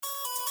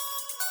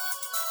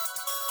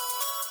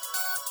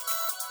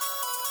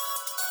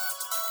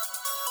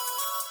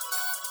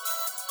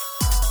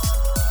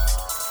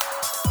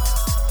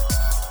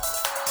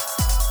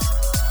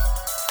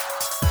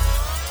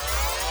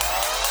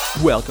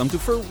Welcome to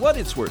For What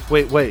It's Worth.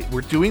 Wait,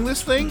 we're doing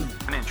this thing?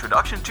 An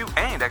introduction to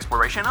and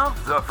exploration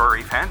of the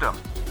furry fandom.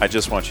 I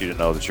just want you to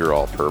know that you're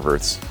all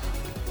perverts.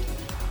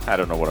 I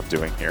don't know what I'm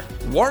doing here.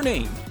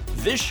 Warning,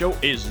 this show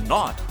is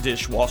not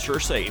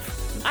dishwasher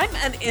safe. I'm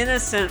an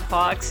innocent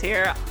fox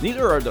here.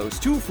 Neither are those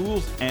two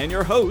fools and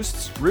your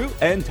hosts, Rue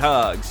and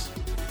Tugs.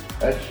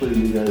 Actually,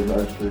 you guys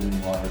are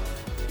streaming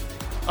live.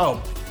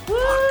 Oh.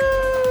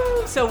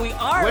 Woo! So we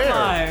are Where?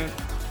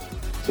 live.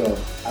 So,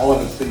 I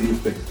want to see you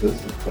fix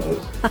this in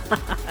post.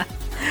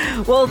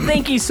 Well,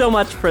 thank you so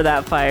much for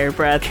that, Fire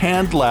Breath.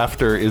 Canned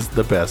laughter is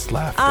the best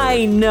laughter.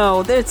 I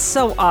know, that's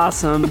so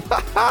awesome.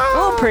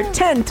 We'll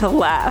pretend to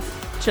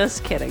laugh.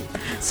 Just kidding.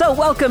 So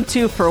welcome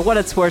to For What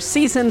It's Worth,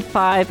 Season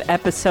 5,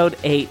 Episode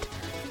 8,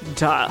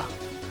 Duh.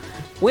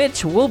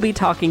 Which we'll be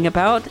talking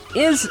about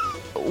is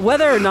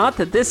whether or not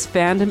that this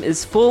fandom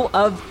is full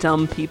of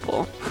dumb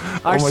people.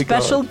 Our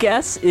special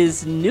guest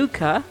is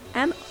Nuka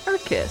and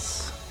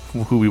Arcus.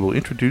 Who we will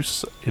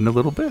introduce in a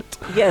little bit.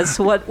 Yes,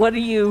 what's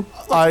going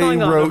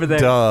on wrote over there?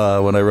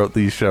 duh when I wrote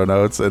these show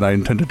notes, and I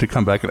intended to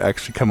come back and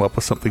actually come up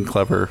with something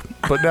clever.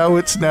 But now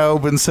it's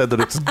been said that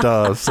it's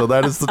duh, so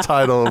that is the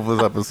title of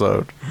this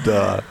episode.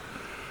 Duh.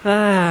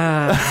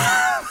 I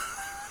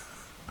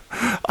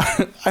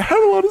had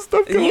a lot of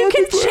stuff going on. You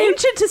can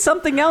change it to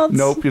something else.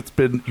 Nope,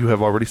 you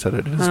have already said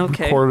it. It is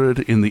recorded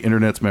in the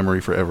internet's memory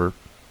forever.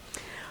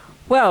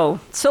 Well,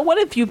 so what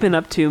have you been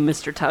up to,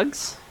 Mr.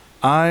 Tugs?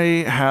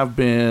 I have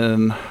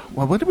been,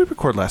 well, when did we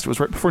record last? It was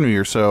right before New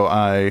Year, so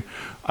I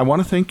want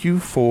to thank you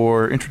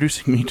for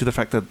introducing me to the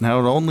fact that not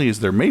only is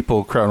there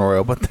Maple Crown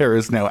Royal, but there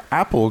is now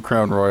Apple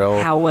Crown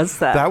Royal. How was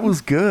that? That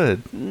was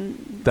good.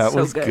 That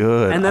was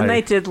good. And then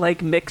they did,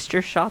 like,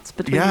 mixture shots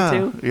between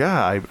the two?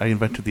 Yeah, I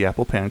invented the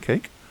apple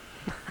pancake.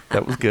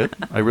 That was good.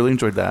 I really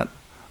enjoyed that.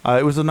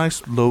 It was a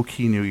nice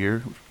low-key New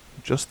Year,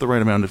 just the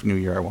right amount of New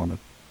Year I wanted.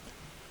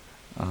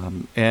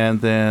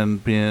 And then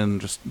been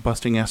just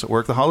busting ass at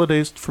work. The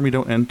holidays for me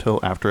don't end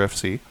till after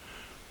FC.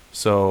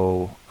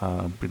 So,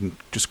 been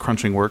just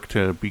crunching work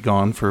to be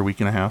gone for a week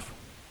and a half.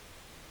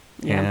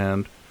 Yeah.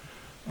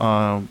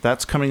 And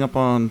that's coming up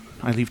on,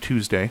 I leave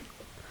Tuesday.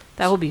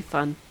 That will be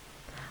fun.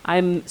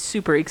 I'm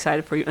super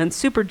excited for you. And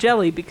super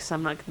jelly because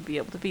I'm not going to be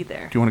able to be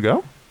there. Do you want to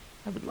go?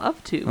 I would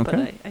love to, okay. but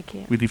I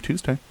can't. We leave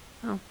Tuesday.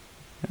 Oh.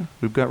 Yeah,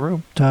 we've got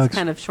room. It's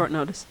kind of short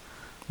notice.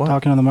 What?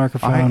 Talking on the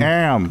microphone. I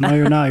am. No,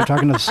 you're not. You're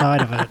talking to the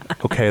side of it.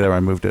 Okay, there, I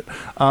moved it.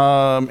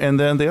 And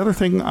then the other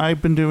thing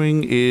I've been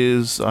doing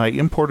is I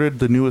imported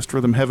the newest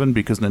Rhythm Heaven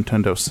because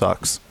Nintendo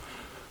sucks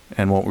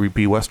and won't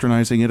be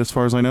westernizing it as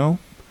far as I know.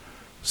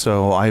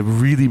 So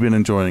I've really been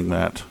enjoying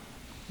that,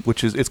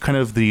 it's kind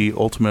of the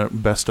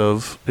ultimate best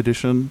of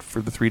edition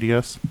for the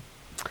 3DS.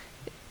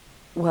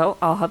 Well,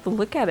 I'll have to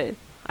look at it.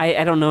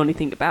 I don't know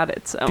anything about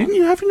it, so. Have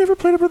you never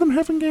played a Rhythm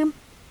Heaven game?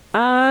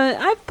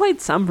 I've played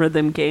some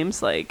rhythm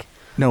games, like.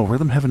 No,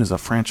 Rhythm Heaven is a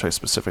franchise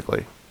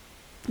specifically.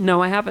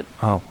 No, I haven't.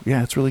 Oh,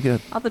 yeah, it's really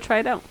good. I'll have to try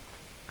it out.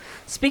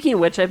 Speaking of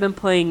which, I've been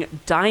playing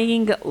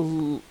Dying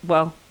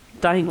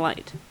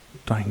Light.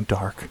 Dying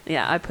Dark.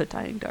 Yeah, I put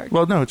Dying Dark.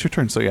 Well, no, it's your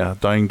turn, so yeah,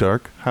 Dying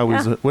Dark. How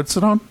is it? What's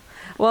it on?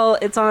 Well,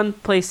 it's on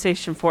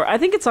PlayStation 4. I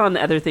think it's on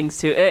other things,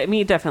 too. I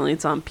mean, definitely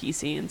it's on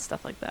PC and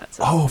stuff like that.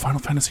 So. Oh, Final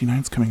Fantasy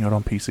IX's coming out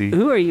on PC.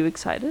 Ooh, are you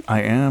excited?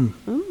 I am.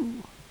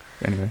 Ooh.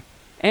 Anyway.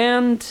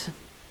 And...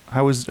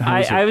 How was it?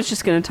 I was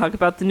just going to talk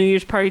about the New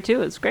Year's party,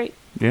 too. It was great.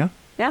 Yeah?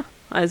 Yeah.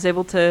 I was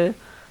able to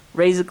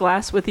raise a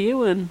glass with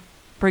you and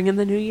bring in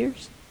the New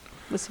Year's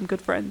with some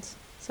good friends.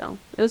 So,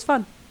 it was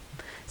fun.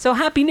 So,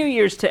 Happy New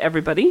Year's to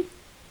everybody.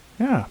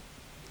 Yeah.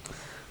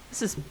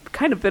 This has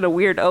kind of been a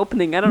weird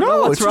opening. I don't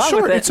know what's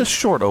wrong with it. It's a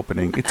short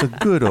opening. It's a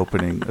good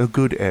opening. A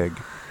good egg.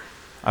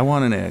 I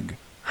want an egg.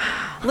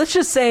 Let's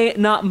just say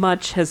not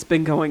much has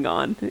been going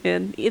on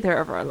in either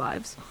of our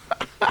lives.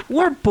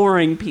 We're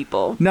boring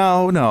people.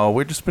 No.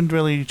 We've just been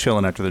really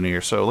chilling after the New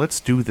Year. So let's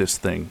do this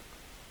thing.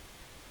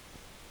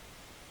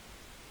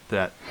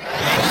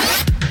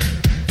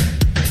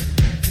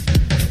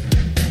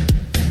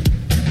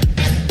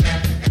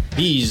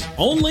 He's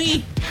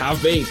only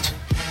half-baked.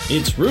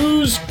 It's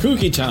Rue's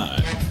cookie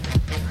time.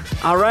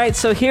 All right,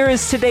 so here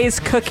is today's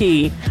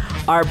cookie.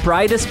 Our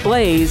brightest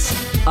blaze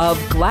of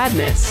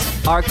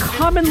gladness are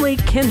commonly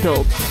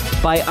kindled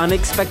by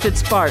unexpected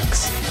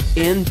sparks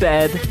in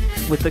bed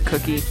with the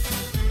cookie.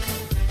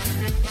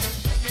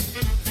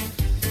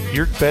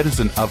 Your bed is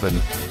an oven.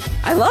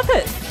 I love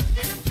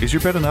it. Is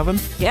your bed an oven?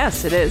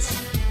 Yes, it is.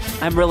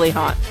 I'm really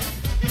hot.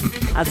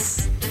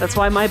 That's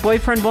why my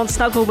boyfriend won't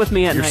snuggle with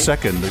me at night. Your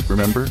second,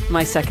 remember?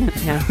 My second,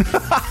 yeah.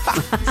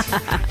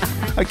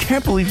 I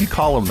can't believe you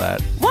call him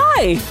that.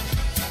 Why?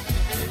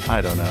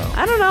 I don't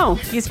know.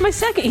 He's my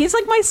second. He's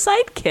like my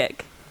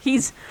sidekick.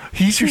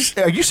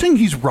 Are you saying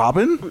he's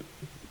Robin?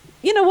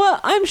 You know what?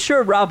 I'm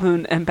sure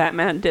Robin and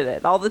Batman did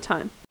it all the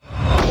time.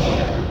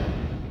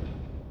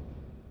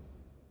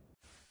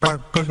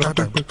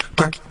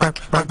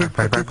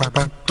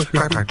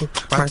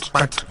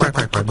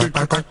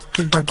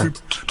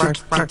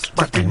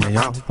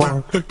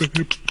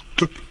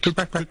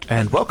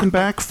 And welcome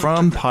back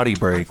from Potty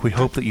Break. We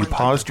hope that you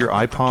paused your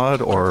iPod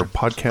or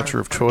podcatcher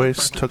of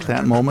choice, took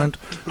that moment,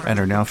 and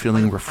are now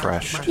feeling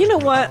refreshed. You know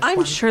what?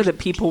 I'm sure that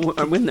people,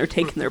 when they're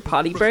taking their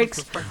potty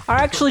breaks, are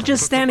actually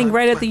just standing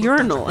right at the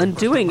urinal and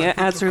doing it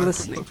as they're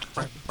listening.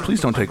 Please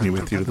don't take me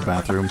with you to the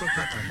bathroom.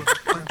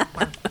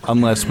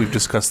 Unless we've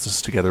discussed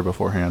this together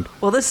beforehand.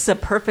 Well, this is a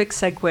perfect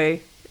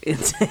segue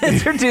into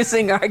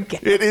introducing our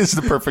guest. It is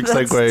the perfect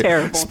That's segue.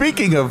 terrible.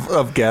 Speaking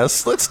of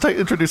guests, let's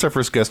introduce our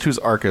first guest, who's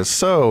Arcus.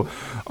 So,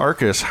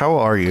 Arcus, how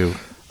are you?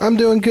 I'm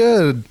doing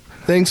good.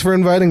 Thanks for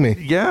inviting me.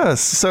 Yes.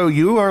 So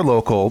you are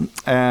local,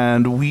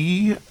 and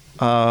we're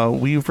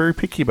very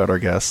picky about our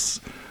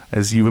guests,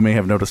 as you may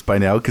have noticed by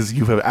now, because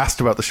you have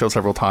asked about the show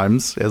several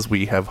times as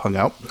we have hung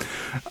out.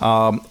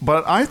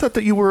 But I thought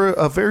that you were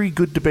a very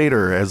good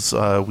debater, as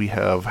we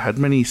have had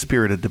many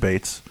spirited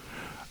debates.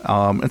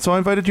 And so I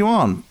invited you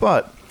on.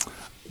 But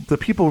the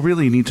people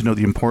really need to know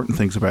the important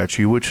things about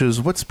you, which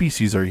is, what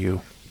species are you?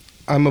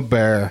 I'm a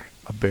bear.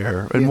 A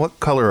bear. And what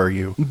color are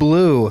you?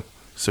 Blue.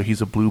 So he's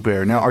a blue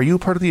bear. Now, are you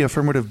part of the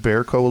Affirmative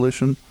Bear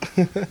Coalition?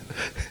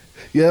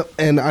 Yep,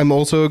 and I'm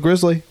also a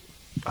grizzly.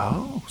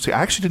 Oh, see,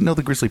 I actually didn't know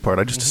the grizzly part.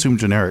 I just assumed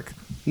generic.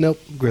 Nope,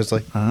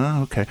 grizzly.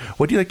 Ah, okay.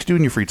 What do you like to do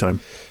in your free time?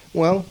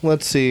 Well,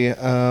 let's see.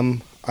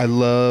 I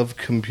love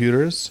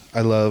computers.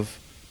 I love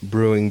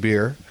brewing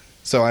beer.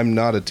 So I'm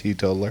not a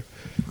teetotaler.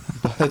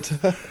 But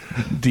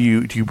Do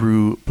you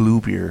brew blue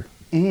beer?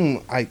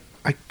 I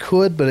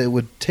could, but it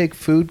would take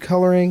food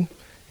coloring,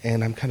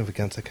 and I'm kind of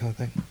against that kind of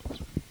thing.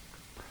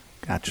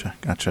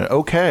 Gotcha.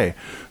 Okay,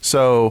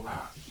 so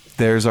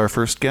there's our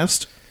first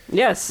guest.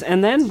 Yes,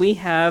 and then we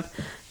have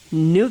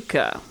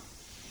Nuka,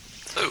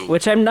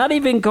 which I'm not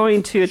even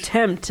going to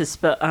attempt to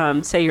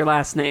say your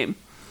last name.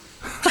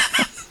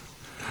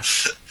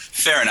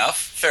 Fair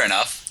enough.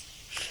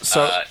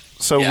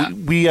 So yeah.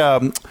 we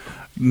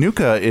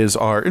Nuka is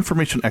our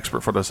information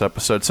expert for this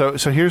episode. So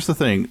here's the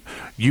thing: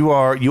 you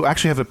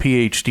actually have a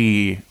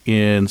PhD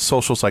in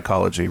social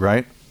psychology,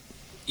 right?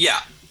 Yeah.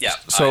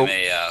 So- I'm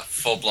a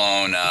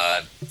full-blown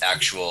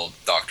actual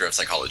doctor of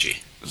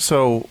psychology.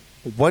 So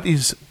what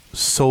is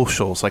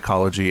social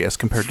psychology as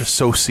compared to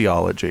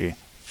sociology?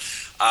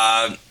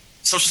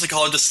 Social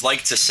psychologists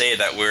like to say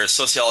that we're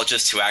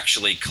sociologists who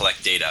actually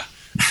collect data.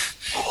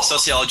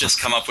 Sociologists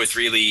come up with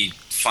really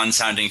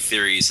fun-sounding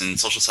theories, and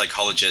social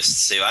psychologists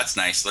say, well, that's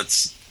nice.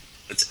 Let's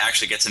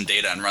actually get some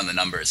data and run the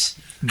numbers.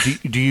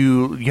 Do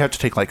you have to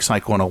take like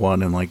Psych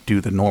 101 and like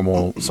do the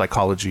normal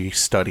psychology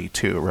study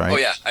too, right? Oh,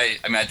 yeah. I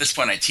mean, at this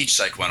point, I teach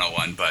Psych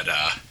 101, but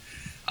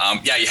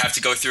yeah, you have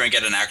to go through and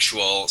get an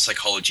actual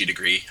psychology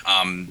degree,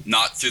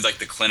 not through like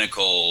the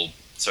clinical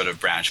sort of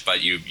branch,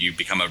 but you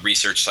become a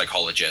research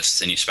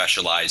psychologist and you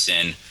specialize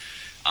in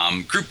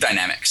group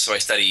dynamics. So I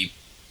study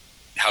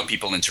how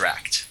people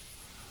interact.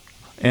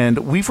 And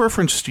we've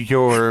referenced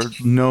your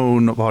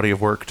known body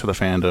of work to the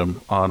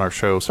fandom on our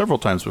show several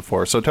times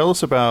before. So tell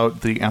us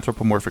about the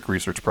Anthropomorphic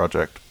Research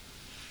Project.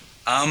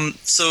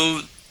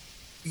 So,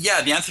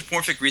 yeah, the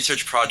Anthropomorphic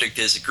Research Project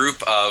is a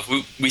group of,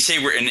 we say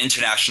we're an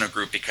international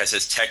group because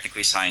it's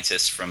technically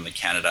scientists from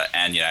Canada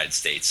and the United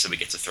States, so we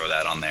get to throw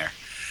that on there.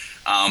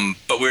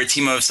 But we're a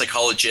team of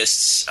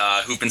psychologists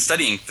who've been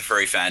studying the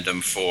furry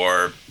fandom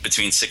for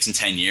between 6 and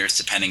 10 years,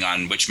 depending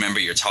on which member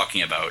you're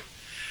talking about.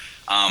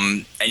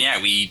 And yeah,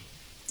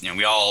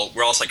 we're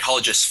all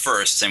psychologists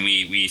first, and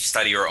we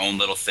study our own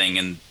little thing,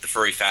 and the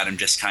furry fandom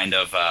just kind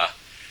of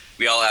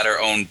we all add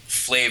our own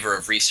flavor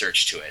of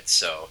research to it.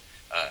 So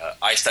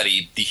I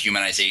study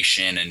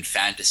dehumanization and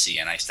fantasy,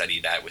 and I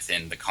study that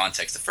within the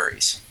context of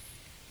furries.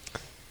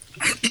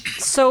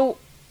 So,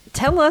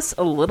 tell us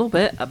a little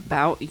bit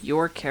about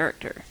your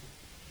character.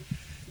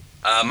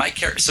 My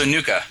character, so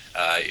Nuka,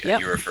 Yep.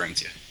 you're referring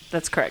to.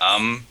 That's correct.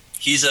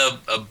 He's a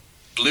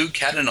blue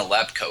cat in a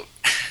lab coat.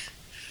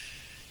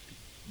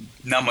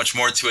 Not much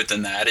more to it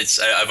than that.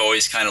 I've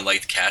always kind of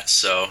liked cats,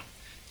 so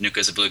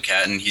Nuka's a blue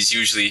cat, and he's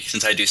usually,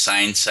 since I do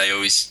science, I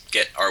always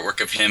get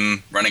artwork of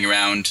him running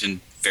around in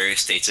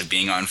various states of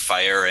being on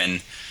fire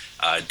and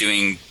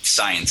doing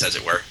science, as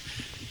it were.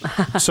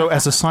 So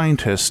as a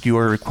scientist, you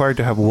are required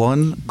to have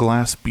one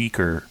glass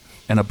beaker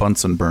and a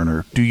Bunsen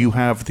burner. Do you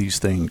have these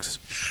things?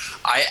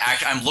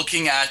 I'm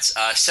looking at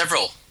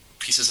several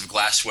pieces of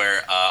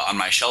glassware on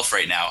my shelf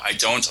right now. I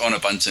don't own a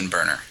Bunsen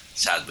burner,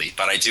 sadly,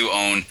 but I do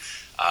own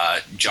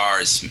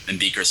jars and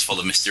beakers full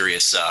of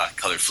mysterious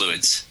colored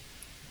fluids.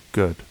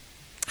 Good.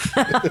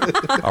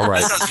 All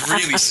right. That sounds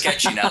really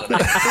sketchy now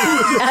that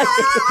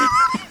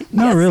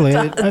No, really.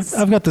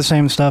 I've got the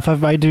same stuff.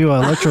 I do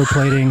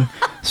electroplating,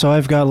 so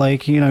I've got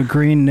like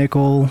green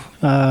nickel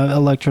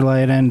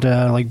electrolyte and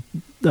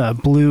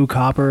blue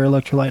copper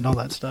electrolyte and all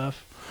that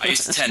stuff. I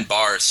used to tend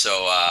bars, so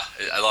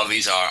a lot of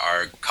these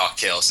are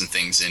cocktails and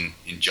things in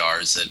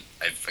jars that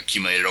I've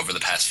accumulated over the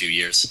past few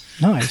years.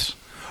 Nice.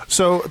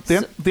 So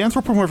the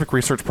Anthropomorphic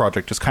Research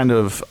Project is kind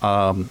of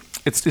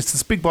it's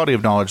this big body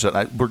of knowledge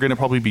that we're going to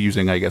probably be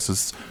using, I guess,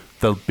 as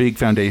the big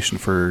foundation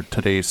for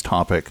today's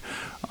topic.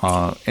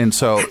 And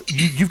so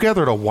you've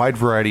gathered a wide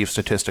variety of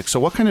statistics.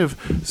 So what kind of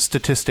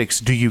statistics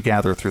do you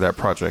gather through that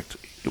project?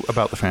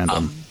 about the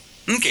fandom.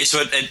 Okay,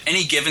 so at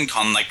any given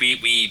con, like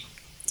we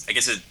I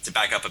guess to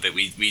back up a bit,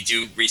 we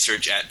do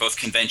research at both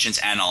conventions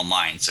and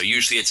online. So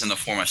usually it's in the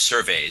form of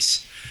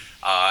surveys.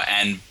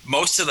 And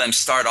most of them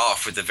start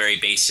off with the very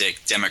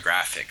basic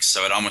demographics.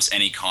 So at almost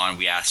any con,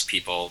 we ask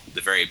people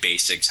the very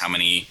basics, how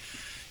many,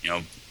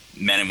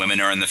 men and women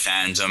are in the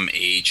fandom,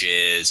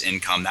 ages,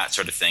 income, that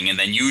sort of thing. And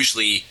then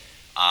usually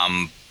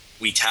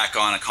we tack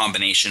on a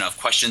combination of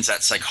questions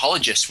that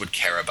psychologists would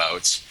care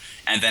about,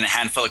 and then a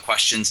handful of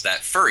questions that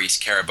furries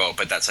care about,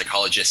 but that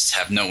psychologists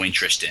have no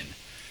interest in.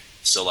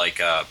 So like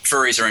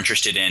furries are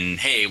interested in,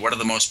 hey, what are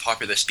the most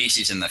popular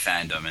species in the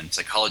fandom? And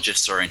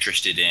psychologists are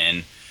interested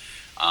in,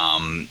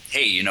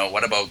 hey,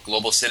 what about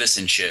global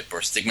citizenship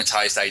or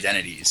stigmatized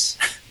identities?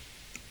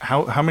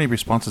 How many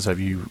responses have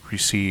you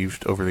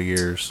received over the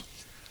years?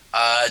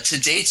 To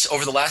date,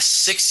 over the last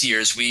 6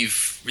 years,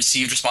 we've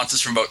received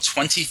responses from about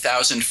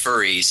 20,000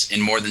 furries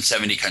in more than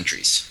 70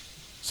 countries.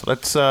 So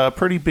that's a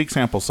pretty big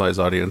sample size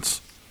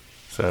audience.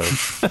 So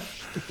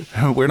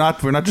we're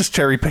not just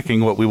cherry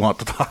picking what we want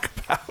to talk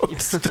about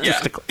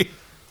statistically.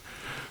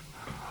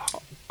 Yeah.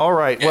 All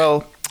right. Yeah.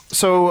 Well,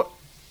 so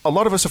a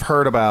lot of us have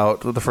heard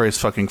about the phrase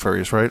 "fucking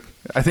furries," right?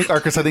 I think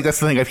Arcus, that's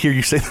the thing I hear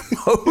you say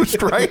the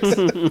most, right?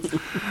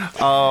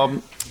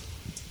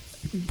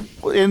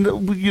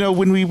 And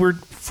when we were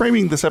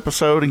framing this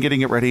episode and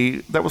getting it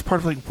ready, that was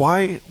part of like,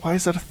 why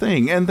is that a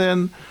thing? And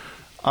then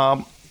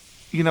a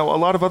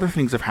lot of other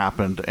things have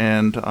happened,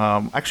 and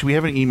actually we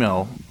have an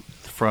email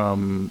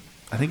from,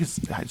 I think it's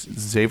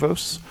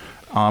Zavos,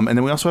 and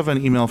then we also have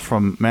an email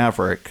from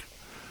Maverick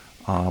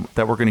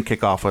that we're going to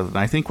kick off with, and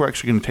I think we're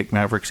actually going to take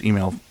Maverick's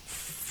email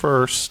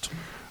first,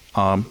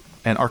 and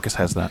Arcus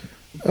has that.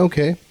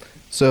 Okay,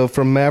 so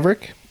from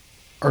Maverick,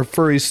 are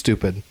furries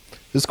stupid?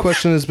 This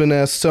question has been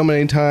asked so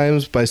many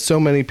times by so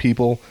many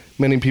people.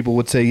 Many people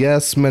would say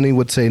yes, many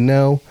would say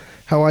no.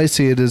 How I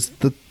see it is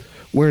that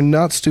we're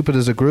not stupid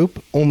as a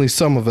group, only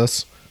some of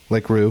us,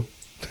 like Rue.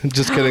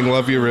 Just kidding,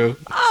 love you, Rue.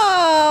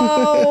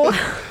 Oh!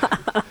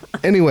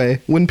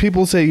 Anyway, when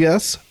people say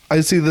yes, I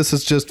see this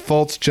as just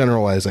false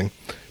generalizing.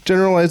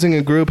 Generalizing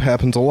a group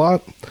happens a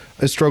lot.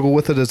 I struggle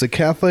with it as a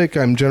Catholic.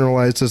 I'm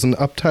generalized as an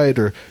uptight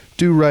or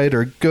do right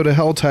or go to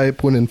hell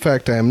type when in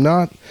fact I am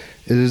not.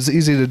 It is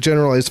easy to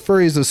generalize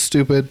furries as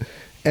stupid,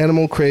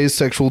 animal-crazed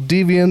sexual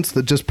deviants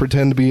that just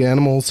pretend to be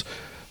animals.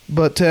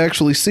 But to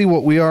actually see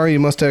what we are, you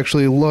must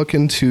actually look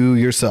into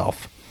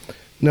yourself.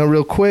 Now,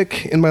 real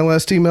quick, in my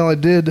last email I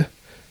did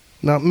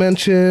not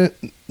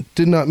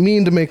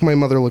mean to make my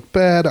mother look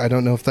bad. I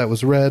don't know if that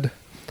was read.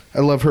 I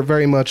love her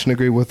very much and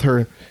agree with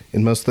her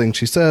in most things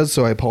she says,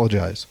 so I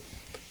apologize.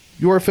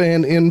 Your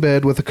fan in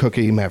bed with a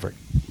cookie, Maverick.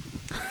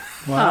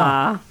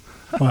 Wow.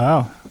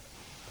 Wow.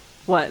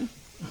 What?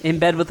 In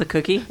bed with a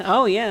cookie?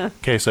 Oh, yeah.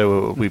 Okay,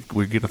 so we're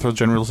going to throw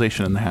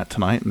generalization in the hat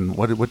tonight, and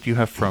what do you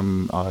have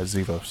from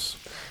Zavos?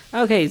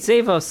 Okay,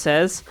 Zavos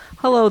says,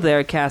 hello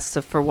there, cast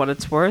of For What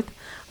It's Worth.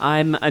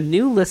 I'm a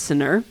new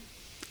listener,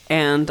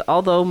 and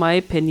although my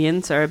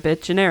opinions are a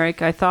bit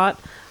generic, I thought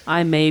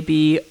it may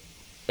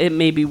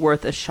be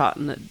worth a shot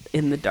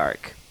in the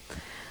dark.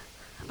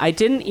 I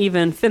didn't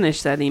even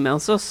finish that email,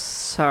 so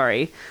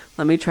sorry.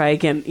 Let me try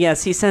again.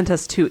 Yes, he sent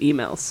us 2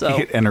 emails. So he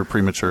hit enter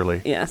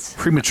prematurely. Yes.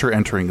 Premature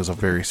entering is a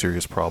very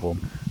serious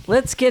problem.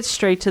 Let's get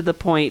straight to the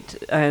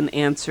point and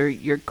answer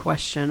your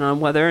question on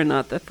whether or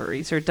not the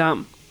furries are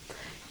dumb.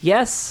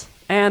 Yes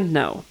and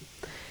no.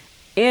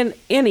 In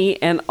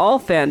any and all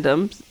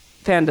fandoms,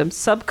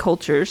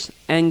 subcultures,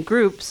 and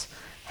groups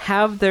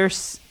have their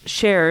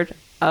shared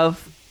of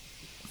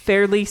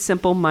fairly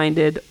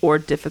simple-minded or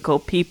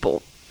difficult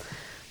people.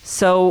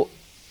 So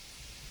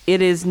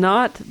it is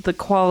not the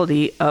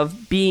quality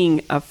of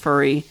being a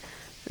furry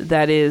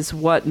that is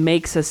what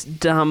makes us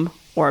dumb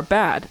or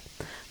bad.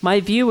 My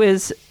view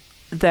is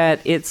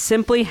that it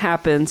simply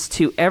happens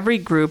to every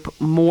group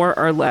more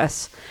or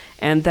less,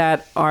 and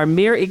that our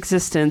mere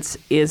existence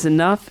is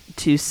enough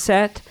to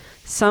set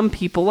some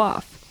people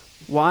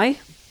off. Why?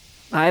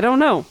 I don't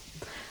know.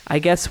 I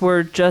guess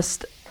we're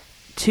just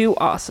too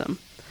awesome.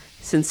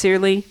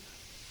 Sincerely,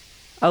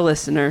 a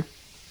listener,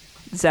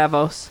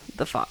 Zavos,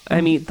 the fox.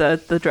 I mean,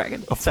 the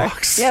dragon. A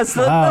fox? Yes,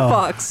 the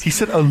fox. He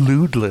said a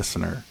lewd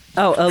listener.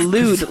 Oh, a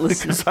lewd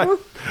listener.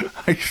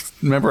 I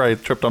remember I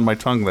tripped on my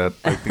tongue I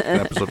think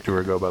an episode or 2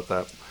 ago about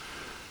that.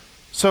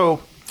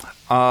 So,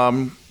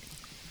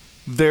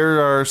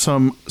 there are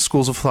some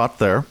schools of thought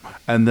there.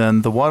 And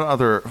then the one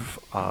other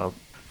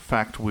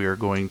fact we are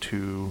going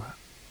to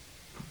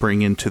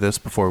bring into this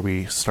before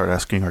we start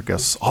asking our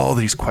guests all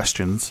these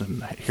questions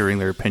and hearing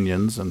their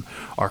opinions and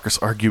Arcus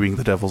arguing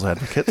the devil's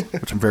advocate,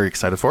 which I'm very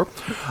excited for,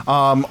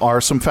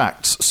 are some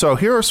facts. So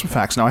here are some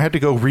facts. Now, I had to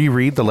go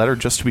reread the letter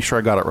just to be sure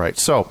I got it right.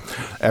 So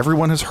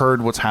everyone has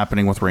heard what's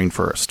happening with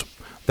Rainforest.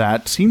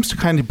 That seems to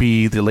kind of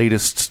be the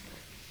latest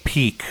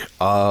peak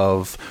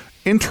of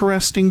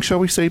interesting, shall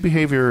we say,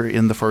 behavior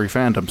in the furry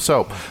fandom.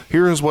 So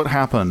here is what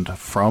happened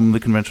from the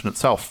convention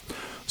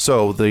itself.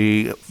 So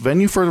the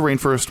venue for the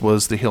Rainforest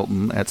was the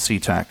Hilton at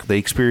SeaTac. They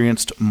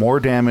experienced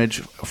more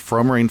damage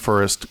from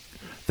Rainforest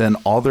than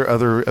all their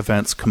other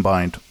events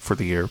combined for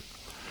the year.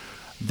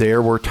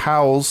 There were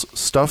towels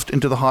stuffed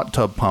into the hot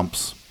tub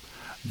pumps.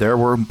 There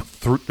were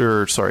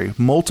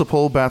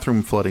multiple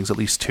bathroom floodings, at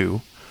least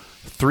 2.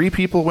 3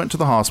 people went to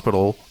the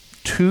hospital.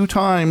 2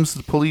 times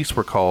the police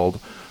were called.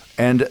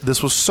 And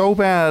this was so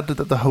bad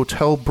that the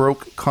hotel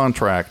broke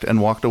contract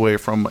and walked away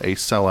from a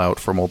sellout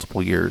for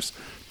multiple years.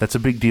 That's a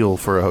big deal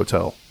for a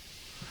hotel.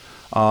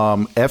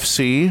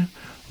 FC,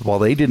 while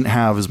they didn't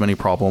have as many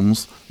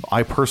problems,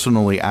 I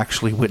personally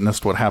actually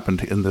witnessed what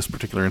happened in this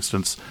particular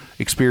instance,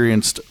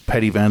 experienced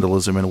petty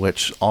vandalism in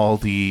which all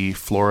the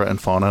flora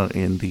and fauna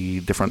in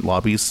the different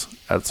lobbies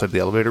outside the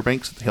elevator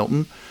banks at the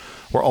Hilton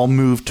were all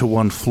moved to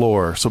one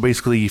floor. So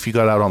basically, if you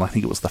got out on, I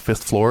think it was the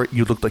 5th floor,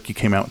 you looked like you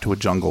came out into a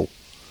jungle,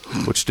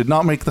 which did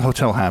not make the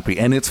hotel happy.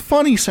 And it's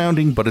funny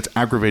sounding, but it's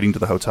aggravating to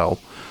the hotel.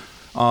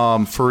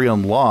 Furry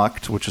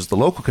Unlocked, which is the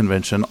local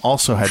convention,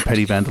 also had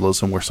petty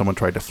vandalism where someone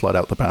tried to flood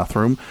out the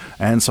bathroom,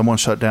 and someone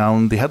shut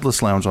down the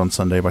Headless Lounge on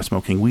Sunday by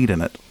smoking weed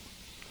in it.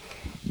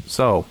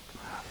 So,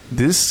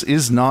 this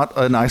is not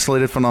an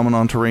isolated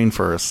phenomenon to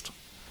Rainforest.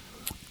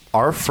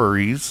 Are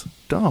furries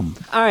dumb?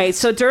 All right,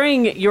 so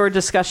during your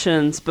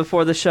discussions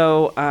before the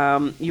show,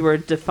 you were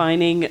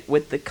defining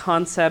with the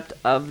concept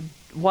of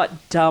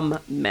what dumb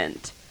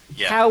meant.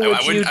 Yeah, How would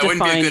I you wouldn't be a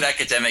define- good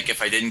academic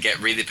if I didn't get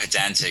really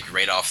pedantic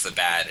right off the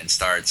bat and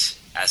start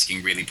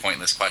asking really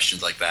pointless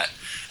questions like that.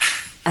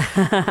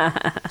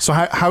 So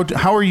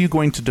how are you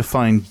going to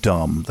define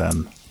dumb,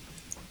 then?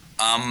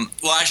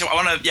 Well, actually, I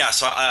want to,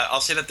 so I'll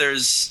say that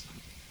there's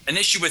an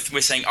issue with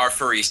saying are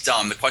furries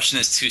dumb. The question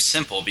is too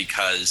simple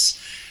because,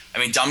 I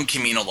mean, dumb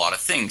can mean a lot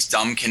of things.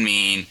 Dumb can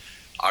mean,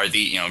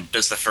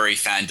 does the furry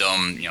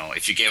fandom,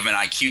 if you gave them an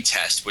IQ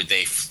test, would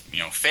they,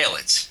 fail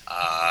it?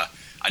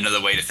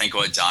 Another way to think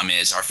about dumb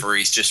is, are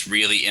furries just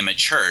really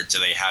immature? Do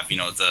they have,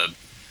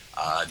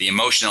 the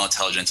emotional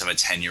intelligence of a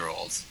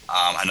 10-year-old?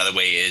 Another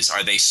way is,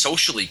 are they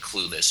socially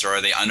clueless, or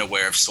are they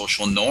unaware of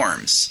social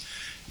norms?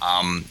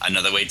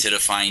 Another way to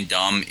define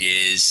dumb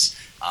is,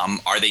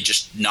 are they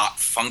just not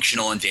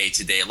functional in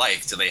day-to-day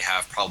life? Do they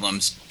have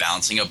problems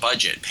balancing a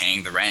budget,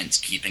 paying the rent,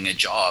 keeping a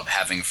job,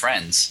 having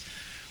friends?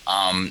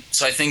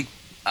 So I think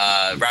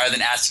rather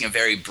than asking a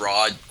very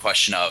broad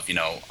question of,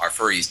 are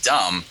furries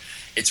dumb,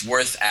 it's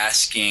worth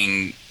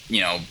asking,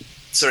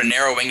 sort of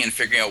narrowing and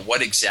figuring out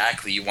what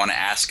exactly you want to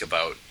ask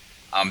about.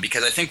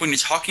 Because I think when you're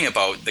talking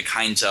about the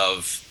kinds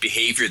of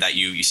behavior that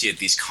you see at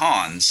these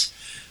cons,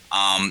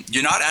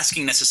 you're not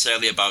asking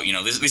necessarily about,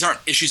 these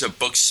aren't issues of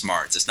book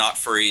smarts. It's not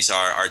furries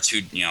are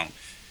too,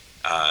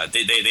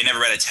 they never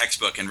read a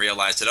textbook and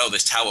realized that,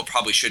 this towel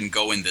probably shouldn't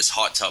go in this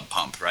hot tub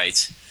pump,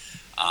 right?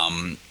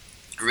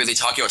 Really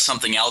talking about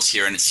something else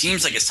here, and it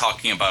seems like it's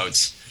talking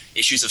about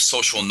issues of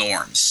social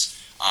norms.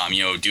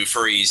 Do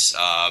furries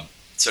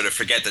sort of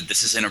forget that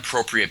this is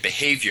inappropriate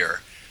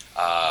behavior,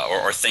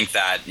 or think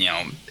that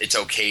it's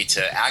okay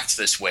to act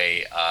this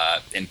way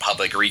in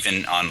public or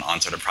even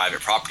on sort of private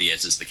property,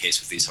 as is the case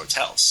with these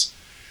hotels?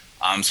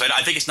 So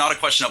I think it's not a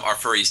question of are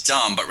furries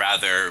dumb, but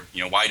rather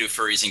why do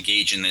furries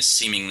engage in this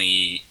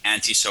seemingly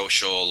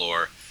antisocial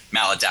or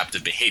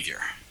maladaptive behavior?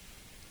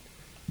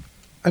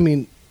 I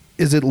mean,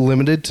 is it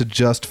limited to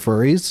just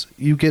furries?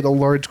 You get a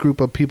large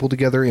group of people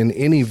together in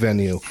any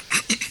venue,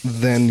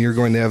 then you're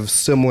going to have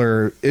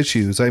similar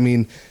issues. I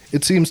mean,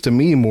 it seems to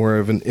me more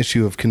of an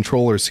issue of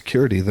control or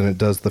security than it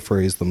does the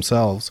furries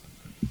themselves.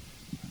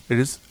 It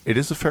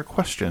is a fair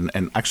question,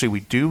 and actually we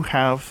do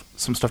have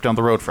some stuff down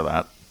the road for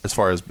that, as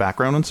far as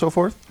background and so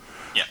forth.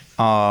 Yeah.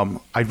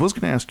 I was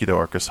going to ask you though,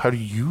 Arcus, how do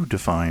you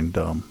define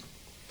dumb?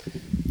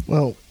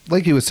 Well,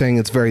 like he was saying,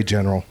 it's very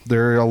general.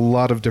 There are a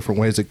lot of different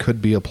ways it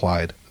could be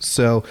applied.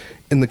 So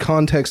in the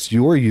context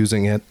you're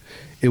using it,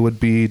 it would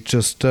be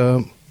just,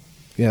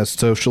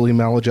 socially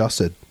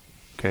maladjusted.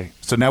 Okay,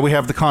 so now we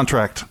have the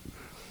contract.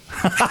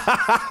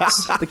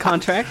 The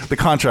contract? The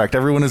contract.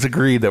 Everyone has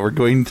agreed that we're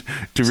going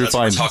to refine That's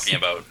what we're this. talking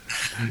about.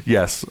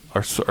 Yes,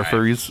 our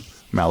furries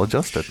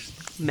maladjusted.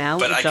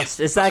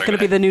 Maladjusted. Is that going to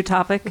be the new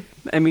topic?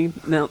 I mean,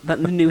 no, the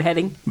new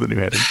heading? The new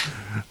heading.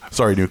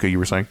 Sorry, Nuka, you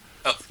were saying?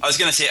 Oh, I was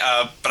going to say,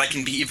 but I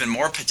can be even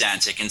more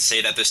pedantic and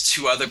say that there's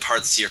 2 other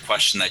parts to your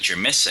question that you're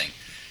missing.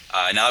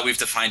 Now that we've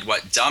defined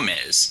what dumb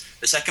is,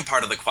 the second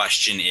part of the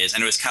question is,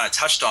 and it was kind of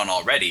touched on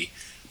already,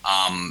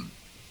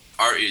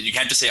 you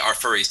can't just say are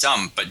furries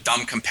dumb, but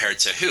dumb compared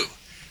to who?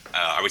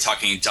 Are we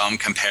talking dumb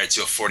compared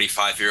to a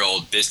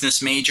 45-year-old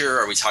business major?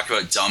 Are we talking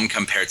about dumb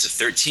compared to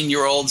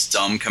 13-year-olds?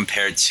 Dumb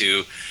compared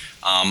to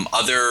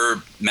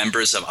other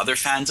members of other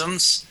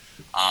fandoms?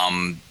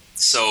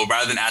 So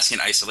rather than asking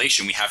in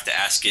isolation, we have to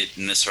ask it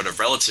in this sort of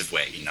relative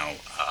way.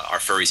 Are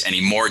furries any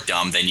more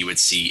dumb than you would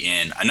see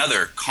in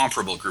another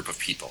comparable group of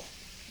people?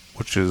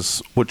 Which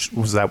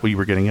was that what you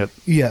were getting at?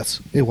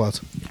 Yes, it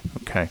was.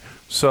 Okay.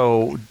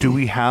 So do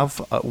we have,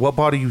 what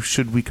body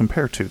should we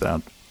compare to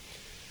then?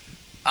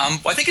 Well,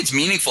 I think it's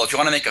meaningful. If you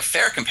want to make a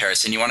fair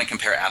comparison, you want to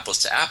compare apples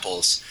to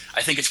apples,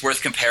 I think it's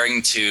worth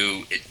comparing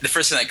to, the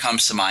first thing that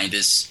comes to mind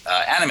is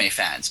anime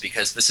fans,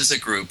 because this is a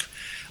group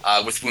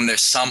with whom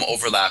there's some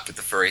overlap with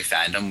the furry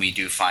fandom. We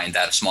do find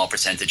that a small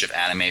percentage of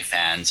anime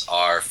fans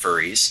are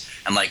furries,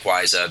 and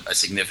likewise a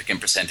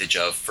significant percentage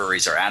of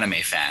furries are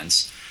anime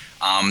fans.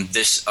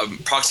 This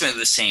approximately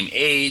the same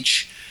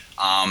age.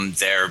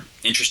 They're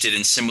interested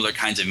in similar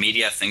kinds of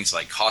media. Things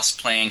like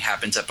cosplaying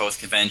happens at both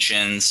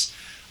conventions.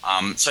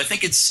 So I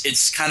think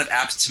it's kind of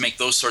apt to make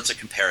those sorts of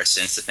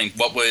comparisons, to think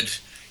what would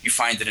you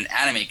find at an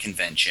anime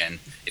convention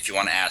if you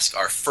want to ask,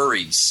 are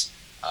furries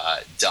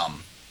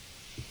dumb?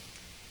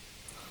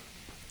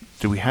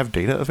 Do we have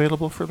data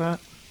available for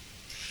that?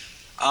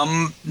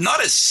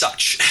 Not as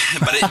such,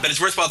 but it's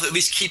worthwhile to at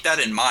least keep that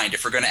in mind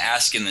if we're going to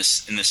ask in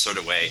this sort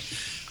of way.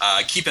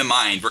 Keep in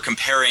mind, we're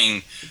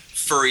comparing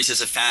furries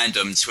as a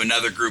fandom to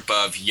another group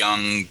of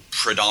young,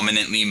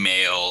 predominantly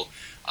male,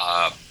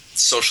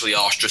 socially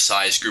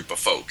ostracized group of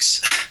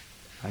folks.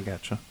 I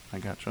gotcha.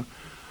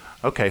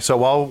 Okay, so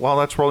while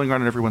that's rolling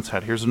around in everyone's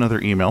head, here's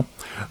another email.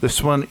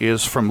 This one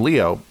is from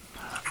Leo.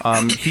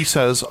 He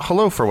says,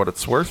 "Hello, for what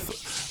it's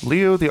worth.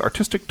 Leo, the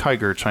artistic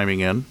tiger, chiming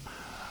in.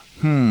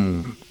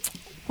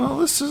 Well,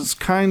 this is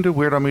kind of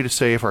weird on me to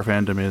say if our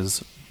fandom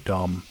is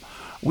dumb.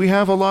 We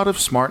have a lot of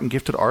smart and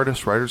gifted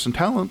artists, writers, and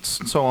talents,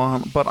 and so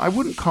on, but I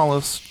wouldn't call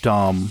us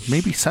dumb.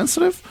 Maybe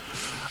sensitive?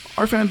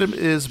 Our fandom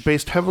is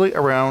based heavily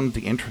around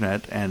the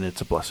internet, and it's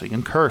a blessing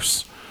and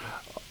curse.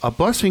 A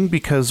blessing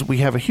because we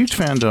have a huge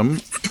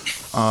fandom,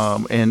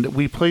 and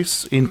we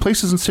place in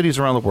places and cities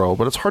around the world,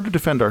 but it's hard to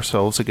defend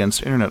ourselves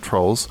against internet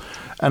trolls,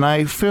 and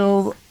I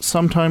feel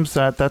sometimes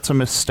that that's a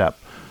misstep.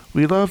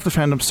 We love the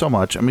fandom so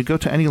much, and we go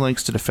to any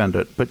lengths to defend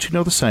it, but you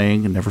know the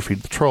saying, and never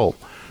feed the troll.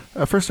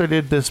 At first I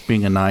did this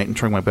being a knight and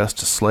trying my best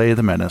to slay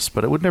the menace,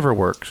 but it would never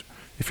work.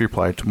 If you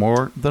replied to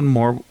one,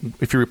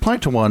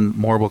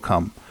 more will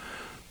come.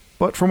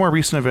 But for more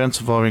recent events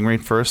involving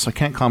Rainforest, I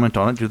can't comment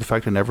on it due to the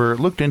fact I never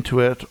looked into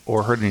it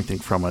or heard anything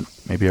from it.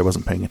 Maybe I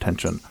wasn't paying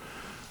attention.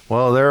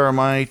 Well, there are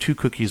my 2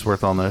 cookies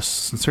worth on this.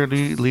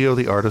 Sincerely, Leo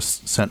the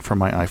artist, sent from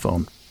my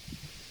iPhone."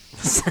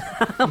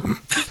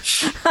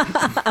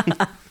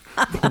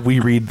 We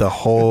read the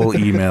whole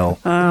email.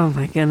 Oh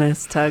my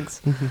goodness,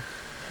 Tugs.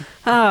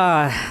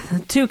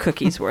 2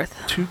 cookies worth.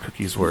 2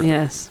 cookies worth.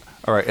 Yes.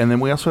 All right, and then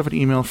we also have an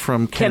email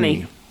from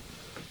Kenny.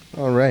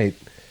 All right.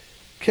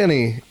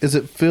 Kenny, is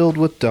it filled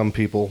with dumb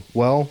people?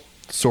 Well,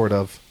 sort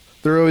of.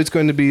 There are always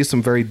going to be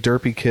some very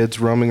derpy kids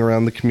roaming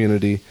around the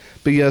community,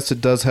 but yes,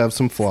 it does have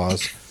some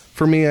flaws.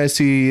 For me, I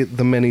see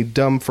the many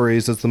dumb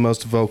furries as the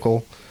most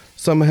vocal.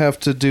 Some have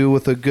to do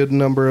with a good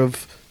number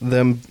of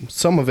them.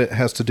 Some of it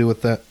has to do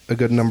with a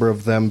good number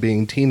of them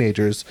being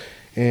teenagers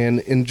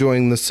and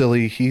enjoying the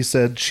silly he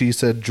said, she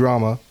said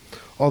drama.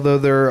 Although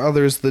there are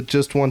others that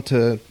just want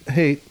to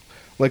hate,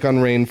 like on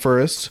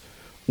Rainforest,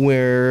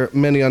 where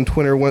many on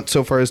Twitter went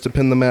so far as to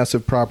pin the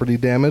massive property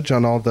damage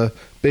on all the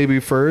baby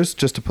furs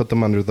just to put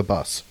them under the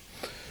bus.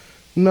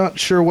 Not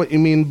sure what you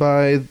mean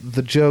by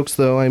the jokes,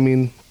 though. I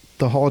mean,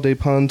 the holiday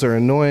puns are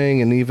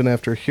annoying, and even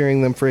after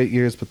hearing them for 8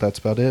 years, but that's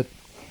about it.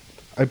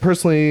 I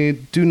personally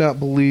do not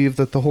believe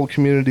that the whole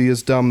community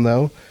is dumb,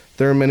 though.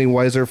 There are many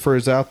wiser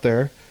furs out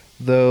there,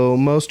 though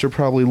most are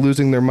probably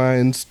losing their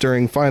minds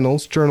during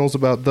finals. Journals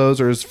about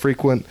those are as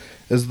frequent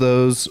as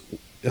those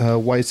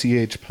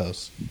YCH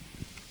posts.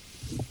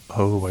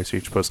 Oh,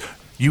 YCH posts.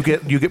 You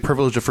get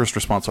privilege of first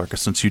response,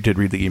 Arcus, since you did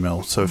read the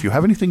email. So if you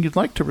have anything you'd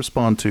like to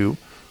respond to...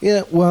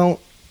 Yeah,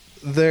 well,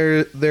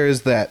 there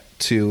is that,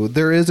 too.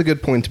 There is a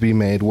good point to be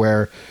made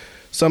where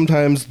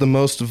sometimes the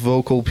most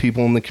vocal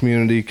people in the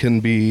community can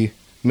be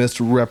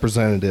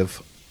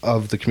misrepresentative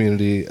of the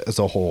community as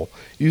a whole.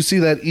 You see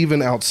that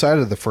even outside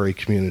of the furry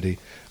community.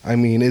 I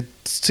mean, it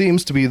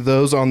seems to be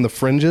those on the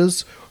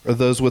fringes or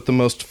those with the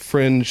most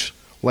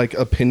fringe-like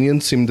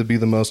opinions seem to be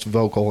the most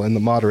vocal, and the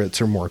moderates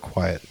are more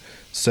quiet.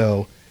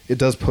 So it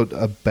does put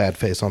a bad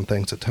face on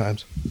things at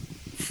times.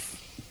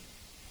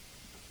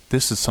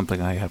 This is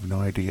something I have no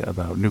idea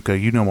about. Nuka,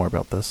 you know more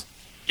about this.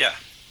 Yeah.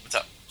 What's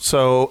up?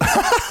 So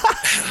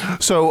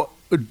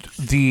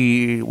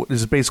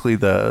is it basically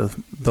the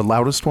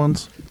loudest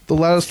ones? The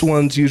loudest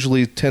ones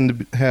usually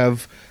tend to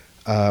have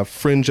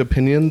fringe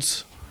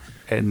opinions.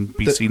 And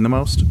be seen the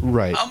most?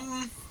 Right.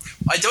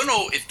 I don't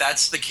know if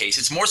that's the case.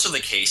 It's more so the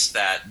case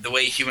that the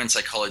way human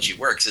psychology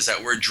works is that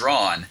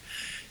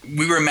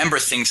we remember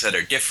things that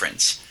are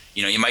different.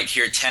 You know, you might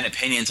hear 10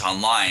 opinions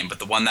online, but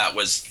the one that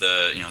was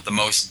the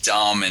most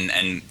dumb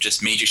and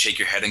just made you shake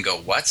your head and go,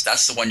 what?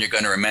 That's the one you're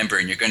going to remember,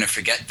 and you're going to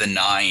forget the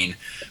 9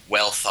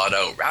 well thought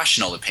out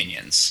rational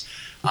opinions.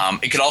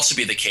 It could also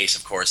be the case,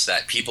 of course,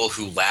 that people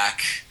who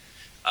lack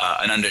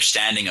an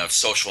understanding of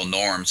social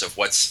norms of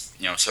what's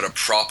sort of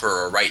proper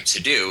or right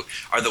to do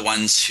are the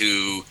ones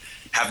who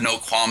have no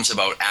qualms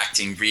about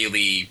acting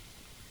really,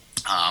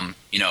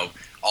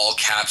 all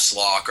caps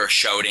lock or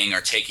shouting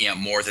or taking up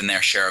more than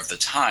their share of the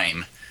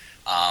time.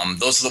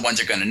 Those are the ones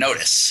you're going to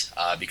notice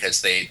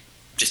because they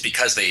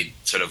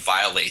sort of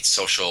violate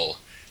social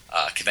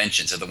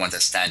conventions are the ones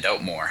that stand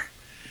out more.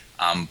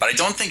 But I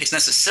don't think it's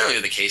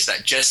necessarily the case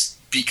that just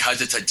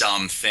because it's a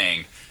dumb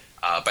thing,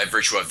 by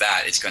virtue of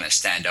that, it's going to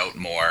stand out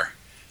more.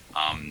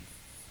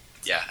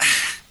 Yeah.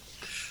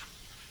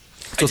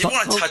 So I did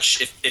want to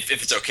touch, if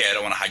it's okay, I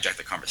don't want to hijack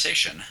the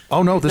conversation.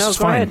 Oh, no, this is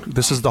go fine. ahead.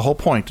 This is the whole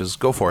point, is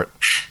go for it.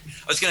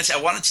 I was going to say,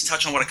 I wanted to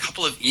touch on what a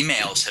couple of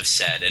emails have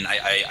said, and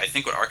I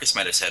think what Arcus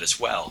might have said as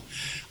well.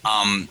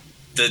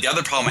 The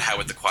other problem I had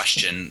with the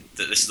question,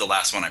 this is the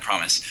last one, I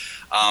promise,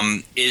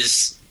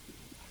 is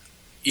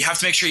you have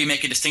to make sure you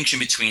make a distinction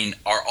between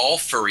are all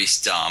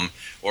furries dumb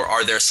or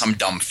are there some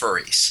dumb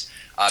furries?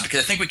 Because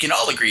I think we can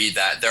all agree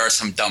that there are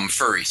some dumb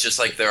furries, just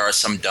like there are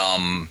some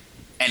dumb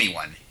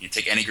anyone. You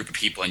take any group of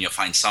people and you'll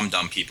find some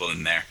dumb people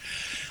in there.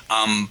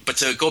 But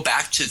to go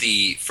back to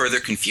the further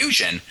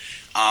confusion,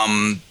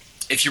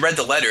 if you read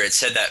the letter, it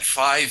said that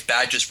 5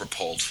 badges were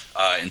pulled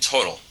in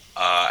total.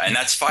 And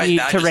that's 5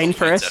 badges. To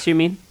Rainforest, you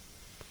mean?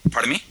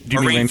 Pardon me? Do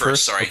you mean Rainforest?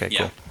 Sorry. Okay,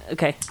 yeah. cool.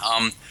 Okay.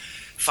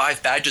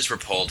 5 badges were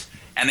pulled,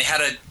 and they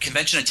had a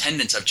convention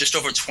attendance of just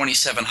over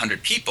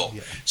 2,700 people.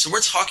 Yeah. So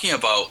we're talking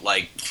about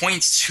like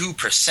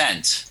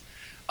 0.2%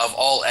 of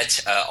all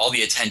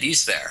the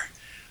attendees there.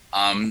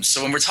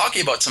 So when we're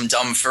talking about some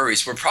dumb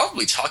furries, we're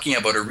probably talking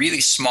about a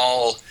really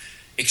small,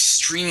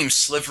 extreme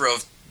sliver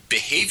of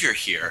behavior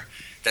here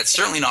that's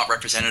certainly not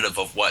representative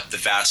of what the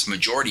vast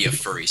majority of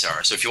furries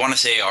are. So if you want to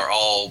say are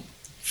all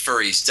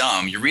furries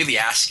dumb, you're really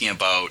asking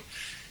about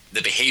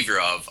the behavior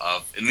of,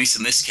 at least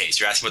in this case,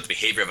 you're asking about the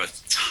behavior of a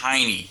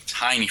tiny,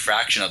 tiny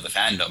fraction of the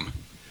fandom.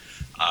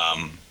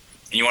 And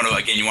you want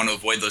to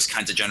avoid those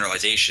kinds of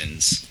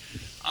generalizations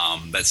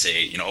that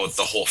say, the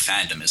whole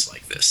fandom is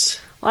like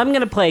this. Well, I'm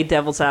going to play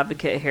devil's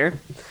advocate here.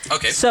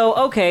 Okay.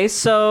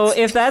 So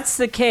if that's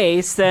the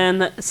case,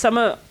 then some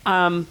of,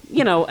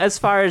 as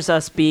far as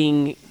us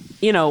being,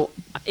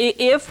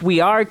 if we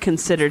are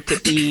considered to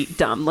be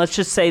dumb, let's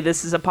just say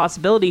this is a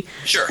possibility.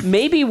 Sure.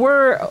 Maybe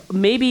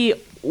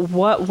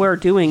what we're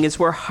doing is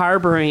we're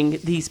harboring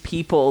these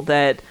people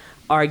that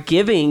are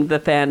giving the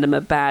fandom a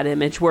bad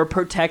image. We're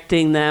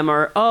protecting them,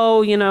 or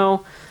so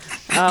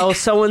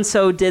and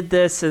so did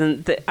this,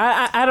 and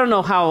I don't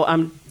know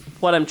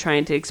what I'm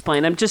trying to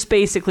explain. I'm just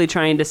basically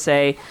trying to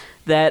say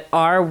that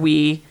are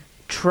we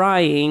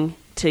trying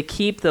to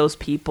keep those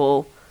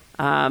people?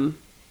 Are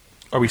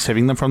we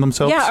saving them from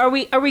themselves? Yeah. Are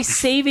we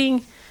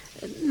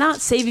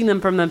not saving them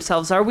from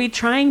themselves? Are we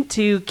trying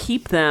to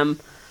keep them?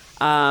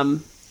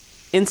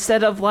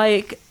 Instead of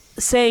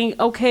saying,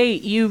 okay,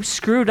 you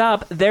screwed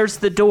up, there's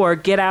the door,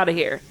 get out of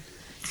here.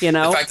 The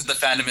fact that the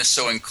fandom is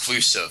so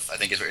inclusive, I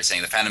think is what you're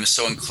saying. The fandom is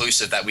so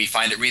inclusive that we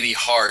find it really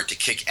hard to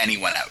kick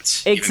anyone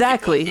out.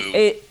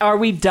 Exactly. Are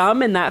we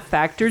dumb in that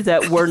factor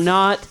that we're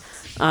not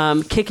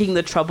kicking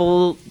the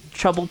troubled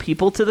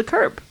people to the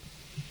curb?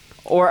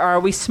 Or are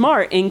we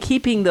smart in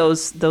keeping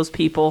those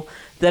people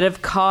that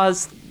have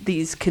caused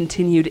these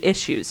continued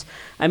issues?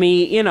 I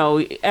mean,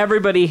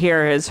 everybody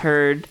here has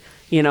heard...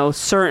 you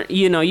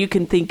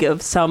can think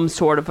of some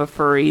sort of a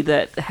furry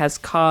that has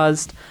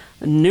caused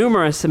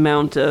numerous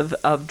amount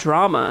of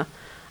drama.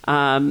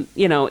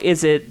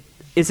 Is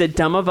it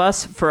dumb of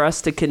us for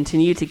us to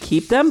continue to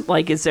keep them?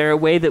 Is there a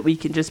way that we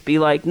can just be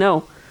like,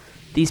 no,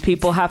 these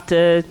people have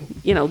to,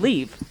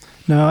 leave?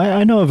 No,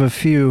 I know of a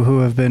few who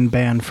have been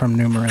banned from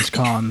numerous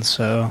cons.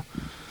 So,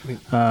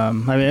 there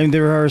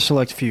are a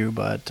select few,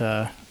 but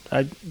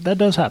that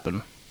does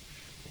happen.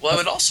 Well, I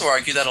would also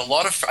argue that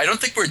I don't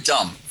think we're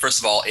dumb, first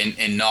of all,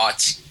 in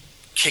not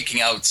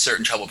kicking out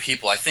certain troubled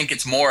people. I think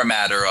it's more a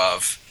matter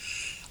of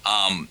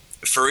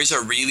furries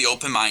are really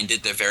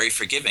open-minded, they're very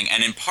forgiving,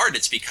 and in part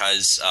it's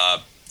because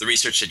the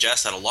research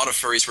suggests that a lot of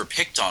furries were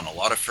picked on, a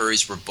lot of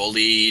furries were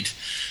bullied,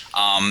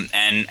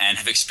 and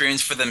have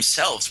experienced for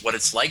themselves what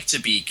it's like to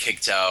be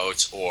kicked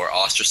out or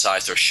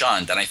ostracized or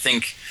shunned. And I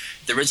think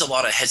there is a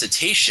lot of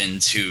hesitation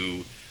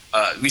to,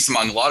 at least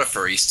among a lot of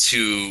furries,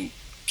 to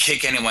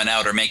kick anyone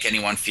out or make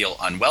anyone feel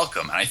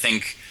unwelcome. And I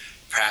think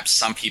perhaps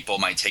some people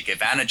might take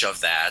advantage of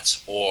that,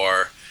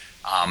 or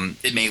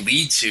it may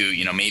lead to,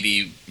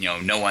 maybe,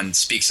 no one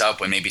speaks up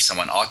when maybe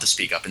someone ought to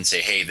speak up and say,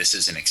 hey, this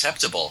isn't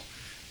acceptable.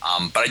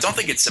 But I don't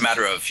think it's a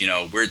matter of,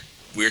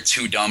 we're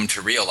too dumb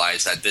to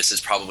realize that this is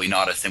probably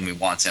not a thing we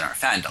want in our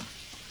fandom.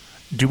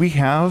 Do we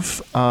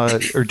have,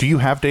 or do you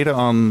have data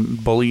on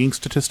bullying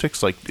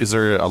statistics? Is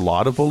there a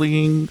lot of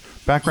bullying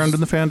background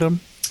in the fandom?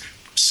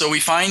 So we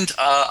find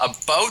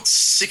about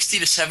 60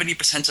 to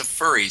 70% of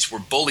furries were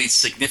bullied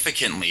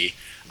significantly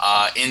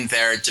in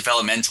their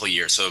developmental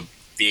years, so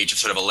the age of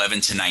sort of 11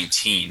 to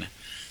 19.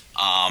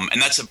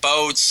 And that's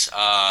about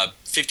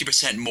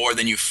 50% more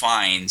than you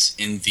find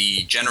in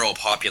the general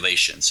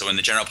population. So in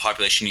the general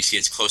population, you see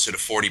it's closer to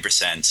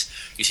 40%.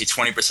 You see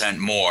 20%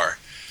 more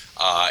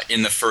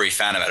in the furry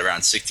fandom at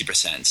around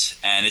 60%.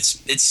 And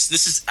this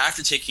is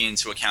after taking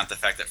into account the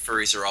fact that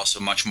furries are also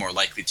much more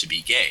likely to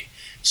be gay.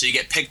 So you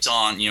get picked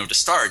on, to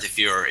start if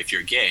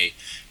you're gay,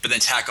 but then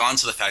tack on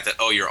to the fact that,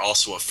 you're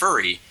also a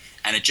furry,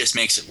 and it just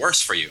makes it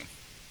worse for you.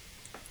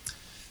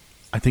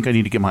 I think I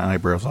need to get my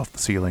eyebrows off the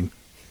ceiling.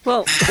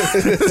 Well,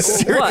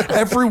 what?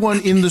 Everyone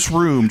in this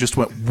room just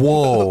went,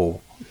 whoa,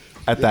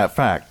 at that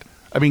fact.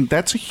 I mean,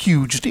 that's a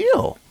huge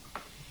deal.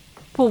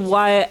 Well,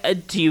 why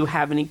do you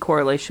have any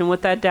correlation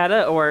with that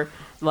data, or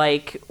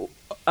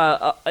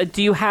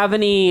do you have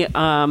any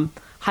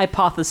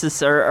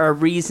hypothesis or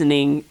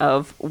reasoning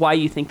of why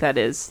you think that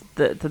is.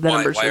 The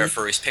numbers. Why are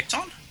furries picked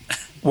on?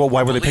 Well,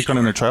 why were they picked on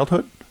in their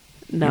childhood?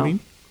 No. You mean?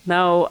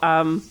 No,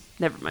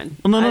 never mind.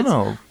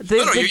 No.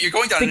 You're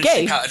going down an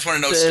interesting path. I just want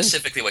to know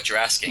specifically what you're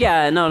asking.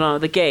 Yeah, no,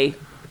 the gay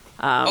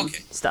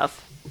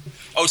stuff.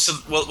 Oh, so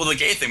well, the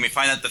gay thing, we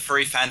find that the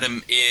furry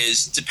fandom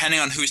is, depending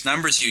on whose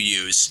numbers you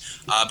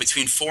use,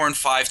 between 4 and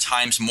 5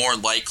 times more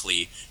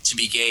likely to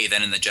be gay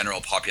than in the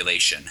general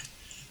population.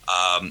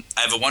 I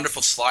have a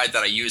wonderful slide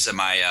that I use in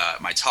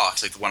my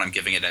talks, like the one I'm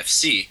giving at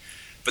FC.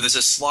 But there's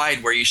a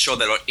slide where you show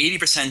that about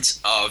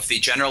 80% of the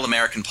general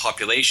American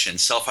population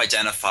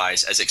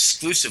self-identifies as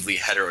exclusively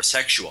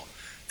heterosexual.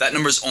 That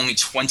number is only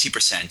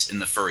 20% in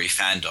the furry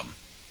fandom.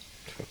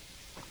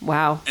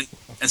 Wow.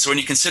 And so when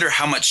you consider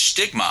how much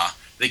stigma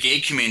the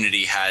gay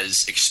community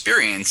has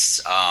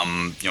experienced,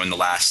 in the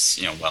last,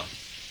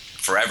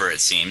 forever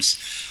it seems,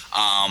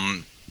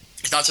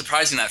 it's not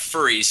surprising that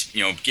furries,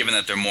 given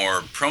that they're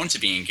more prone to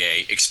being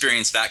gay,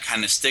 experience that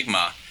kind of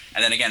stigma.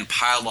 And then again,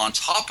 piled on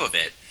top of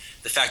it,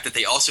 the fact that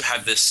they also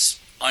have this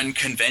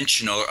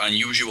unconventional or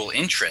unusual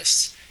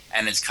interest,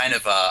 and it's kind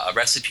of a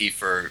recipe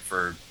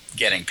for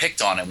getting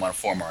picked on in one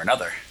form or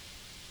another.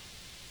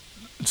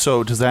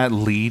 So does that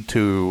lead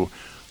to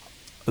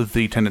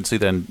the tendency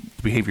then,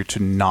 the behavior to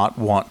not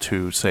want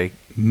to say,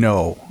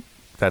 no,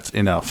 that's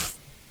enough?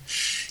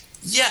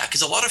 Yeah,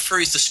 because a lot of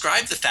furries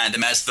describe the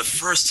fandom as the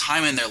first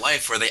time in their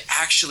life where they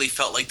actually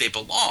felt like they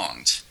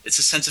belonged. It's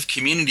a sense of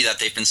community that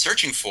they've been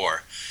searching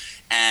for.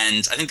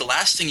 And I think the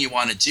last thing you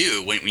want to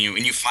do when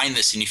you find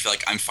this and you feel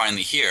like I'm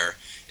finally here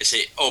is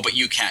say, oh, but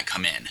you can't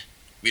come in.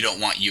 We don't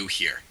want you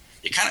here.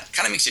 It kind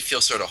of makes you feel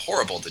sort of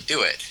horrible to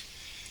do it.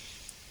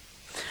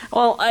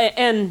 Well,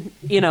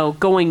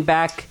 going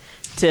back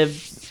to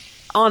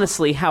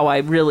honestly how I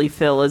really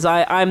feel is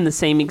I'm the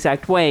same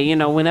exact way.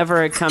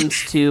 Whenever it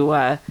comes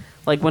to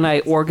when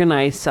I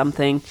organize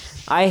something,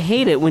 I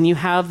hate it when you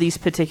have these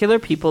particular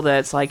people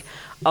that's like,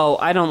 oh,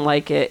 I don't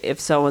like it if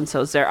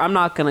so-and-so's there. I'm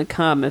not going to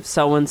come if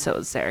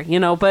so-and-so's there,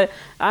 But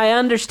I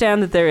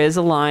understand that there is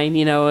a line,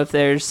 if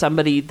there's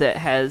somebody that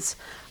has,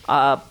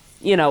 a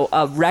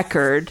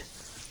record,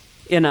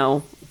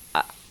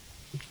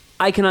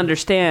 I can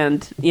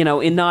understand,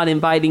 in not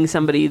inviting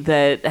somebody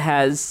that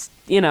has,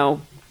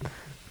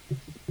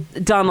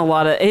 done a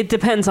lot of, it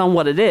depends on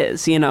what it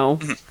is,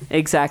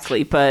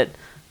 exactly. But,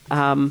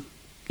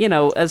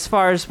 as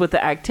far as with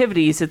the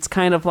activities, it's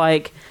kind of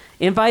like,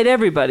 invite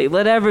everybody,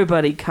 let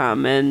everybody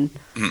come. And,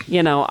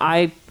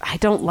 I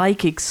don't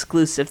like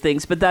exclusive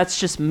things, but that's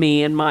just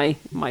me and my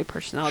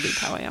personality,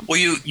 how I am. Well,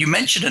 you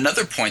mentioned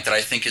another point that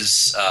I think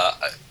is,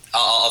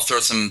 I'll throw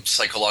some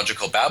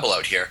psychological babble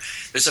out here.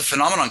 There's a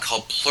phenomenon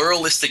called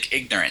pluralistic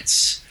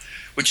ignorance,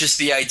 which is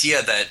the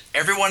idea that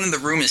everyone in the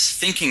room is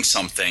thinking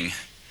something,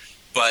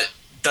 but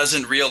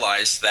doesn't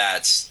realize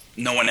that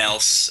no one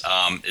else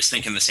is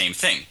thinking the same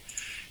thing.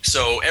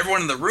 So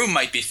everyone in the room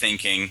might be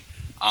thinking,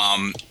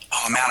 oh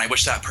man, I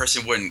wish that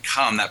person wouldn't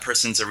come. That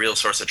person's a real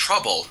source of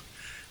trouble.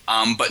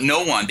 But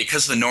no one,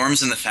 because the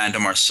norms in the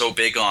fandom are so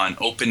big on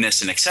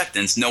openness and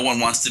acceptance, no one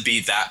wants to be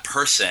that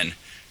person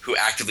who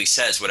actively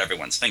says what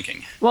everyone's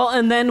thinking. Well,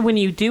 and then when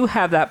you do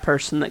have that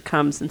person that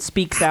comes and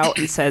speaks out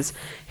and says,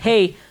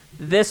 hey,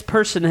 this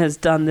person has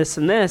done this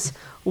and this,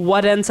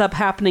 what ends up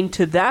happening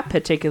to that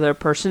particular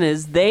person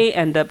is they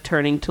end up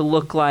turning to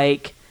look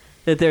like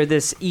that they're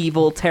this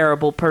evil,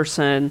 terrible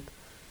person,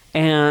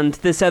 and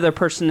this other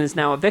person is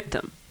now a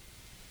victim.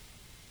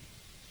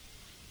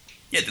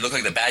 Yeah, they look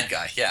like the bad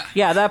guy, yeah.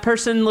 Yeah, that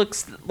person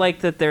looks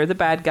like that they're the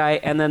bad guy,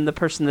 and then the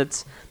person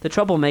that's the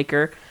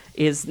troublemaker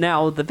is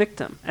now the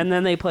victim. And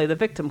then they play the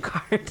victim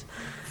card.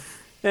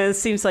 And it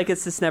seems like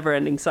it's this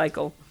never-ending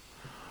cycle.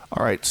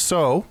 All right,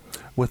 so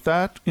with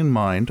that in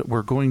mind,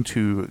 we're going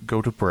to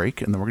go to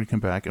break, and then we're going to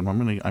come back, and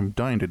I'm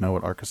dying to know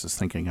what Arcus is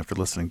thinking after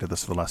listening to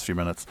this for the last few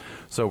minutes.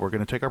 So we're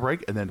going to take our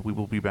break, and then we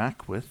will be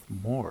back with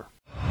more.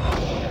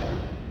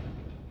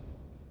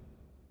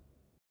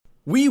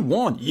 We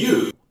want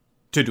you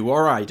to do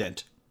our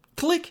ident.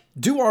 Click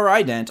Do Our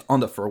Ident on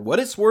the For What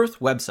It's Worth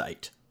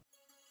website.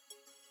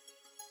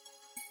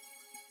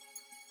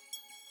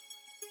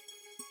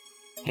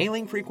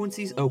 Hailing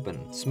frequencies open.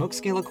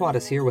 Smokescale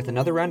Aquatis here with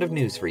another round of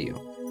news for you.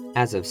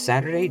 As of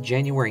Saturday,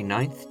 January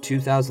 9th,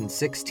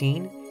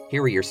 2016,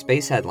 here are your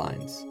space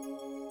headlines.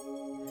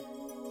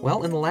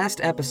 Well, in the last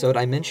episode,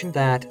 I mentioned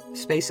that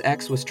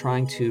SpaceX was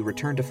trying to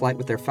return to flight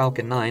with their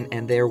Falcon 9,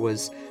 and there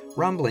was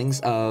rumblings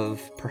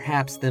of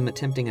perhaps them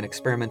attempting an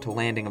experimental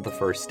landing of the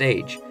first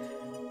stage.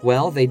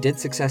 Well, they did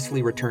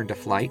successfully return to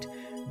flight.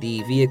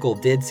 The vehicle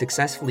did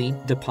successfully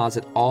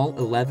deposit all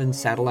 11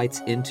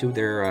 satellites into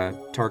their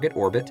target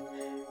orbit,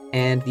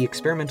 and the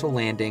experimental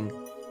landing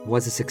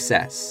was a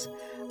success.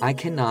 I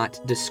cannot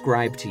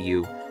describe to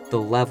you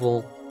the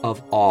level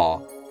of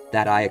awe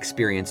that I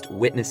experienced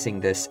witnessing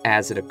this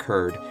as it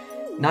occurred,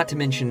 not to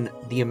mention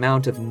the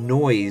amount of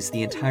noise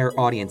the entire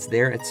audience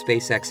there at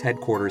SpaceX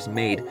headquarters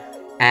made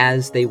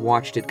as they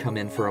watched it come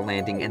in for a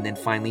landing and then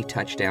finally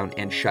touch down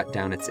and shut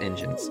down its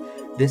engines.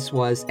 This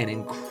was an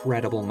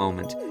incredible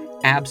moment,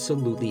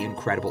 absolutely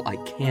incredible. I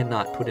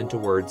cannot put into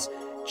words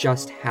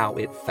just how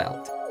it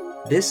felt.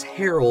 This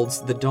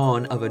heralds the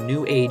dawn of a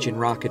new age in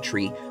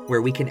rocketry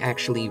where we can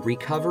actually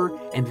recover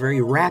and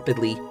very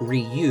rapidly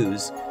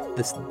reuse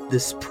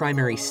this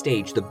primary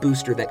stage, the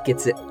booster that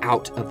gets it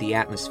out of the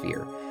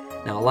atmosphere.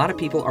 Now, a lot of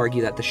people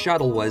argue that the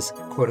shuttle was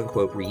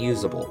quote-unquote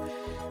reusable.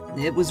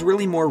 It was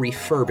really more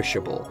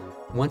refurbishable.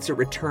 Once it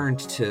returned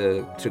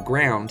to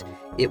ground,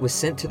 it was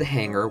sent to the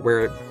hangar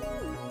where it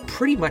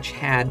pretty much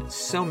had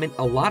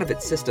a lot of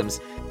its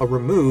systems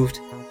removed,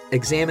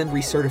 examined,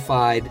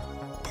 recertified,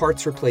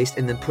 parts replaced,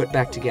 and then put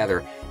back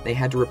together. They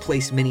had to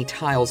replace many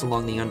tiles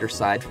along the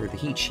underside for the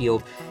heat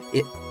shield.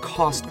 It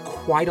cost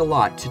quite a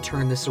lot to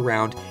turn this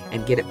around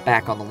and get it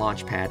back on the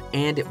launch pad,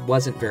 and it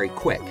wasn't very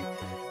quick.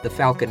 The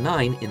Falcon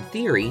 9, in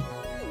theory,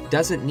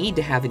 doesn't need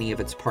to have any of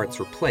its parts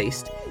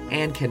replaced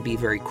and can be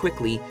very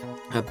quickly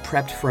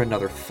prepped for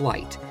another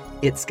flight.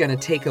 It's going to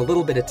take a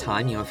little bit of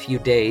time, a few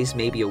days,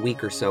 maybe a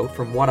week or so,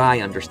 from what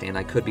I understand.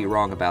 I could be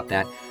wrong about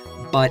that,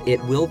 but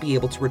it will be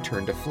able to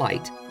return to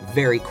flight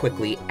very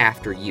quickly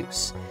after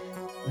use.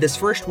 This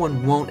first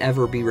one won't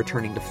ever be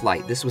returning to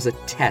flight. This was a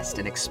test,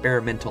 an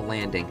experimental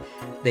landing.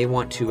 They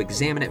want to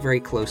examine it very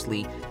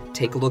closely,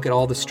 take a look at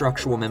all the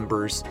structural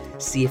members,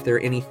 see if there are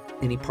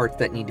any parts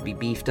that need to be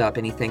beefed up,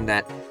 anything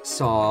that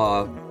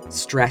saw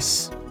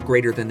stress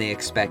greater than they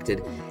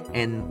expected,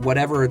 and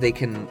whatever they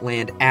can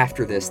land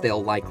after this,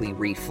 they'll likely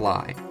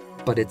refly.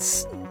 But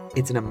it's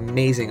an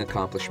amazing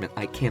accomplishment.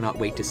 I cannot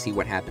wait to see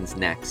what happens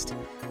next.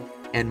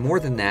 And more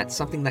than that,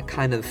 something that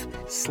kind of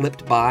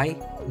slipped by,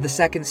 the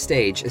second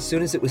stage, as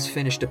soon as it was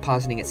finished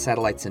depositing its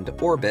satellites into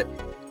orbit,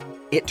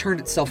 it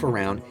turned itself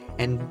around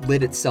and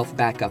lit itself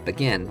back up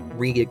again,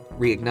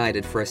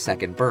 reignited for a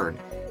second burn.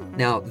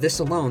 Now, this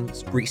alone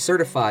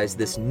recertifies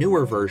this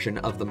newer version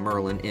of the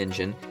Merlin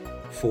engine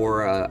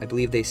for, I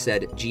believe they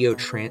said,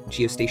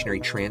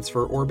 geostationary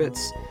transfer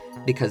orbits,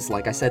 because,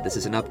 like I said, this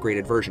is an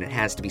upgraded version. It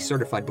has to be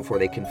certified before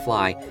they can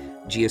fly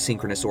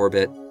geosynchronous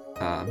orbit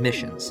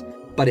missions.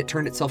 But it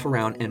turned itself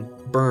around and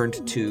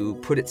burned to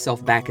put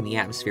itself back in the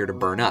atmosphere to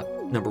burn up.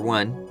 Number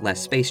one, less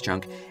space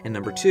junk, and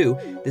number two,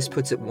 this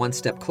puts it one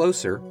step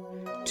closer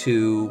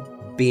to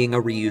being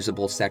a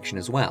reusable section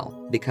as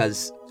well,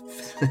 because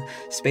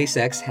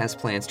SpaceX has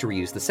plans to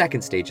reuse the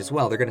second stage as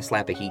well. They're going to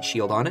slap a heat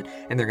shield on it,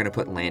 and they're going to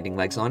put landing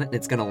legs on it, and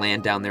it's going to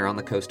land down there on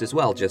the coast as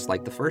well, just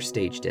like the first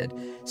stage did.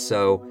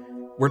 So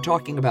we're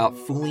talking about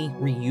fully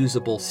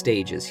reusable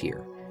stages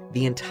here.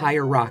 The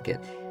entire rocket,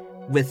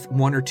 with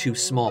one or two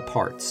small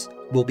parts,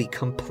 will be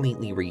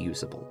completely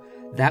reusable.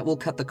 That will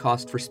cut the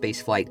cost for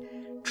spaceflight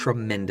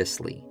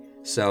tremendously.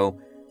 So,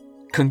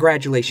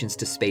 congratulations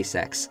to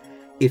SpaceX.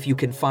 If you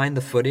can find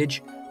the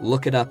footage,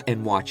 look it up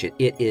and watch it.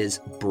 It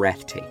is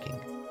breathtaking.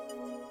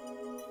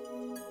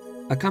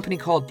 A company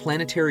called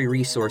Planetary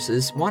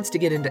Resources wants to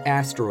get into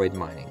asteroid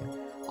mining.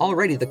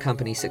 Already the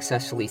company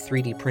successfully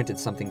 3D printed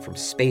something from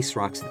space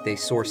rocks that they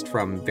sourced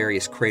from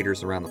various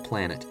craters around the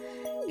planet.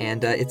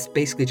 And it's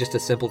basically just a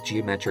simple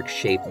geometric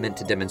shape meant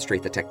to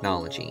demonstrate the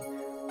technology.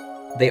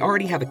 They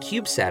already have a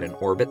CubeSat in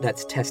orbit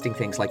that's testing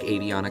things like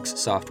avionics,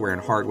 software,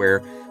 and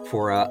hardware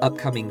for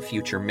upcoming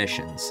future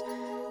missions.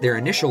 Their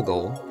initial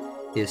goal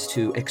is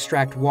to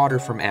extract water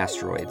from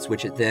asteroids,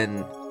 which it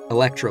then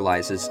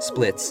electrolyzes,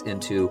 splits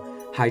into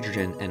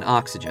hydrogen and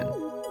oxygen,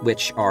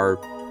 which are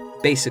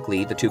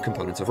basically the two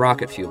components of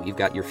rocket fuel. You've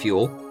got your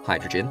fuel,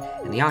 hydrogen,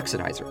 and the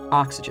oxidizer,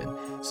 oxygen.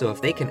 So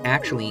if they can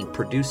actually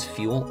produce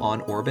fuel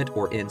on orbit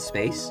or in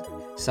space,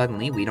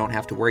 suddenly we don't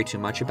have to worry too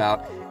much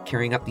about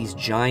carrying up these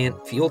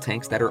giant fuel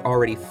tanks that are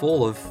already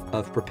full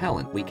of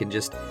propellant. We can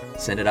just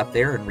send it up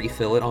there and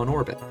refill it on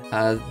orbit.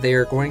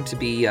 They're going to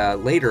be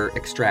later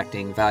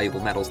extracting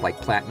valuable metals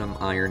like platinum,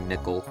 iron,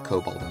 nickel,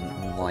 cobalt,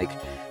 and like,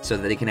 so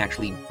that they can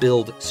actually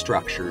build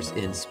structures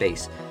in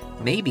space.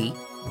 Maybe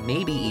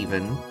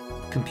even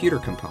computer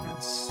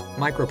components,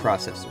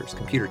 microprocessors,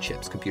 computer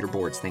chips, computer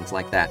boards, things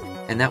like that.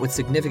 And that would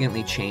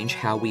significantly change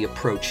how we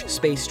approach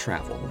space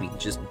travel. We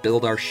just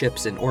build our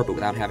ships in orbit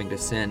without having to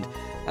send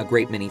a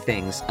great many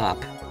things up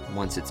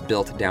once it's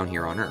built down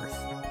here on Earth.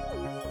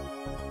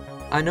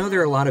 I know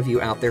there are a lot of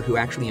you out there who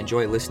actually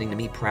enjoy listening to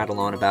me prattle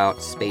on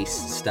about space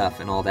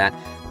stuff and all that,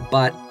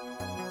 but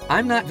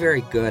I'm not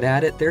very good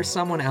at it. There's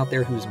someone out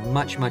there who's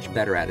much, much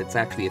better at it. It's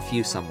actually a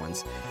few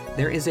someones.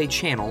 There is a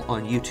channel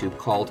on YouTube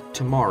called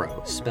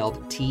Tomorrow,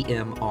 spelled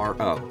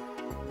T-M-R-O,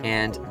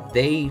 and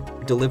they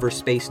deliver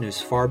space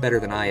news far better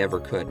than I ever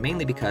could,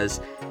 mainly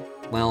because,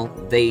 well,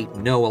 they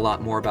know a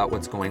lot more about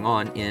what's going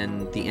on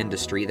in the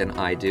industry than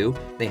I do.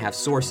 They have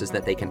sources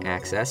that they can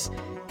access.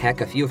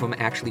 Heck, a few of them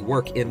actually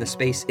work in the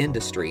space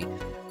industry.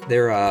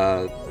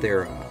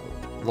 Their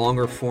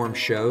longer form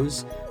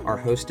shows are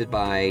hosted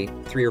by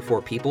 3 or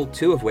 4 people,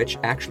 2 of which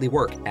actually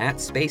work at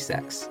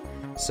SpaceX.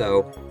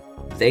 So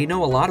they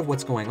know a lot of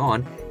what's going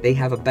on, they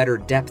have a better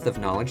depth of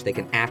knowledge, they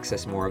can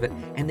access more of it,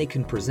 and they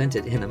can present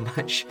it in a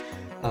much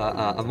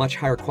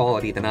higher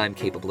quality than I'm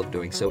capable of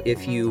doing. So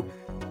if you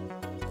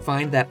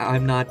find that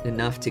I'm not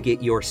enough to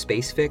get your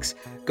space fix,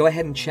 go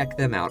ahead and check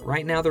them out.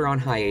 Right now they're on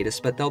hiatus,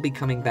 but they'll be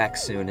coming back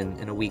soon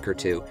in a week or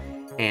two,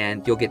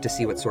 and you'll get to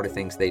see what sort of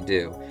things they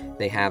do.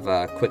 They have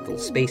quick little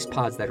space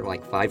pods that are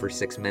like 5 or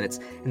 6 minutes,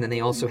 and then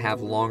they also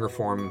have longer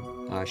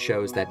form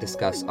shows that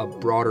discuss a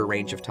broader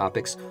range of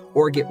topics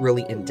or get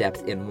really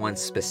in-depth in one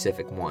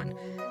specific one.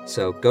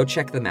 So go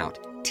check them out.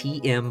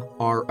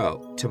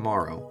 TMRO,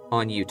 Tomorrow,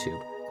 on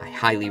YouTube. I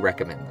highly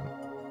recommend them.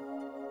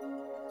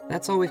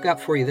 That's all we've got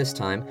for you this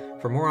time.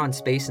 For more on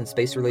space and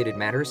space-related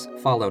matters,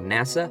 follow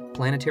NASA,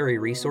 Planetary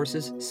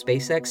Resources,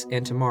 SpaceX,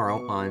 and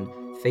Tomorrow on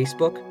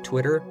Facebook,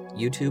 Twitter,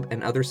 YouTube,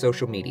 and other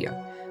social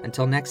media.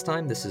 Until next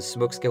time, this is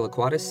Smokescale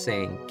Aquatis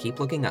saying, keep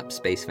looking up,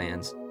 space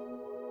fans.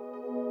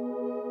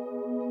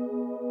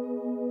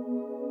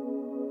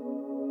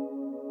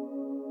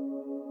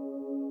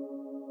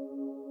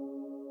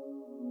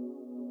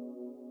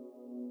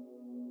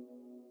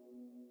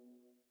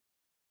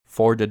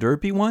 For the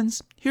derpy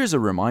ones, here's a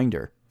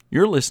reminder.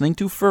 You're listening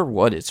to For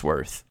What It's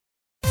Worth.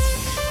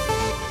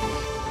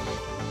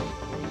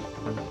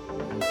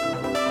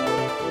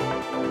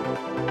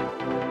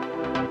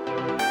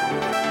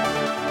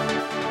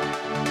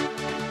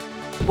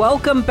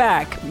 Welcome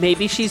back.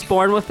 Maybe she's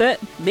born with it.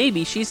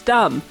 Maybe she's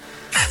dumb.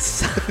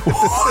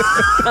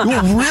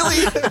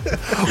 Really?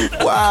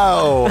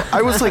 Wow.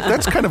 I was like,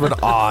 that's kind of an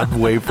odd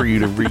way for you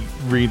to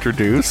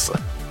reintroduce.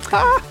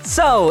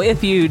 So,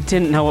 if you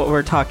didn't know what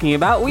we're talking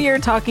about, we are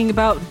talking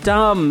about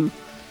dumb.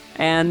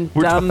 And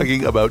we're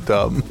talking about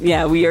dumb.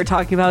 Yeah, we are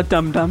talking about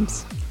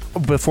dum-dums.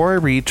 Before I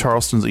read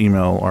Charleston's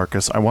email,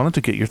 Arcus, I wanted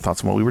to get your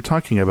thoughts on what we were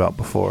talking about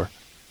before.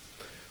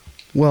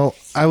 Well,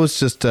 I was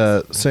just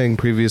saying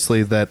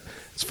previously that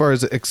as far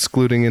as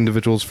excluding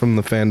individuals from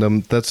the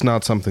fandom, that's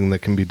not something that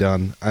can be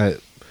done.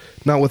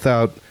 Not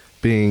without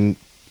being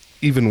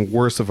even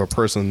worse of a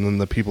person than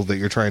the people that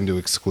you're trying to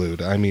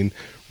exclude. I mean,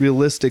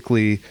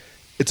 realistically,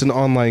 it's an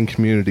online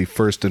community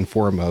first and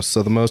foremost,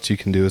 so the most you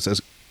can do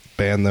is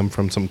ban them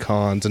from some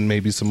cons and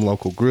maybe some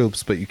local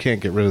groups, but you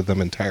can't get rid of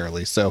them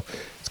entirely. So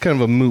it's kind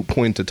of a moot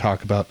point to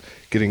talk about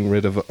getting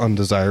rid of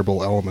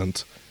undesirable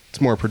elements.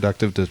 It's more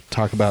productive to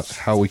talk about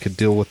how we could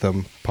deal with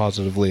them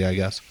positively, I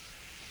guess.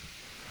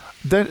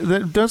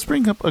 That does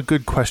bring up a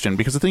good question,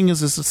 because the thing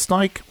is it's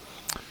like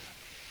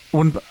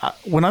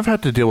when I've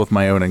had to deal with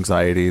my own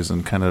anxieties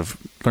and kind of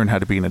learn how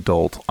to be an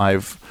adult,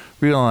 I've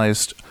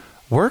realized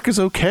work is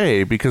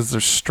okay because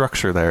there's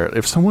structure there.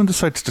 If someone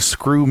decides to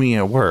screw me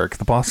at work,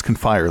 the boss can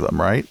fire them,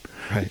 right?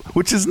 Right.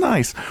 Which is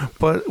nice.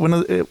 But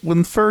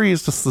when furry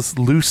is just this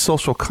loose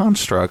social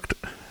construct,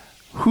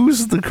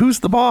 who's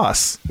the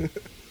boss?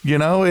 You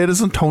know, it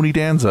isn't Tony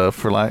Danza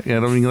for I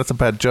mean, that's a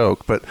bad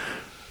joke, but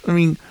I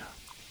mean,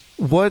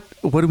 what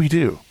do we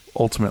do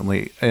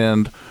ultimately?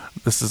 And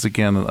this is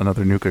again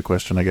another Nuka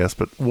question, I guess.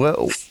 But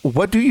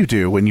what do you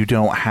do when you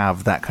don't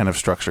have that kind of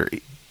structure?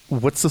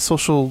 What's the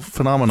social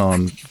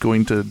phenomenon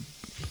going to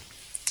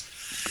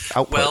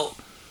output? Well,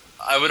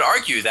 I would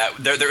argue that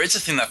there is a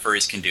thing that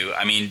furries can do.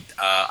 I mean,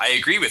 I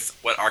agree with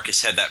what Arcus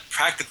said, that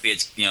practically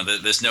it's,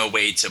 there's no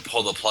way to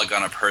pull the plug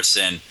on a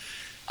person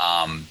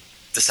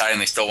deciding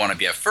they still want to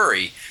be a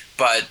furry.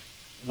 But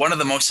one of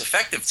the most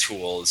effective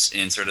tools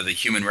in sort of the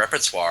human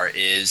repertoire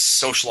is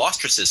social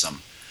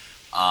ostracism.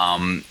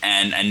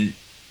 And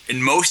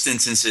in most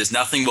instances,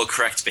 nothing will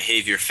correct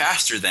behavior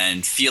faster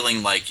than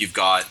feeling like you've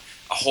got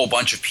a whole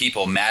bunch of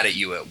people mad at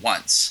you at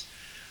once.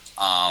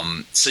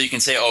 So you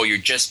can say, oh, you're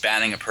just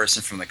banning a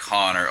person from the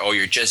con, or oh,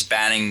 you're just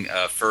banning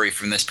a furry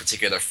from this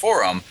particular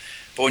forum.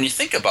 But when you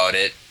think about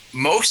it,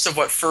 most of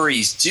what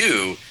furries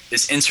do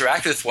is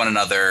interact with one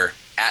another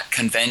at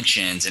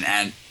conventions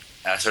and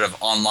sort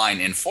of online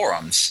in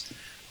forums.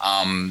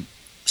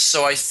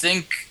 So I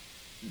think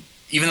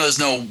even though there's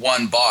no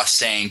one boss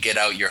saying, get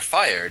out, you're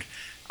fired,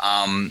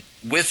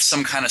 with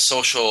some kind of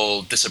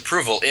social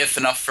disapproval, if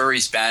enough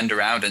furries band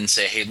around and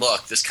say, hey,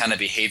 look, this kind of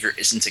behavior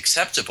isn't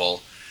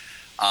acceptable,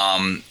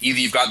 either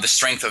you've got the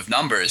strength of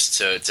numbers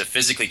to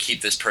physically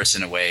keep this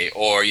person away,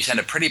 or you send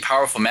a pretty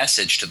powerful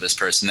message to this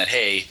person that,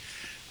 hey,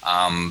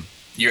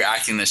 you're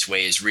acting this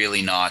way is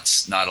really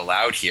not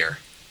allowed here.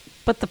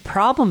 But the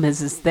problem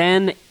is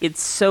then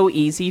it's so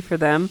easy for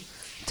them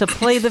to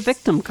play the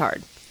victim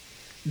card.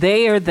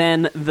 They are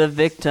then the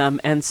victim,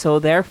 and so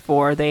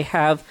therefore they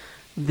have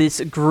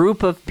this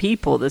group of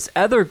people, this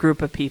other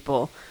group of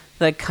people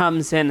that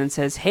comes in and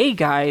says, hey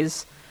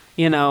guys,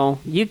 you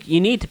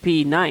need to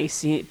be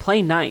nice,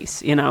 play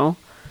nice,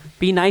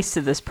 be nice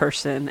to this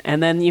person.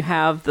 And then you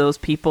have those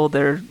people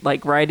that are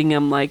like writing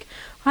them like,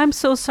 I'm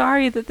so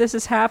sorry that this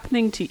is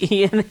happening to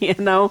you,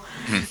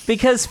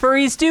 because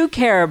furries do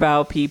care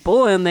about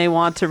people and they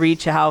want to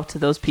reach out to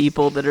those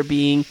people that are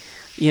being,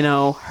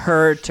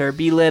 hurt or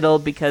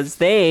belittled because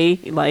they,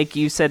 like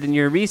you said in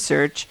your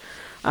research,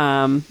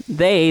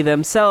 they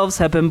themselves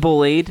have been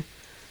bullied.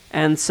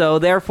 And so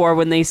therefore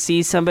when they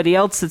see somebody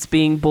else that's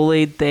being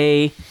bullied,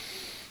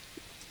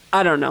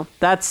 I don't know.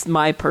 That's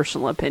my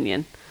personal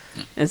opinion.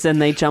 Is then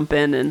they jump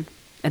in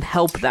and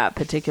help that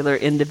particular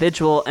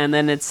individual, and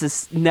then it's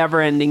this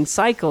never-ending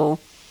cycle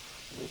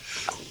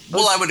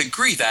Well, I would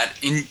agree that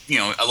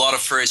a lot of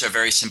furries are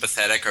very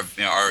sympathetic, or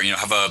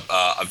have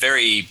a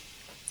very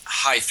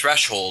high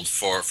threshold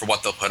for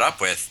what they'll put up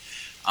with.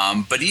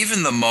 But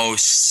even the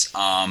most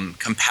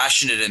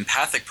compassionate,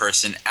 empathic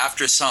person,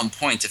 after some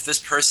point, if this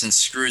person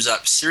screws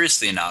up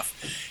seriously enough,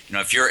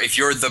 if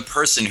you're the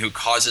person who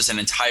causes an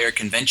entire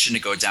convention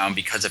to go down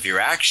because of your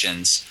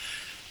actions,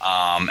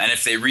 and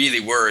if they really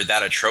were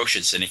that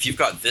atrocious, and if you've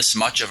got this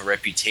much of a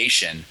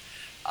reputation,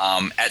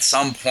 at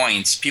some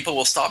point, people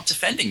will stop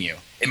defending you.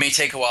 It may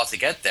take a while to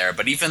get there,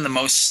 but even the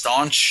most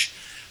staunch,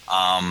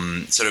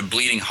 sort of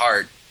bleeding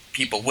heart,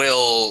 people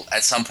will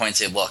at some point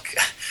say, look,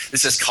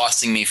 this is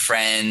costing me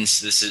friends.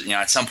 This is,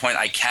 at some point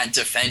I can't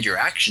defend your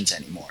actions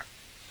anymore.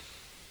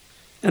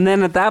 And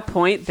then at that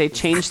point, they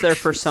change their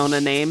persona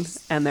name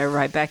and they're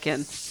right back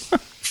in.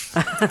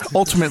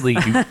 Ultimately,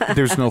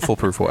 there's no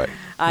foolproof way.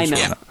 I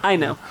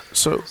know.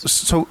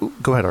 So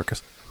go ahead,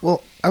 Arcus.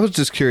 Well, I was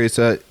just curious.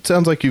 It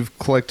sounds like you've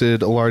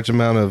collected a large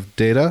amount of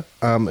data.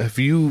 Have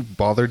you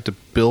bothered to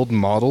build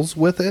models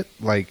with it?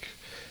 Like,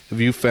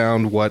 have you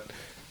found what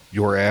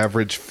your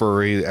average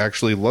furry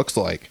actually looks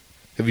like?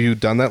 Have you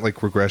done that,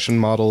 like regression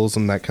models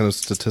and that kind of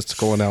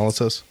statistical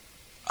analysis?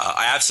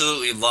 I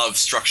absolutely love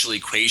structural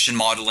equation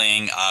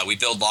modeling. We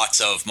build lots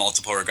of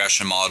multiple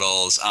regression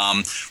models.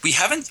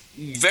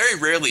 Very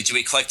rarely do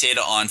we collect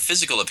data on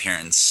physical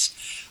appearance.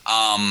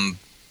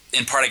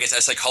 In part, I guess,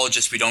 as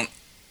psychologists, we don't,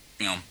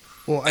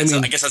 Well, I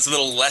guess that's a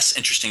little less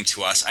interesting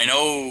to us. I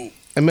know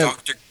I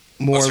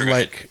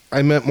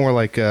meant more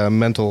like a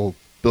mental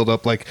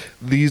build-up. Like,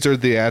 these are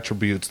the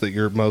attributes that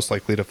you're most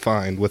likely to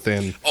find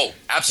within. Oh,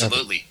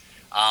 absolutely.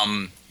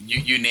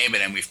 You name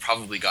it, and we've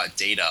probably got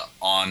data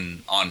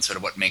on sort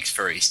of what makes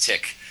furries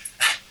tick.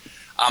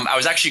 I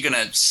was actually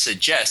going to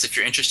suggest, if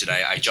you're interested,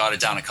 I jotted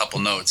down a couple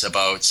notes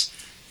about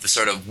the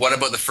sort of what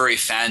about the furry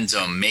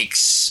fandom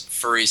makes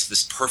furries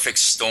this perfect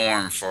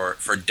storm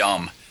for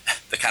dumb,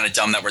 the kind of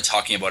dumb that we're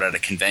talking about at a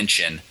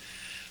convention.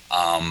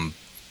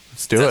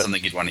 Let's do it. That's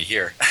something you'd want to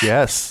hear.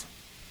 Yes.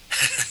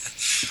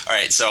 All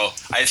right, so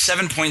I have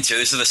 7 points here.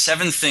 These are the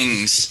 7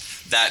 things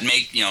that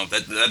make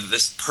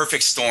this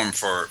perfect storm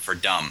for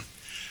dumb.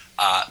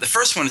 The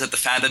first one is that the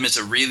fandom is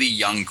a really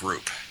young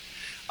group.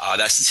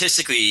 That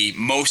statistically,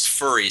 most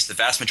furries, the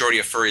vast majority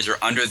of furries,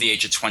 are under the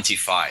age of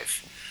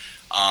 25.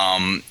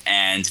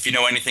 And if you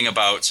know anything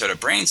about sort of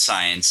brain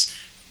science,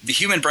 the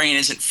human brain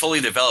isn't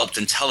fully developed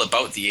until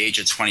about the age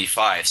of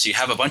 25. So you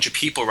have a bunch of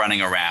people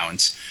running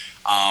around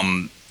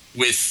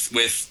with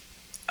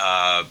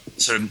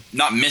sort of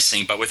not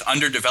missing, but with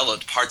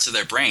underdeveloped parts of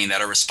their brain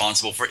that are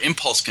responsible for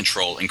impulse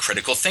control and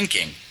critical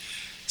thinking.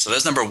 So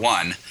that's number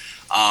one.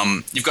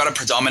 You've got a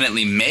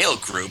predominantly male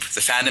group.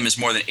 The fandom is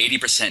more than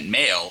 80%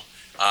 male,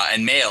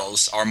 and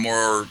males are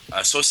more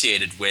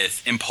associated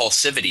with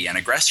impulsivity and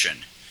aggression.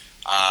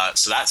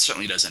 So that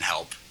certainly doesn't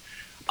help.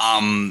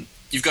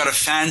 You've got a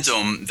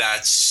fandom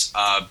that's,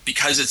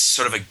 because it's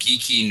sort of a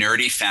geeky,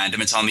 nerdy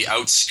fandom, it's on the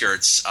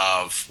outskirts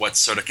of what's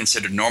sort of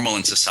considered normal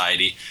in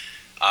society.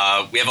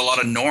 We have a lot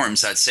of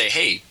norms that say,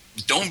 hey,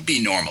 don't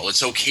be normal.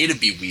 It's okay to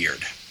be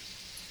weird.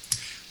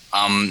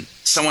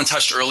 Someone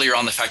touched earlier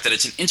on the fact that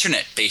it's an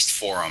internet-based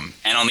forum.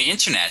 And on the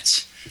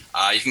internet,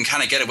 you can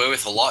kind of get away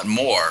with a lot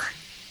more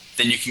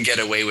than you can get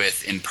away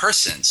with in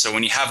person. So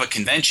when you have a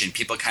convention,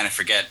 people kind of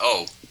forget,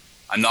 oh,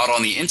 I'm not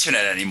on the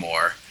internet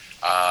anymore.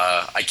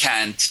 I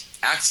can't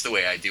act the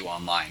way I do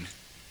online.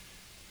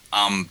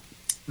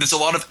 There's a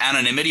lot of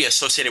anonymity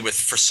associated with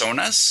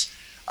personas.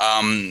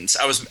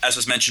 As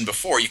was mentioned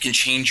before, you can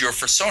change your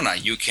persona.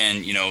 You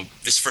can,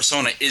 this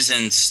persona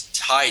isn't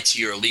tied to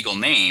your legal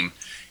name.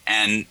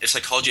 And if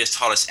psychology has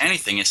taught us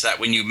anything, it's that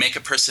when you make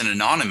a person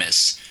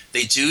anonymous,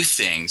 they do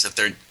things that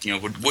they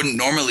wouldn't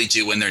normally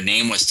do when their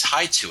name was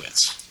tied to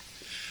it.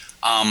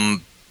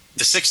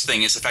 The sixth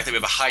thing is the fact that we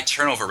have a high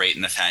turnover rate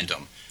in the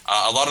fandom.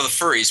 A lot of the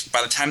furries,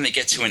 by the time they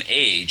get to an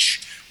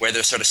age where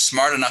they're sort of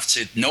smart enough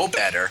to know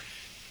better,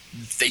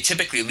 they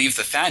typically leave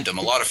the fandom.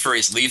 A lot of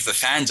furries leave the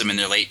fandom in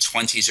their late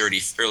 20s,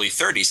 early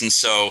 30s. And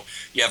so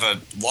you have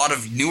a lot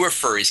of newer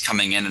furries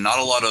coming in and not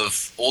a lot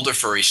of older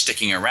furries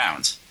sticking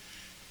around.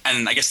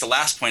 And I guess the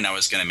last point I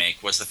was going to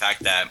make was the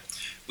fact that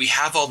we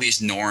have all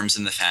these norms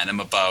in the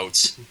fandom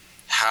about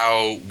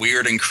how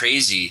weird and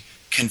crazy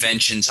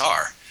conventions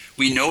are.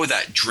 We know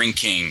that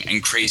drinking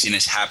and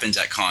craziness happens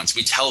at cons.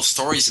 We tell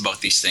stories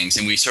about these things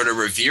and we sort of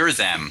revere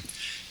them.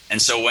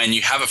 And so when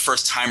you have a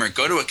first timer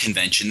go to a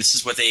convention, this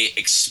is what they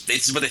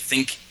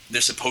think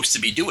they're supposed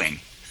to be doing.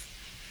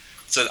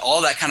 So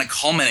all that kind of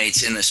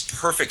culminates in this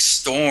perfect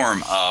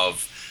storm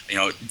of,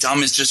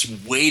 dumb is just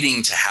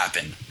waiting to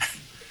happen.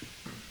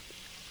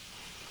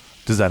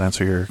 Does that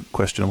answer your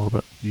question a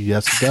little bit?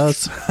 Yes, it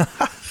does.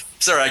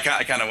 Sorry, I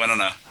kind of went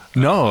on a...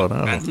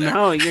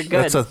 No, you're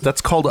good. That's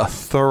called a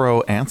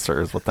thorough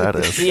answer is what that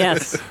is.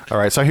 Yes. All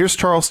right, so here's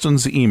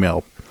Charleston's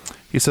email.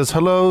 He says,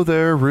 hello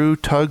there, Rue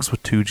Tugs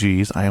with 2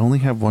 G's. I only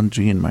have 1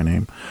 G in my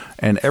name.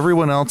 And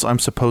everyone else I'm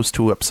supposed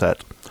to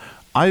upset.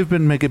 I've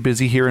been mega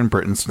busy here in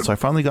Britain since I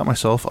finally got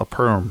myself a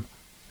perm.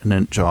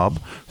 job,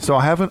 so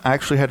I haven't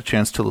actually had a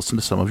chance to listen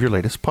to some of your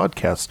latest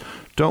podcasts.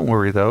 Don't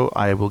worry, though,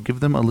 I will give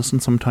them a listen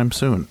sometime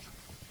soon.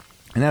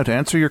 And now, to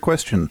answer your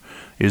question,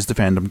 is the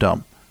fandom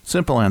dumb?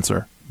 Simple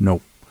answer,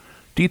 no.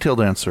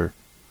 Detailed answer,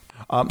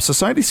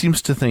 society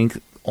seems to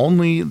think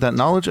only that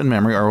knowledge and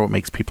memory are what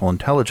makes people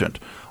intelligent.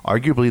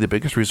 Arguably, the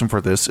biggest reason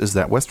for this is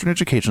that Western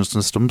education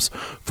systems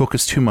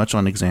focus too much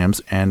on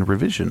exams and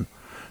revision.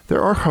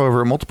 There are,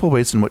 however, multiple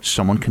ways in which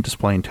someone can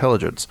display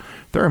intelligence.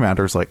 There are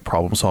matters like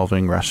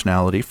problem-solving,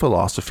 rationality,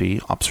 philosophy,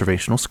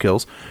 observational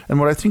skills, and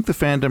what I think the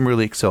fandom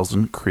really excels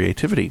in,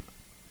 creativity.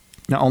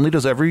 Not only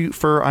does every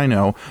fur I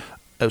know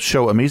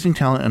show amazing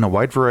talent in a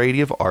wide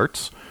variety of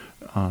arts,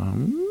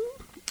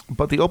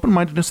 but the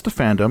open-mindedness of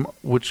the fandom,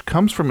 which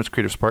comes from its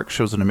creative spark,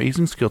 shows an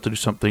amazing skill to do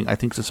something I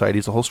think society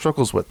as a whole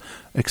struggles with,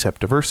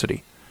 accept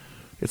diversity.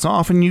 It's not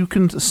often you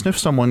can sniff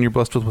someone you're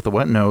blessed with a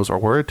wet nose, or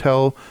wear a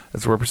towel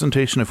as a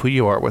representation of who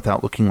you are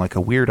without looking like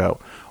a weirdo.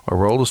 Our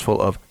world is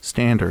full of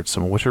standards,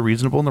 some of which are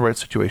reasonable in the right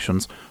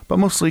situations, but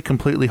mostly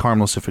completely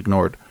harmless if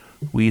ignored.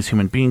 We as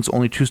human beings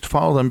only choose to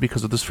follow them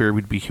because of this fear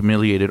we'd be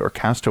humiliated or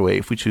cast away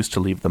if we choose to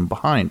leave them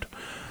behind.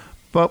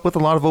 But with a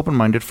lot of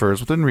open-minded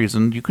furs within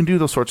reason, you can do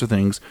those sorts of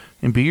things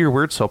and be your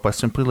weird self by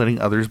simply letting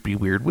others be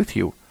weird with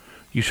you.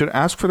 You should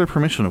ask for their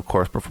permission, of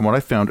course, but from what I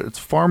found, it's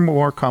far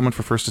more common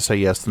for furs to say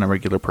yes than a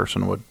regular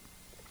person would.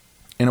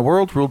 In a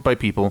world ruled by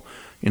people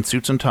in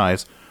suits and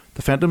ties,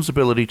 the fandom's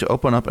ability to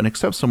open up and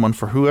accept someone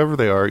for whoever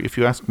they are, if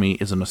you ask me,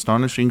 is an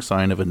astonishing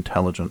sign of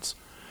intelligence.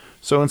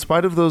 So in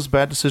spite of those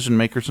bad decision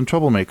makers and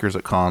troublemakers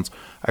at cons,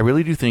 I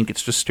really do think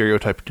it's just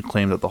stereotyping to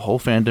claim that the whole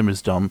fandom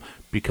is dumb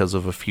because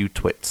of a few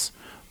twits.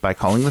 By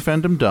calling the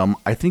fandom dumb,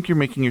 I think you're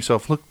making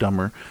yourself look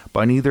dumber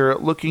by neither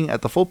looking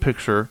at the full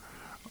picture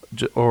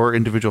or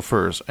individual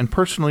furs. And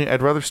personally,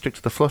 I'd rather stick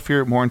to the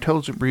fluffier, more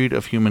intelligent breed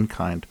of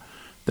humankind.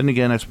 Then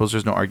again, I suppose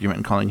there's no argument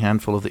in calling a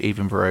handful of the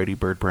avian variety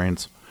bird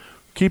brains.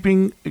 Keep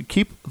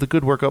the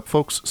good work up,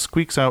 folks.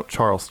 Squeaks out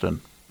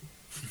Charleston.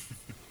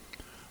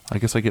 I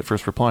guess I get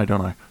first reply,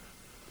 don't I?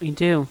 You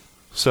do.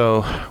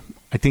 So,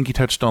 I think you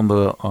touched on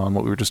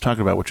what we were just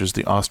talking about, which is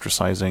the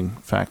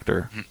ostracizing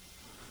factor,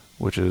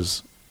 which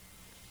is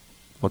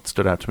what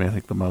stood out to me, I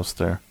think, the most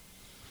there.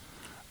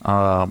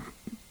 Other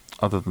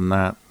than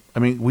that, I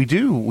mean, we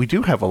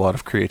do have a lot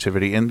of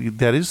creativity, and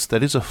that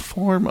is a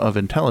form of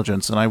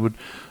intelligence, and I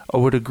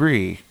would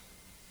agree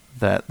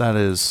that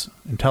is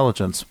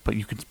intelligence, but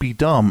you can be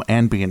dumb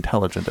and be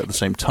intelligent at the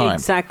same time.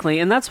 Exactly,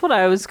 and that's what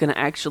I was going to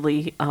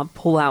actually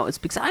pull out, is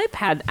because I've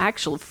had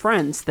actual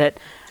friends that,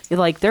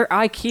 like, their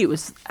IQ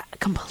is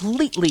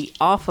completely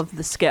off of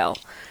the scale,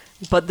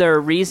 but their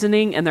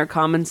reasoning and their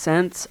common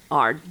sense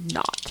are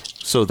not.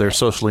 So they're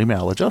socially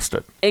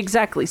maladjusted.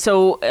 Exactly.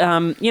 So,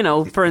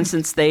 for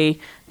instance, they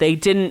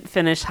didn't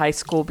finish high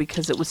school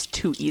because it was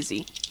too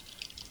easy.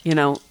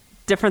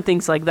 Different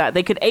things like that.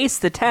 They could ace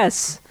the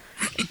tests,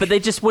 but they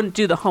just wouldn't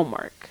do the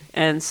homework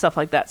and stuff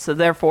like that. So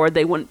therefore,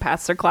 they wouldn't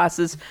pass their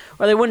classes,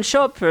 or they wouldn't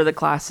show up for the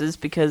classes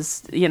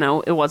because,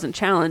 it wasn't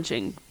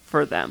challenging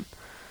for them.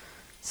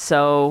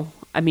 So,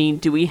 I mean,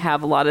 do we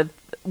have a lot of...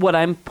 What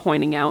I'm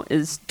pointing out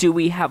is, do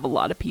we have a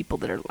lot of people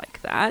that are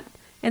like that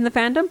in the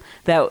fandom,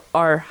 that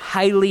are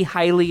highly,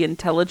 highly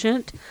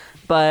intelligent,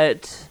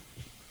 but,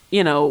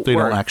 they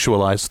don't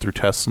actualize through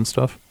tests and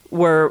stuff?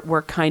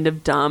 We're kind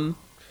of dumb,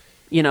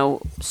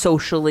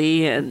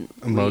 socially and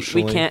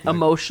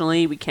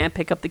emotionally. We can't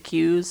pick up the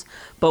cues,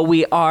 but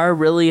we are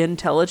really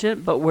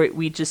intelligent, but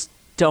we just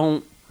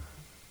don't.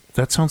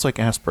 That sounds like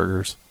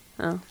Asperger's.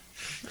 Oh.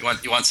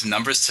 You want some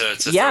numbers to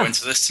throw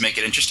into this to make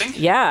it interesting?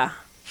 Yeah.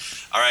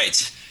 All right.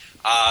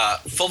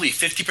 Fully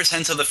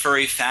 50% of the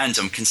furry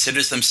fandom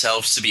considers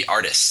themselves to be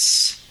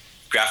artists,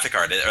 graphic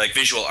artists, or like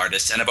visual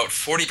artists, and about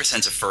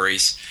 40% of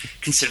furries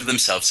consider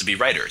themselves to be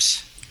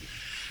writers.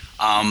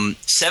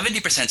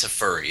 70% of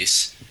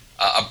furries,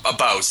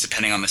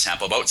 depending on the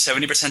sample, about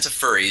 70% of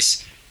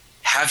furries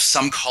have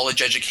some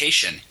college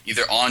education,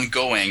 either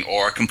ongoing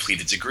or a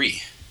completed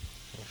degree.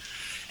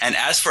 And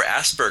as for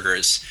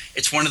Asperger's,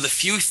 it's one of the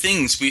few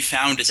things we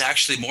found is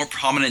actually more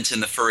prominent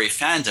in the furry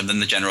fandom than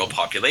the general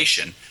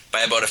population, by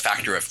about a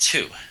factor of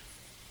 2.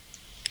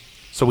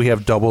 So we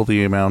have double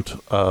the amount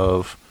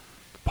of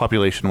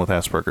population with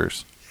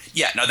Asperger's.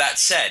 Yeah. Now that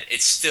said,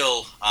 it's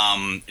still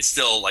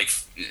like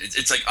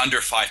under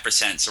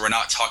 5%. So we're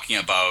not talking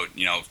about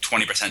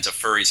 20% of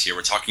furries here.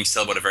 We're talking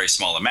still about a very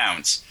small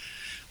amount.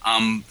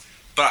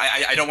 But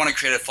I don't want to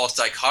create a false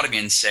dichotomy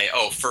and say,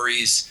 oh,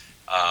 furries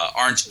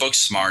aren't book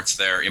smart,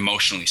 they're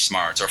emotionally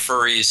smart, or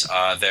furries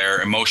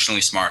they're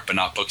emotionally smart but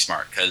not book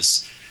smart,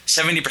 because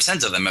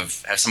 70% of them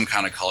have some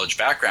kind of college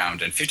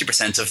background, and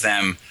 50% of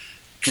them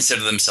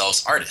consider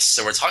themselves artists.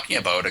 So we're talking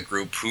about a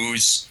group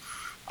who's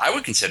I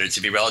would consider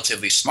to be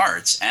relatively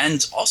smart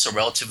and also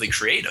relatively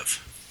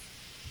creative.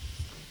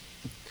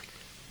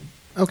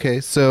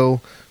 Okay,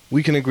 so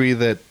we can agree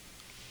that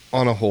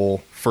on a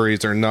whole,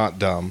 furries are not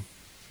dumb,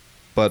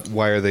 but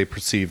why are they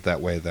perceived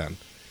that way then?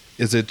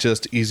 Is it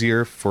just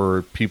easier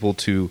for people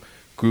to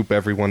group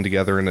everyone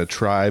together in a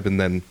tribe and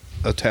then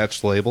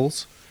attach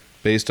labels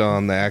based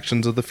on the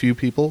actions of the few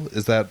people?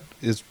 Is that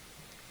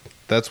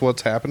that's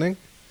what's happening?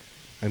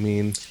 I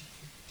mean,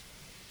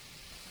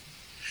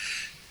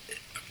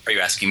 Are you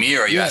asking me,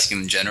 or are you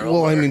asking in general?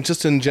 Well, or? I mean,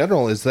 just in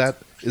general, is that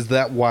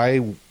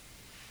why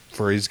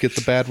furries get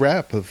the bad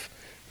rap of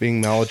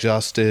being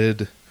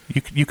maladjusted?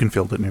 You can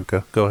field it,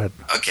 Nuka. Go ahead.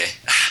 Okay.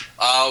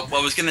 Well,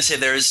 I was going to say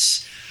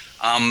there's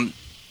some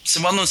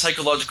well-known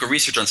psychological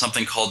research on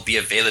something called the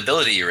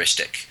availability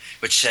heuristic,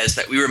 which says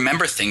that we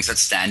remember things that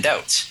stand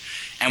out.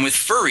 And with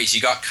furries,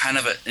 you got kind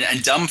of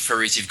and dumb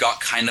furries, you've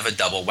got kind of a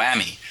double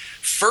whammy.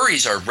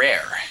 Furries are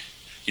rare.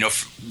 You know,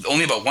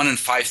 only about 1 in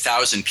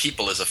 5,000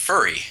 people is a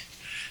furry.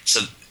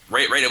 So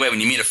right away,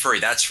 when you meet a furry,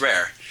 that's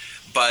rare.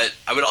 But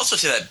I would also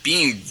say that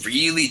being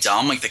really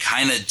dumb, like the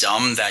kind of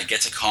dumb that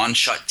gets a con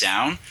shut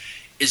down,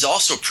 is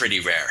also pretty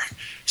rare.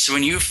 So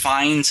when you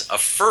find a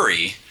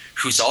furry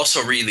who's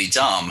also really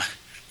dumb,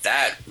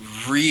 that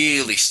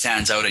really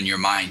stands out in your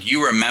mind.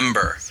 You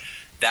remember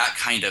that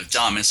kind of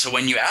dumb. And so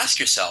when you ask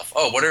yourself,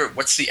 oh,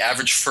 what's the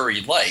average furry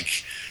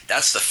like?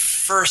 That's the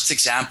first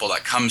example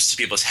that comes to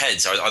people's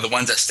heads are the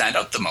ones that stand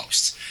out the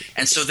most.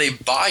 And so they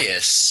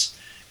bias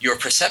your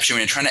perception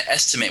when you're trying to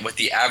estimate what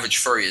the average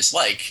furry is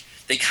like.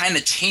 They kind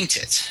of taint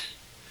it.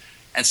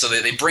 And so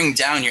they bring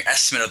down your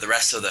estimate of the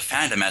rest of the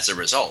fandom as a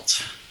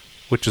result.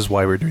 Which is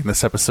why we're doing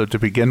this episode to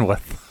begin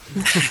with.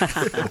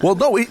 Well,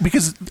 no,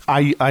 because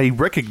I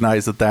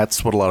recognize that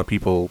that's what a lot of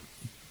people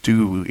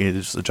do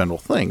is a general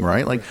thing,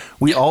 right? Like,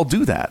 we all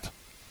do that.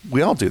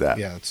 We all do that.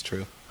 Yeah, it's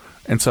true.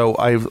 And so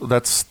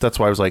that's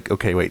why I was like,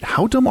 okay, wait,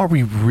 how dumb are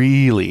we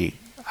really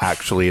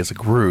actually as a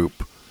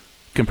group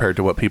compared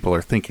to what people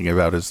are thinking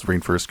about as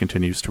Rainforest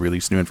continues to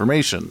release new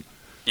information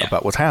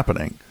about what's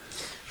happening?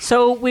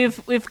 So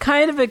we've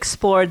kind of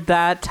explored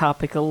that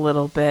topic a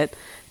little bit,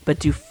 but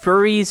do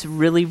furries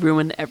really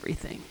ruin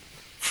everything?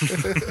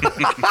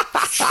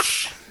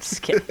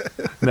 Just kidding.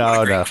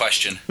 No. Great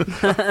question.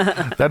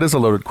 That is a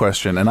loaded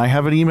question, and I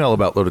have an email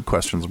about loaded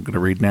questions I'm going to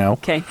read now.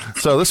 Okay.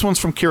 So this one's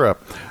from Kira.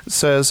 It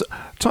says,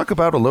 talk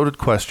about a loaded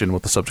question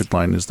with the subject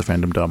line, is the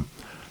fandom dumb?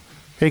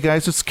 Hey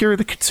guys, it's Kira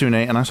the Kitsune,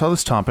 and I saw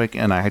this topic,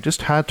 and I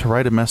just had to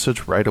write a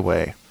message right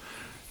away.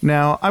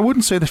 Now, I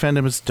wouldn't say the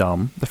fandom is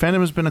dumb. The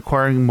fandom has been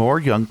acquiring more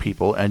young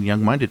people and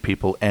young-minded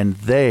people, and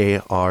they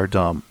are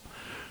dumb.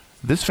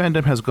 This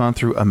fandom has gone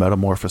through a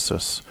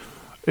metamorphosis.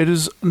 It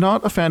is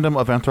not a fandom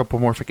of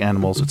anthropomorphic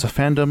animals, it's a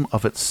fandom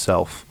of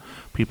itself.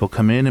 People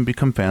come in and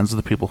become fans of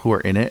the people who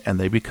are in it, and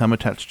they become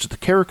attached to the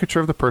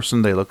caricature of the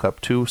person they look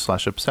up to /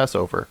 obsess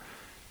over.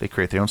 They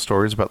create their own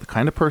stories about the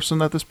kind of person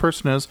that this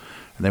person is,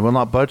 and they will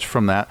not budge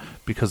from that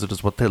because it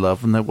is what they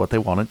love and what they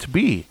want it to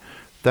be.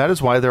 That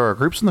is why there are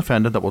groups in the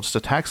fandom that will just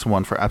attack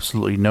someone for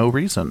absolutely no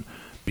reason,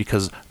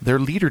 because their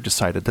leader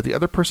decided that the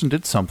other person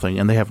did something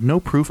and they have no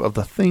proof of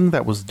the thing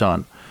that was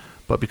done.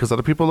 But because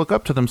other people look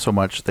up to them so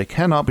much, they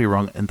cannot be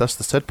wrong, and thus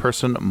the said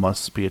person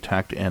must be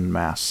attacked en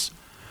masse.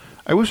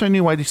 I wish I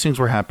knew why these things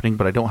were happening,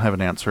 but I don't have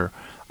an answer.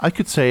 I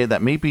could say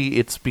that maybe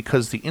it's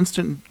because the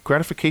instant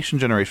gratification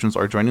generations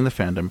are joining the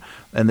fandom,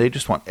 and they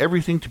just want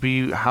everything to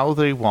be how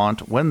they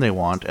want, when they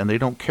want, and they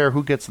don't care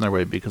who gets in their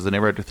way because they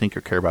never had to think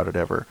or care about it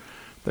ever.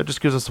 That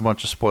just gives us a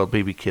bunch of spoiled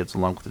baby kids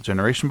along with the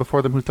generation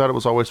before them who thought it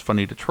was always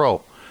funny to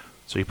troll.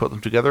 So you put them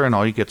together and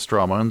all you get is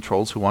drama and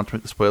trolls who want to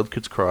make the spoiled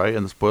kids cry,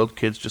 and the spoiled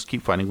kids just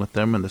keep fighting with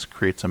them, and this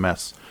creates a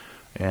mess.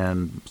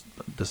 And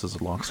this is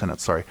a long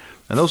sentence, sorry.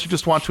 And those who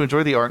just want to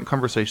enjoy the art and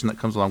conversation that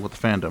comes along with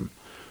the fandom.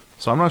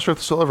 So I'm not sure if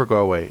this will ever go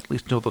away, at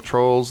least until the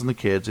trolls and the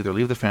kids either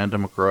leave the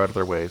fandom or grow out of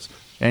their ways.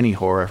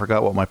 Anyhow, I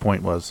forgot what my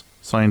point was.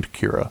 Signed,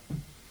 Kira.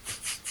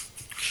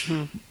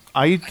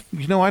 I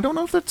don't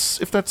know if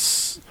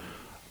that's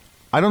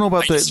I don't know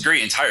about I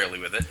disagree entirely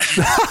with it.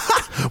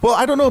 Well,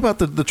 I don't know about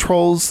the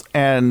trolls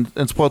and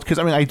spoiled kids.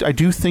 I mean, I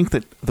do think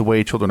that the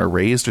way children are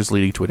raised is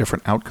leading to a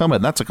different outcome,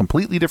 and that's a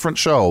completely different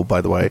show,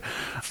 by the way.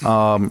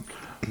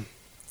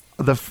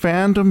 The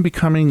fandom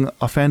becoming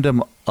a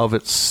fandom of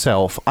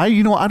itself. I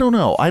don't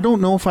know. I don't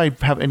know if I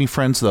have any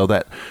friends though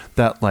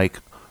that like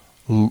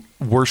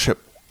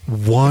worship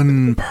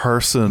one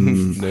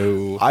person.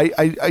 No.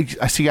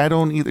 I see. I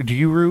don't either. Do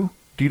you, Rue?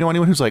 Do you know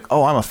anyone who's like,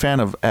 oh, I'm a fan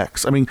of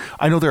X? I mean,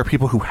 I know there are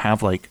people who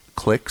have like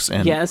cliques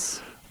and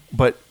yes,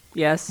 but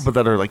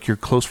that are like your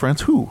close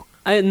friends. Who?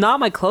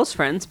 Not my close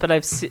friends, but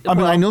I've seen. I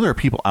mean, I know there are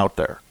people out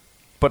there,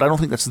 but I don't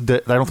think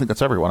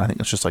that's everyone. I think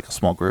it's just like a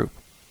small group.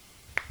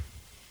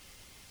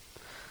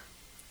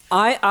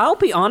 I'll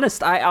be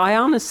honest. I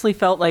honestly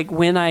felt like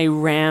when I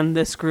ran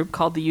this group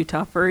called the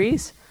Utah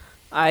Furries,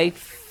 I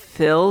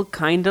feel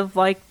kind of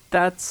like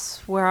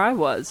that's where I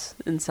was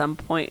in some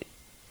point.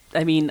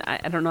 I mean,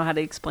 I don't know how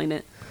to explain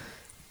it.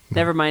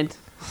 Never mind.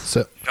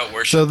 So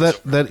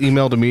that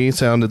email to me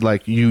sounded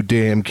like, you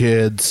damn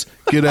kids,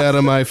 get out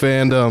of my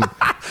fandom.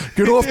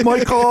 Get off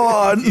my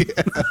con.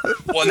 Yeah.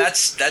 Well, and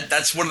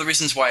that's one of the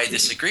reasons why I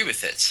disagree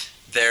with it.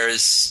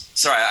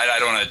 Sorry, I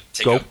don't want to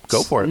take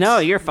Go for it. No,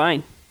 you're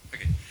fine.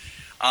 Okay.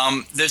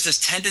 There's this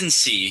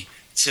tendency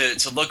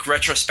to look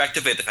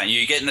retrospectively at the fandom.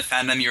 You get in the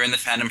fandom, you're in the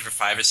fandom for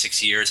 5 or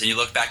 6 years, and you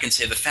look back and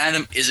say the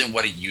fandom isn't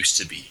what it used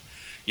to be.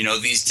 You know,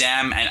 these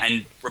damn,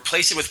 and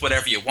replace it with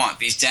whatever you want.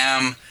 These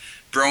damn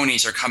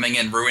bronies are coming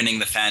in ruining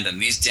the fandom.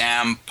 These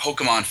damn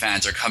Pokemon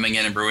fans are coming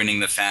in and ruining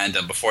the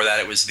fandom. Before that,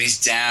 it was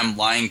these damn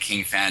Lion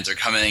King fans are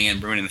coming in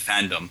and ruining the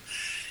fandom.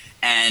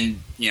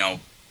 And, you know,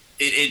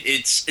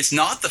 it's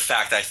not the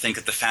fact, I think,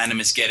 that the fandom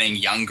is getting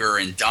younger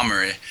and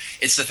dumber.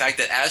 It's the fact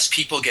that as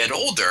people get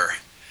older,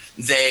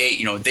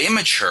 they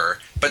mature.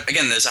 But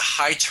again, there's a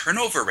high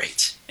turnover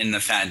rate in the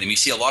fandom. You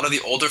see a lot of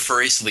the older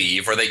furries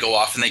leave, or they go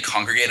off and they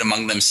congregate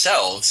among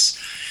themselves.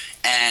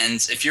 And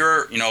if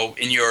you're, you know,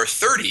 in your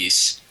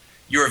 30s,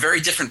 you're a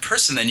very different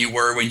person than you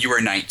were when you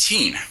were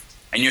 19.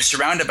 And you're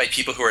surrounded by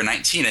people who are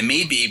 19. And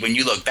maybe when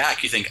you look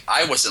back, you think,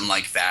 I wasn't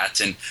like that,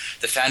 and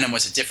the fandom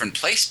was a different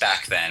place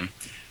back then.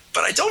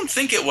 But I don't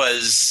think it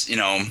was, you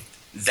know,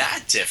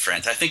 that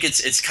different. I think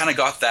it's kind of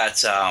got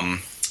that,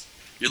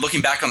 you're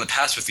looking back on the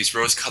past with these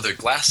rose-colored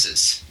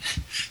glasses.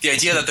 The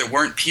idea that there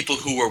weren't people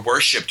who were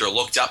worshipped or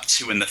looked up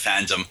to in the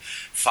fandom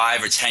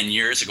 5 or 10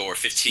 years ago or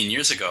 15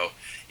 years ago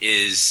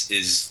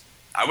is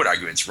I would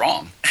argue it's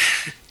wrong.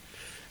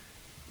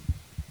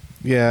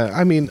 Yeah,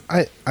 I mean,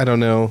 I don't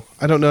know.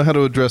 I don't know how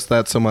to address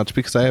that so much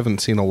because I haven't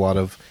seen a lot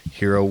of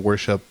hero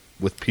worship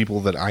with people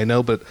that I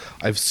know, but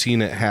I've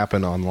seen it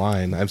happen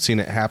online. I've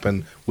seen it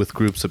happen with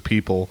groups of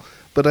people,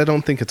 but I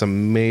don't think it's a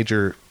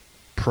major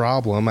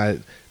problem.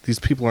 These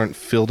people aren't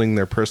fielding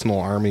their personal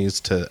armies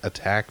to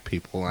attack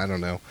people. I don't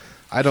know.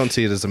 I don't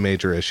see it as a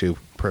major issue,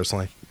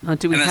 personally.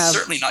 Do we and that's have...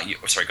 certainly not you.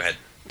 Oh, sorry, go ahead.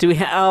 Do we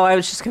I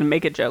was just going to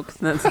make a joke.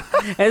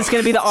 It's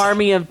going to be the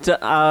army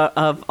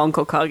of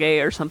Uncle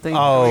Kage or something.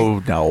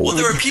 Oh, no. Well,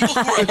 there are people who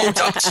are looked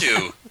up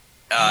to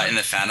in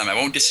the fandom. I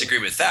won't disagree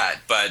with that,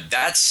 but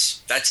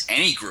that's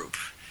any group.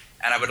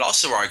 And I would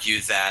also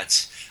argue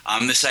that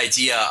this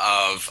idea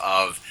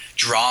of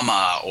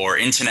drama or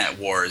internet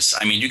wars,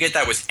 I mean, you get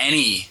that with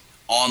any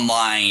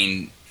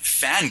online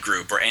fan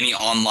group or any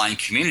online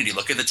community.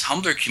 Look at the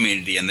Tumblr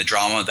community and the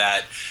drama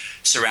that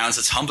surrounds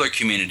the Tumblr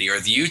community or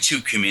the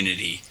YouTube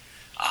community.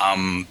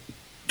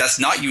 That's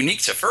not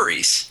unique to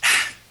furries.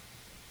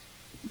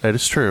 That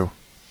is true.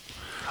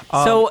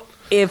 So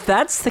if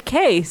that's the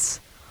case,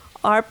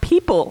 are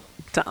people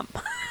dumb?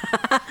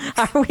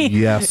 Are we?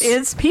 Yes.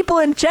 Is people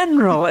in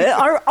general,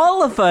 are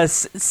all of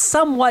us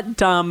somewhat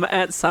dumb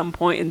at some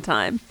point in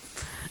time?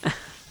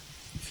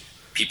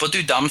 People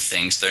do dumb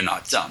things. They're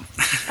not dumb.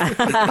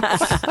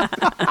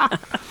 I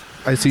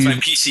see. That's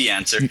my PC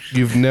answer.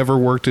 You've never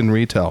worked in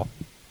retail.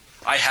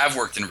 I have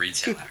worked in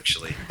retail,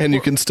 actually. And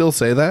you can still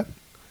say that?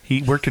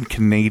 He worked in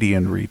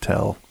Canadian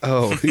retail.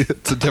 Oh,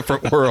 it's a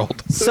different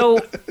world. So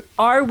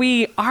are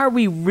we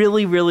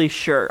really, really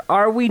sure?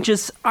 Are we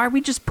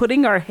just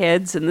putting our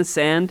heads in the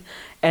sand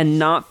and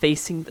not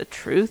facing the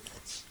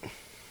truth?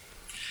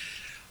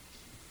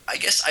 I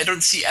guess I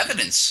don't see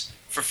evidence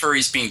for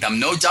furries being dumb.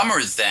 No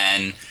dumber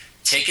than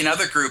take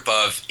another group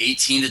of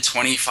 18 to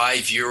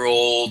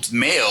 25-year-old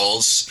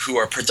males who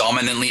are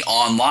predominantly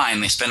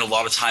online. They spend a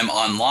lot of time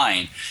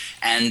online,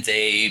 and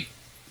they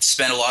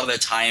spend a lot of their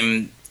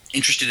time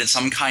interested in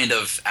some kind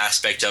of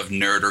aspect of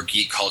nerd or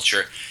geek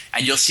culture,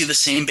 and you'll see the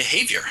same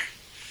behavior.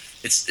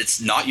 It's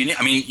not unique.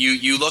 I mean,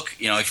 you look,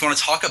 you know, if you want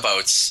to talk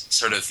about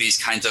sort of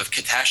these kinds of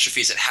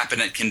catastrophes that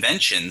happen at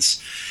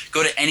conventions,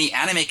 go to any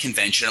anime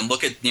convention and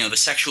look at, you know, the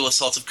sexual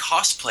assaults of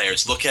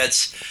cosplayers. Look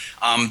at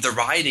the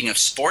rioting of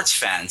sports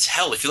fans.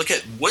 Hell, if you look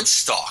at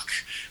Woodstock,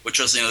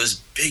 which was, you know,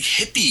 this big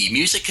hippie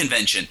music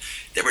convention,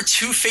 there were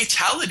 2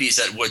 fatalities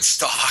at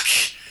Woodstock.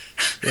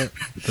 Yeah,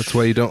 that's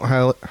why you don't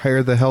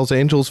hire the Hells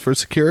Angels for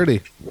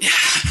security. Yeah.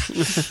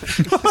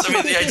 So I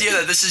mean, the idea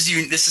that this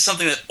is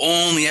something that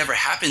only ever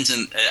happens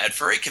at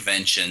furry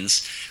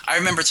conventions. I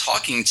remember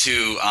talking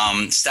to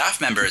staff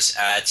members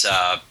at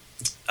a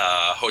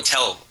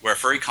hotel where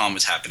FurryCon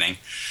was happening,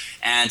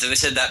 and they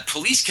said that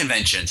police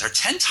conventions are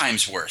 10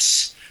 times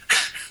worse.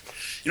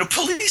 You know,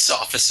 police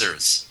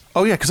officers.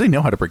 Oh, yeah, because they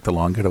know how to break the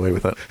law and get away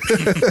with it.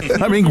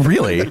 I mean,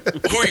 really.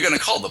 Who are you going to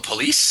call, the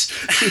police?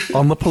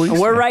 On the police?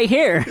 We're right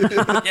here.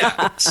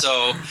 Yeah,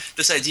 so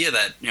this idea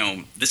that, you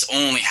know, this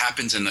only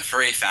happens in the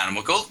furry fandom.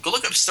 Well, go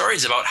look up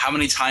stories about how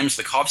many times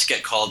the cops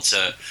get called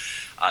to,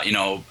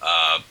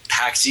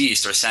 PAX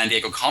East or San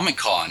Diego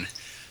Comic-Con,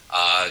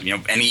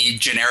 any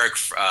generic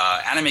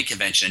anime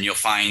convention, you'll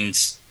find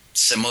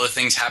similar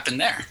things happen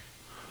there.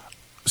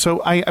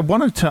 So I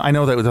wanted to, I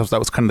know that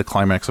was kind of the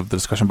climax of the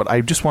discussion, but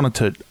I just wanted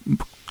to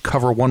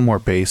cover one more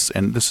base,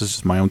 and this is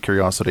just my own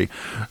curiosity.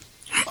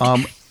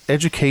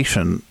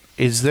 Education,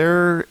 is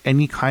there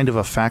any kind of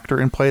a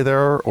factor in play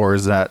there, or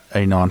is that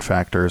a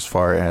non-factor as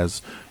far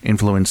as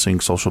influencing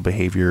social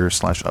behavior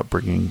 /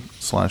 upbringing /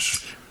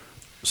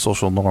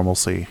 social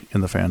normalcy in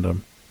the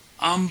fandom?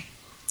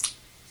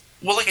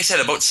 Well, like I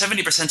said, about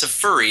 70% of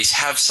furries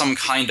have some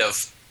kind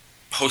of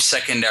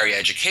post-secondary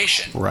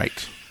education.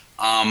 Right.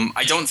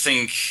 I don't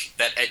think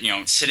that,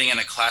 sitting in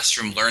a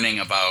classroom learning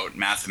about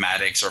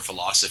mathematics or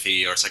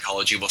philosophy or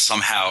psychology will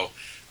somehow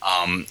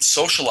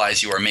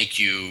socialize you or make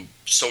you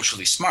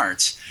socially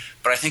smart.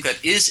 But I think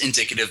that is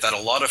indicative that a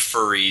lot of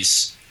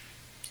furries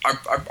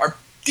are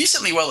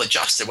decently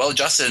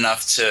well-adjusted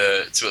enough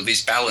to at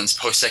least balance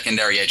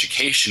post-secondary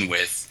education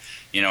with,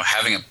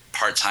 having a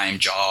part-time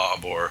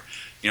job or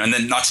and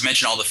then not to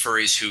mention all the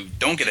furries who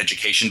don't get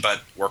education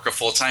but work a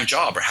full-time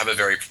job or have a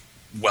very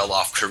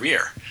well-off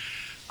career.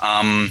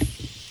 I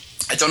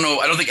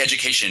don't think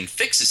education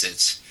fixes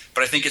it,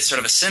 but I think it's sort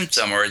of a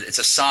symptom, or it's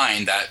a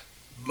sign that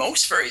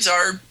most furries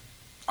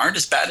aren't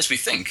as bad as we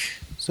think.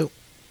 So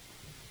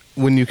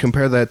when you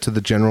compare that to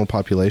the general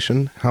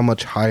population, how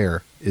much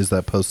higher is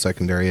that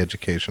post-secondary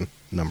education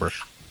number?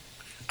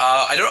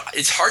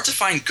 It's hard to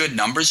find good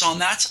numbers on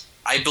that.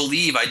 I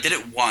believe I did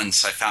it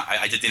once.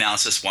 I did the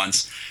analysis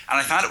once, and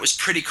I found it was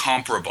pretty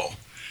comparable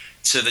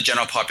to the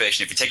general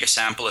population. If you take a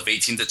sample of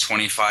 18 to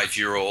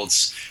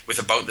 25-year-olds with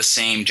about the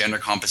same gender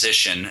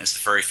composition as the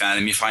furry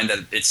fandom, you find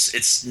that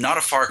it's not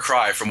a far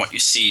cry from what you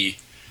see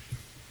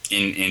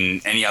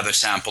in any other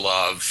sample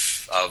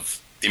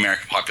of the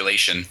American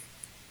population.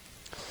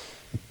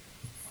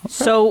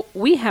 So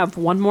we have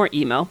one more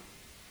email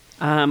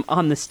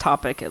on this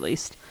topic, at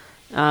least,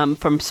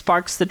 from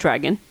Sparks the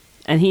Dragon.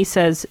 And he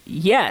says,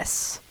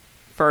 yes,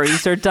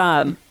 furries are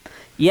dumb.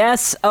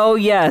 Yes, oh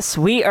yes,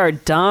 we are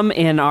dumb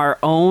in our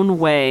own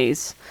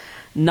ways.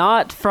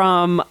 Not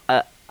from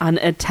an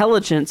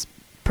intelligence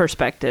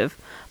perspective,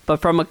 but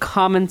from a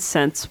common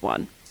sense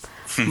one.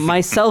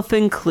 Myself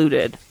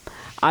included.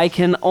 I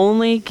can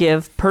only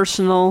give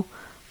personal...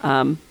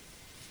 little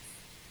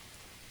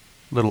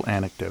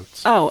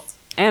anecdotes. Oh,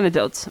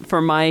 anecdotes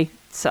for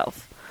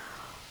myself.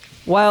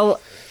 While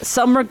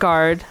some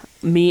regard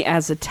me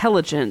as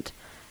intelligent,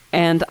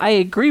 and I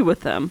agree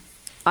with them,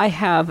 I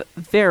have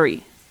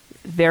very,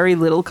 very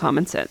little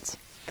common sense.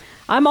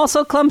 I'm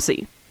also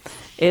clumsy.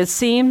 It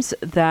seems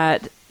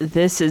that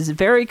this is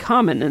very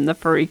common in the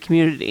furry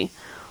community.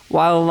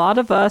 While a lot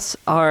of us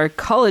are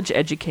college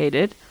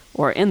educated,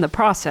 or in the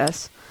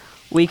process,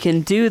 we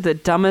can do the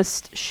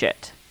dumbest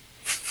shit.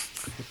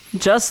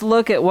 Just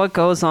look at what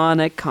goes on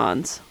at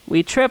cons.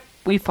 We trip,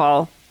 we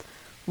fall.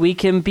 We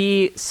can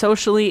be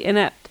socially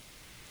inept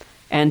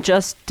and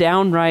just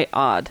downright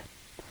odd.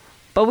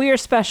 But we are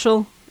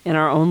special in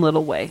our own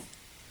little way.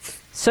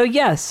 So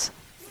yes,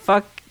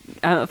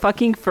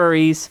 fucking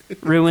furries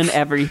ruin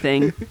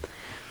everything,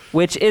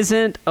 which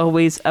isn't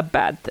always a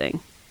bad thing.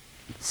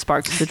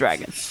 Sparks the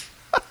Dragon.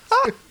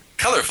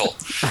 Colorful.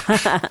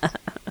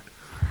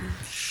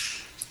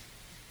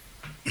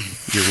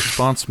 Your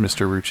response,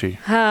 Mr. Rucci?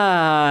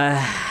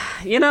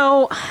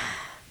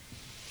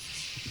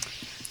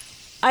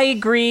 I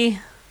agree.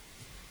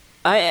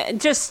 I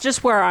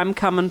just where I'm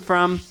coming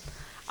from,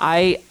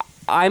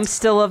 I'm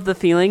still of the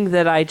feeling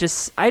that I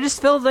just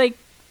feel like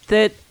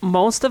that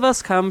most of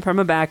us come from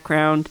a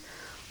background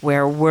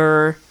where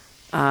we're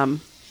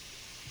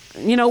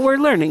we're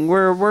learning,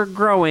 we're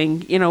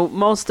growing.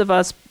 Most of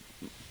us,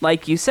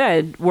 like you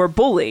said, were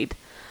bullied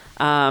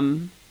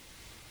when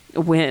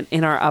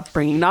in our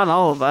upbringing. Not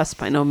all of us,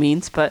 by no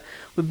means, but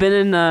we've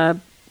been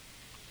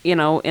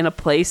in a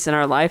place in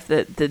our life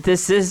that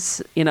this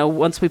is,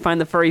 once we find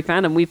the furry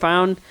fandom, we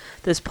found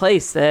this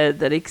place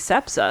that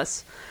accepts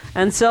us.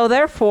 And so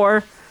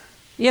therefore,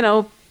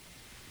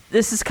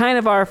 this is kind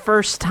of our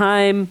first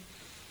time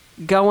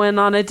going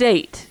on a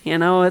date.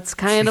 It's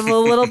kind of a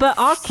little bit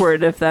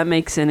awkward, if that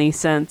makes any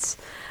sense.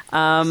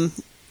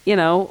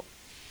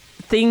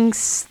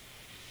 Things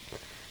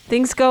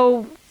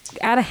go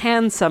out of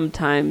hand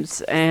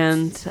sometimes,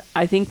 and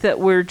I think that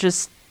we're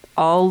just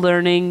all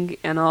learning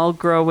and all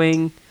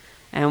growing,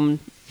 and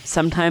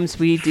sometimes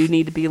we do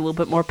need to be a little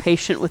bit more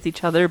patient with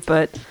each other,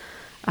 but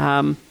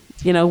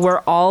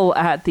we're all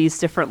at these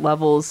different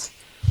levels,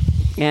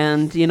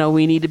 and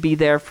we need to be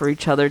there for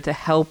each other, to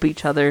help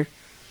each other,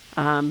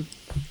 and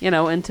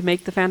to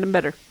make the fandom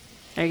better.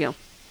 There you go.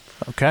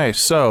 Okay,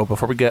 so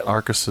before we get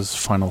Arcus's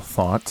final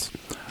thoughts,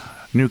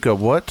 Nuka,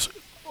 what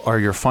are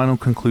your final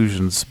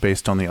conclusions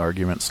based on the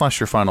argument /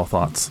 your final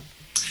thoughts?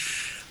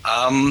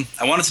 I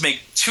wanted to make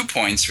 2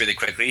 points really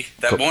quickly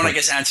that won't, I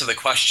guess, answer the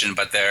question,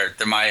 but they're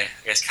my, I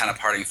guess, kind of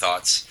parting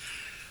thoughts.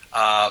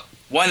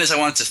 One is I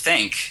wanted to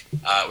thank,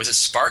 was it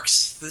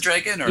Sparks the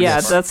Dragon? Or yeah,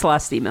 that's the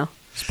last email.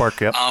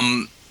 Spark, yep.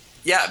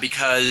 Yeah,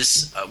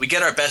 because we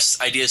get our best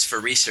ideas for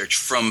research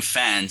from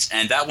fans,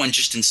 and that one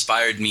just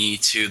inspired me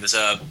to, there's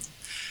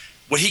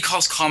what he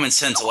calls common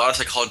sense, a lot of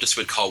psychologists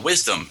would call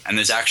wisdom, and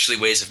there's actually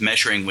ways of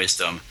measuring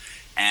wisdom.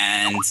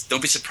 And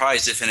don't be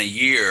surprised if in a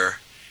year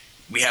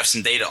we have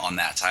some data on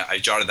that. I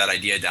jotted that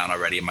idea down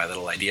already in my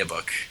little idea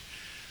book.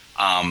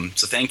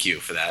 So thank you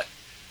for that.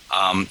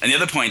 And the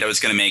other point I was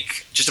going to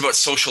make, just about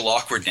social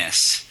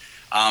awkwardness.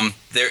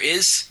 There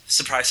is,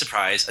 surprise,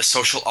 surprise, a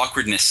social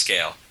awkwardness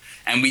scale.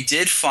 And we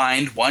did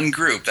find one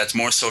group that's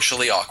more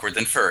socially awkward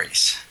than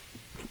furries.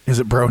 Is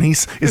it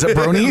bronies?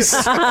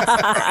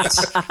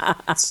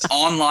 It's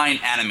online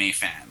anime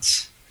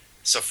fans.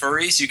 So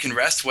furries, you can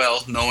rest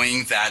well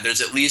knowing that there's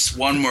at least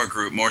one more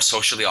group more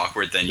socially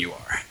awkward than you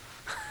are.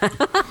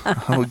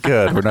 Oh,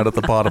 good. We're not at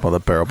the bottom of the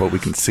barrel, but we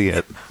can see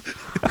it.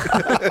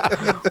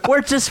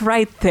 We're just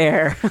right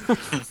there.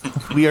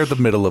 We are the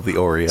middle of the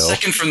Oreo.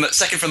 Second from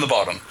the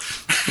bottom.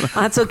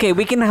 That's okay.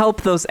 We can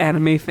help those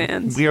anime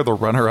fans. We are the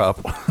runner-up.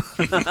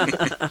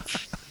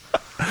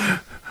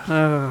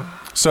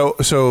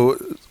 So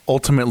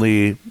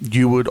ultimately,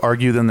 you would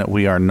argue then that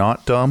we are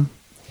not dumb?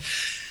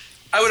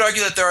 I would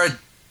argue that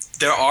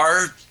there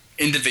are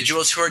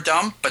individuals who are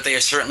dumb, but they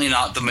are certainly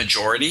not the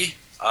majority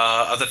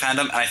of the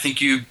fandom. And I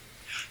think you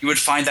would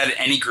find that in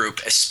any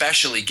group,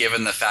 especially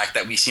given the fact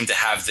that we seem to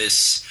have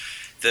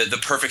the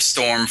perfect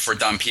storm for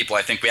dumb people.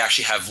 I think we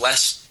actually have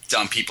less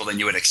dumb people than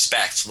you would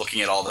expect,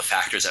 looking at all the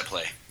factors at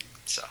play.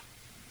 So.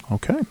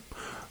 Okay.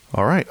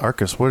 All right,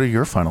 Arcus, what are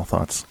your final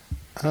thoughts?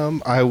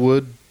 I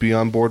would be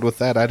on board with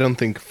that. I don't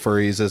think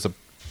furries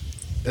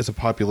as a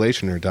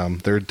population are dumb.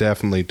 There are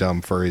definitely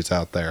dumb furries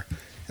out there,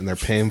 and they're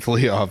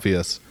painfully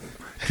obvious.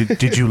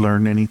 Did you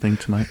learn anything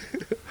tonight?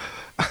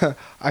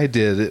 I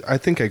did. I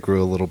think I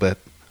grew a little bit.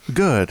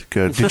 Good.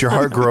 Did your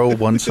heart grow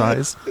one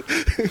size?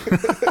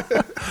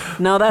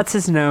 No, that's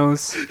his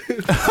nose.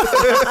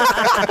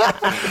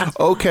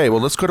 Okay, well,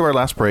 let's go to our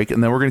last break,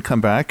 and then we're going to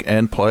come back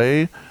and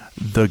play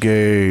the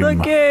game. The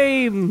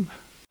game!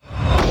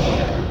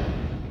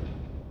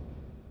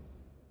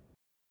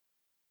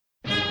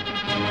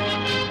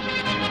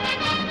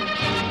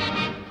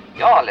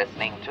 You're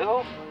listening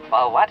to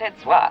For What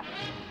It's Worth,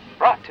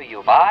 brought to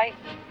you by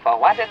For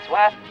What It's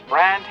Worth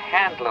brand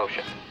hand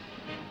lotion.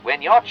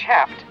 When you're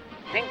chapped,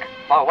 think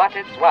For What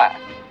It's Worth.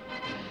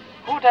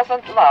 Who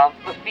doesn't love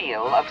the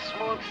feel of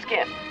smooth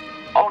skin?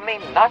 Only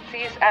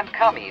Nazis and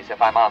commies,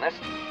 if I'm honest.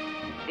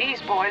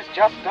 These boys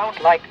just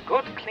don't like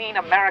good, clean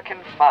American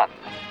fun.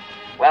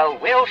 Well,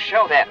 we'll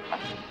show them.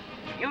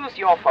 Use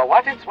your For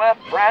What It's Worth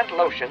brand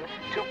lotion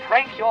to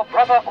prank your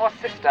brother or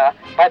sister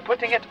by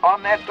putting it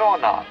on their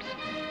doorknobs.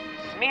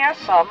 Smear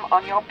some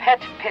on your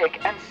pet pig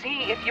and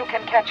see if you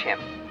can catch him.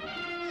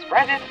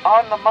 Spread it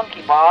on the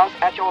monkey bars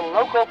at your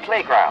local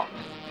playground.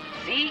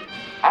 See?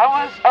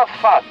 Hours of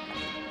fun.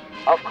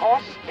 Of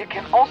course, it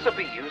can also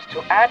be used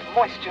to add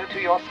moisture to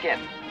your skin.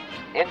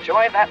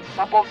 Enjoy that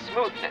supple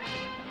smoothness.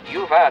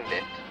 You've earned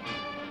it.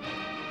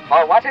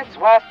 For What It's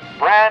Worth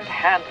brand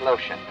hand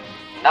lotion.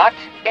 Not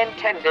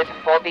intended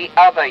for the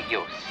other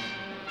use.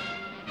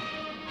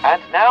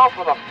 And now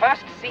for the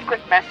first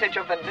secret message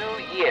of the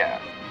new year.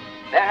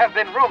 There have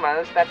been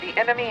rumors that the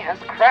enemy has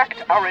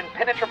cracked our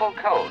impenetrable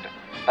code,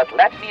 but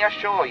let me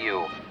assure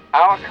you,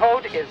 our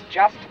code is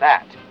just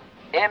that,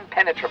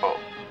 impenetrable.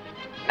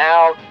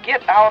 Now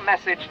get our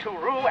message to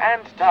Rue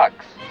and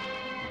Tugs.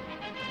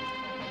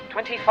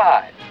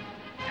 25,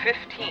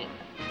 15,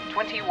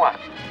 21,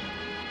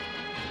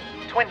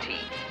 20,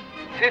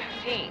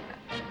 15,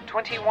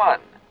 21,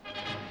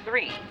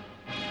 3,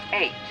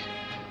 8,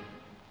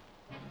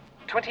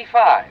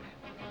 25,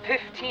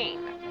 15,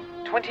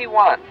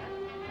 21,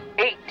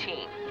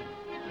 18,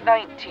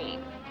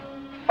 19,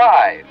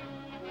 5,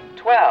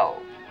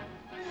 12,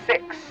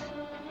 6,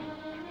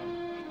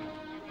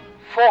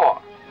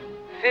 4,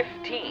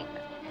 15,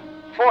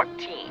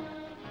 14,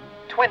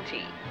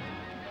 20,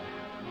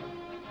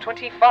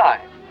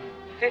 25,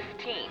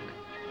 15,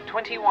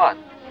 21.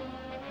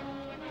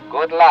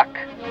 Good luck.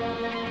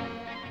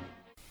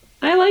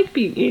 I like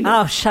being eaten.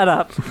 Oh, shut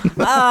up.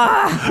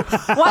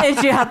 Why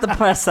did you have to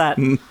press that?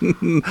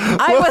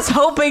 I was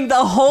hoping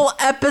the whole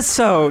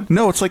episode.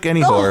 No, it's like any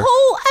the horror. The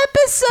whole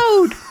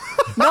episode.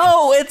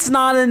 No, it's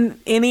not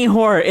any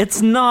horror.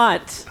 It's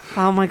not.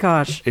 Oh, my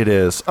gosh. It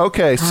is.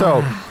 Okay,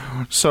 so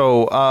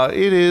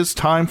it is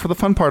time for the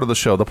fun part of the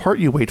show, the part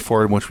you wait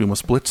for in which we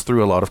must blitz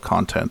through a lot of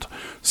content.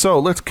 So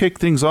let's kick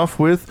things off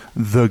with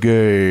the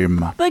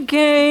game. The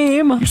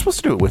game. You're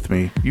supposed to do it with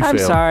me. I'm failed.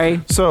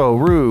 Sorry. So,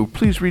 Rue,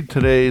 please read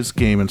today's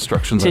game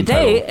instructions.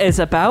 Today is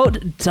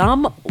about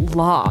dumb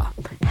law.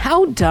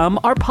 How dumb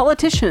are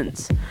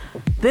politicians?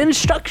 The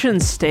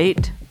instructions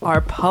state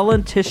our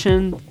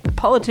politicians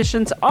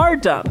are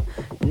dumb.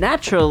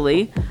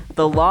 Naturally,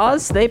 the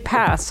laws they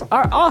pass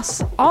are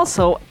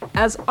also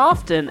as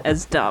often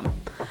as dumb.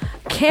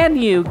 Can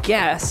you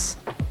guess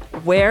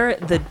where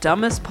the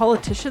dumbest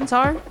politicians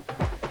are?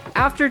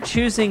 After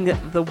choosing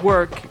the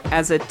work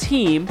as a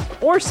team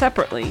or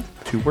separately.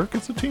 To work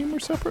as a team or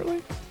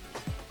separately?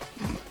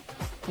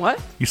 What?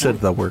 You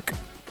said the work.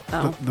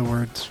 Oh. The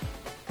words.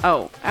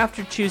 Oh,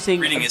 after choosing...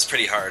 Reading is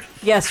pretty hard.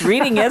 Yes,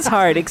 reading is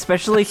hard,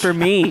 especially for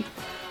me.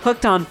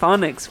 Hooked on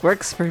phonics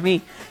works for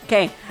me.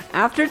 Okay,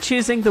 after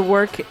choosing the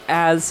work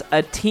as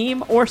a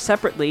team or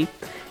separately,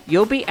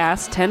 you'll be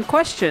asked 10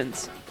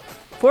 questions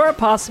for a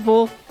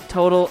possible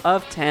total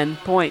of 10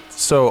 points.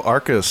 So,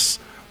 Arcus,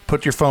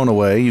 put your phone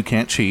away. You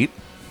can't cheat.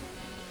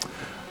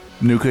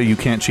 Nuka, you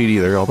can't cheat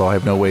either, although I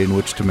have no way in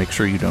which to make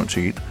sure you don't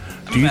cheat.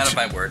 I'm a man of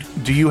my word.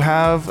 Do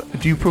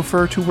you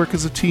prefer to work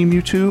as a team,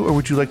 you two, or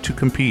would you like to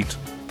compete?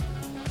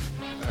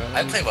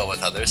 I play well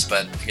with others,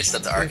 but I guess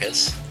that's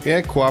Arcus.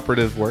 Yeah,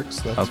 cooperative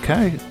works.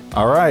 Okay.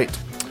 All right.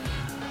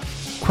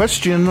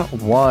 Question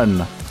 1.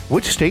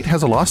 Which state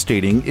has a law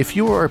stating if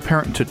you are a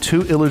parent to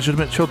 2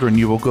 illegitimate children,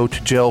 you will go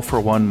to jail for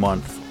 1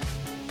 month?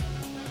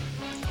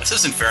 This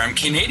isn't fair. I'm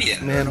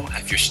Canadian. Man. I don't know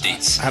half your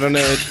states. I don't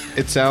know.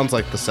 It sounds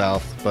like the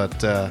South,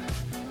 but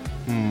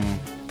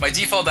My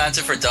default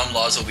answer for dumb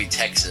laws will be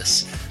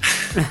Texas.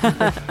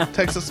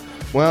 Texas?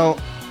 Well,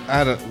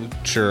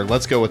 sure,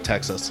 let's go with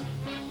Texas.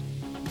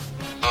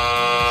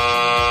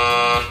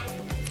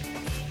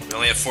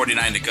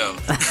 49 to go.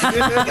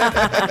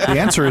 The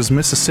answer is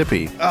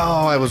Mississippi.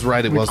 Oh, I was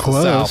right. It was the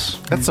close.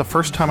 South. That's the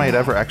first time I had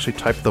ever actually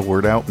typed the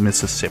word out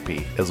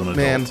Mississippi as an adult.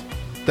 Man,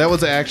 that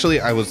was actually,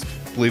 I was,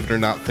 believe it or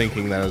not,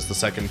 thinking that as the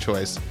second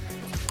choice.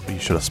 You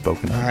should have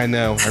spoken. I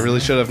know. I really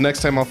should have.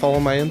 Next time I'll follow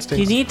my instincts.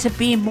 You need to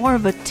be more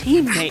of a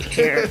teammate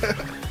here.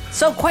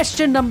 So,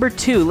 question number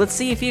 2. Let's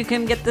see if you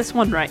can get this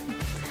one right.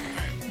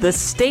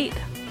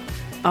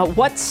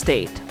 What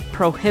state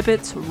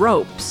prohibits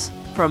ropes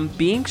from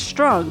being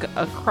strung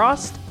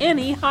across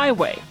any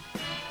highway?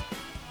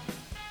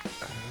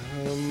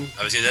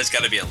 Obviously, that's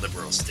got to be a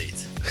liberal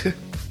state.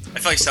 I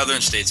feel like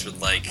southern states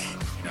would like,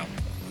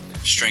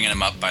 stringing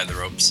them up by the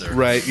ropes. Or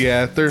Right,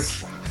 yeah.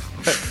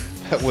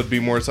 That would be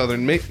more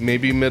southern.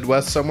 Maybe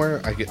Midwest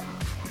somewhere.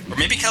 Or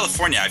maybe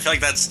California. I feel like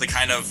that's the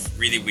kind of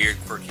really weird,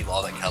 quirky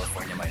law that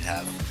California might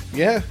have.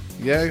 Yeah,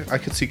 I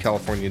could see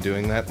California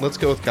doing that. Let's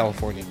go with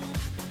California.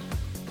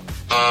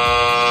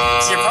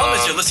 See, your problem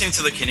is you're listening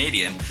to the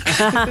Canadian.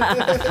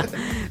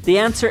 The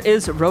answer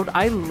is Rhode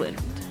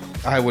Island.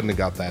 I wouldn't have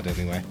got that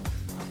anyway.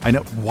 I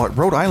know. What?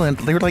 Rhode Island,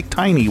 they're like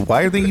tiny.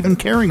 Why are they even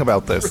caring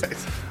about this?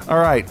 Right. All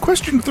right,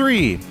 question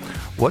 3.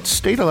 What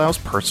state allows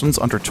persons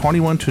under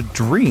 21 to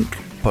drink,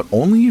 but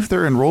only if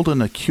they're enrolled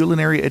in a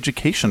culinary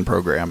education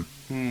program?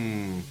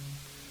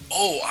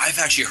 Oh, I've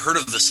actually heard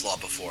of this law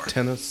before.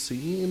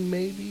 Tennessee,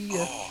 maybe?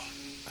 Oh.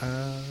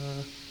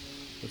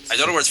 Let's I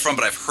don't know where it's from,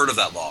 but I've heard of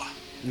that law.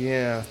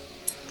 Yeah.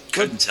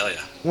 Couldn't tell you.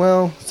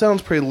 Well,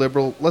 sounds pretty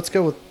liberal. Let's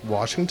go with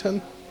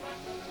Washington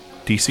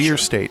DC or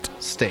state?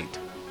 State.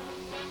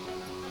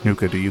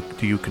 Nuka, do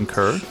you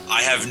concur?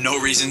 I have no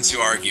reason to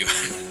argue.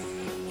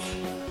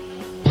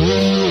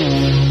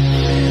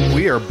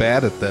 We are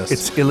bad at this.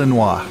 It's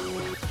Illinois.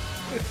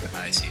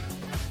 I see.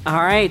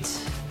 All right.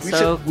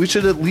 We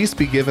should at least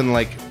be given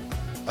like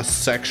a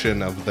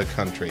section of the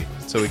country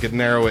so we could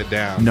narrow it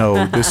down.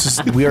 No,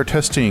 we are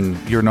testing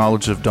your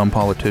knowledge of dumb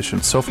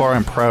politicians. So far,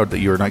 I'm proud that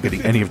you are not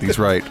getting any of these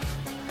right.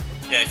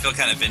 Yeah, I feel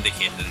kind of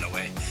vindicated in a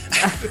way.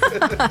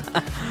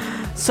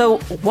 So,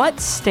 what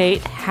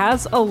state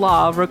has a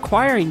law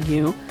requiring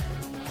you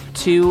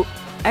to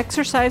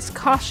exercise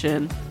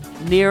caution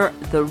near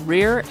the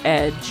rear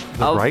edge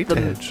The right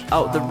edge?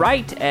 Oh, the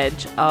right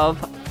edge of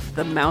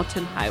the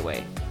mountain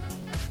highway?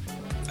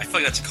 I feel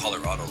like that's a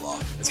Colorado law.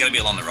 It's got to be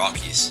along the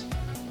Rockies.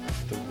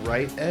 The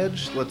right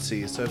edge? Let's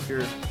see. So if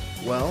you're,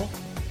 well...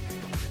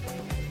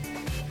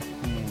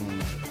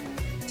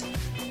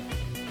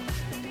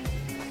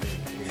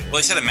 Well,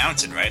 they said a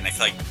mountain, right? And I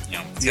feel like,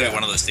 it's got to be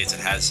one of those states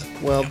that has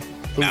Well,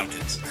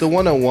 mountains. The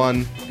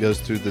 101 goes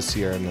through the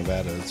Sierra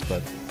Nevadas,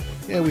 but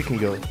yeah, we can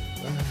go.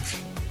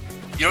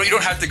 You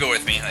don't have to go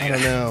with me. I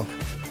don't know.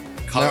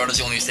 Colorado's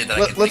the only state that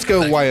I can Let's think go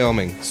of that-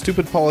 Wyoming.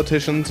 Stupid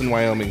politicians in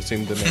Wyoming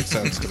seem to make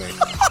sense to me.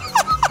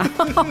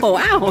 Oh,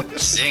 ouch.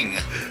 Zing.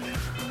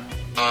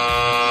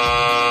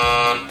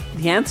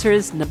 The answer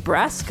is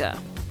Nebraska.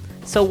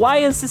 So, why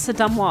is this a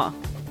dumb law?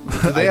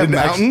 Do they have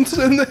mountains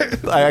in there?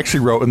 I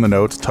actually wrote in the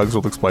notes, Tugs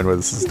will explain why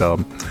this is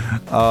dumb.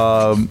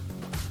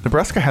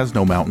 Nebraska has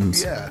no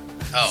mountains. Yeah.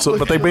 Oh.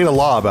 But they made a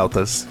law about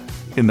this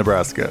in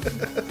Nebraska.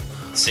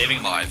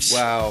 Saving lives.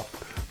 Wow.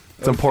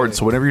 It's important.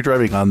 So whenever you're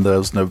driving on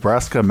those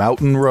Nebraska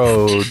mountain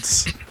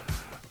roads,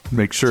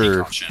 make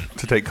sure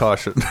to take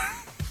caution.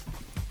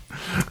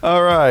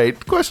 All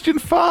right. Question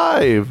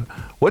 5.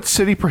 What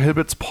city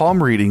prohibits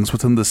palm readings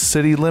within the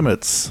city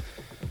limits?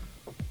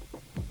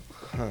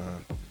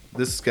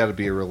 This has got to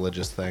be a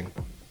religious thing.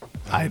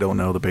 I don't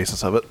know the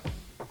basis of it.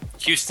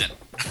 Houston.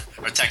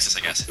 Or Texas,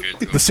 I guess.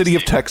 If you're The city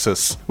of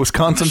Texas.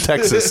 Wisconsin,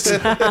 Texas.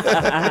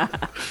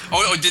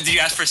 Oh, did you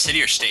ask for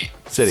city or state?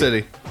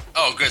 City.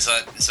 Oh, good. So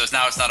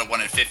now it's not a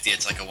 1 in 50.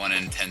 It's like a 1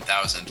 in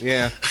 10,000.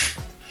 Yeah.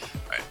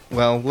 Right.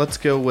 Well, let's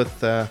go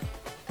with. I'm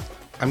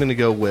going to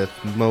go with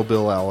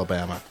Mobile,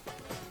 Alabama.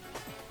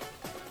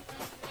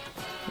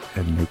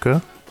 And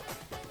Nuka?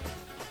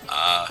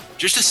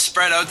 Just to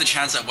spread out the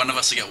chance that one of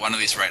us will get one of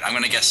these right, I'm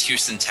going to guess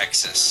Houston,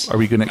 Texas. Are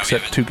we going to Now we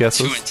accept have 2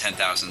 guesses? 2 in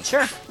 10,000.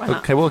 Sure. Why not?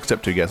 Okay, we'll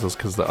accept 2 guesses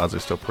because the odds are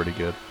still pretty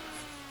good.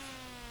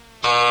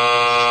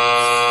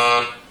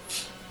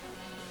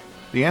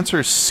 The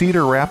answer is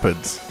Cedar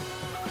Rapids,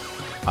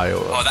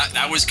 Iowa. Oh,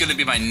 that was going to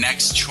be my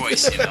next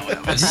choice. It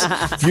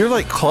was, You're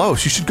like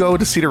close. You should go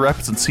to Cedar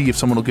Rapids and see if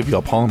someone will give you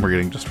a palm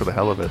reading just for the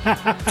hell of it.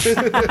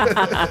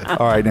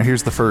 All right, now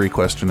here's the furry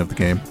question of the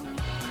game.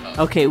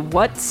 Okay,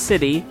 what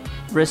city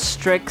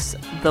restricts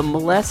the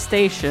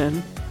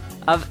molestation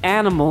of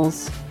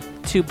animals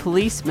to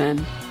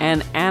policemen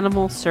and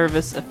animal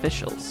service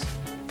officials?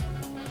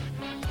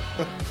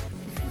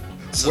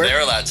 so they're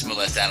allowed to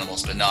molest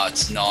animals, but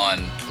not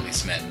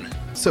non-policemen.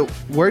 So,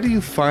 where do you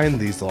find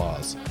these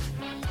laws?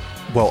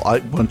 Well, why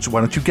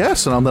don't you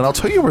guess, and then I'll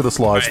tell you where this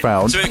law is Right.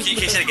 found. So can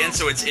you say it again?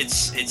 So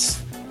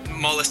it's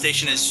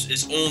molestation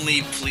is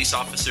only police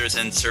officers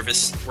and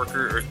service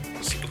worker or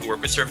people who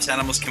work with service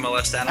animals can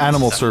molest animals?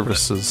 Animal Is that what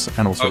services.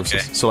 Animal services.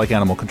 Okay. So like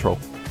animal control.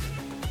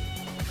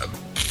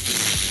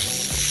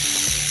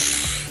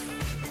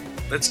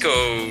 Let's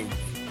go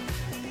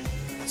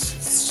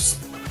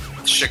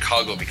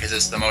Chicago because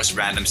it's the most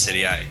random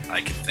city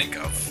I could think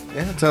of.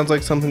 Yeah, it sounds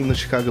like something the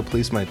Chicago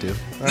police might do.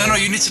 No,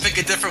 you need to pick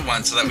a different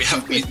one so that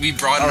we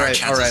broaden our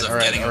chances of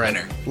getting a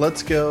winner.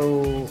 Let's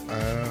go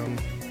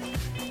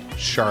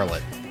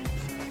Charlotte.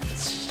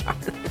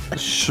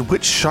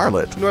 Which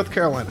Charlotte? North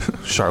Carolina.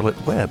 Charlotte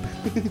Webb.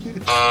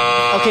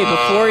 Okay,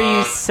 before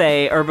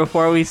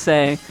we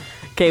say,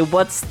 okay,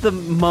 what's the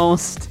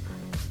most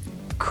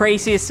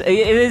craziest? It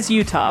is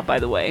Utah, by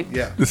the way.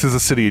 Yeah. This is a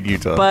city in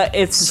Utah. But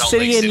it's a Salt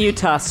city Lake in City.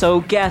 Utah,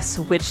 so guess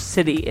which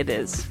city it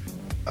is.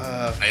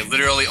 I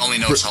literally only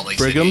know Salt Lake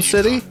City. Brigham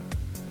City?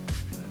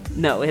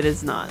 No, it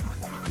is not.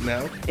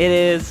 No. It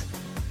is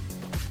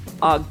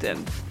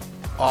Ogden.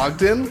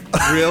 Ogden?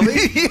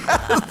 Really?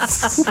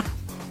 Yes.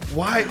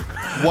 Why?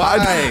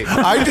 Why?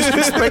 I just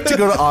expect to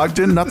go to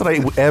Ogden. Not that I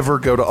ever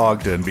go to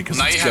Ogden because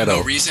Now it's you have ghetto.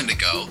 no reason to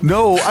go.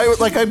 No, I'm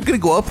gonna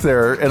go up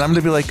there and I'm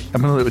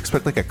gonna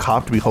expect like a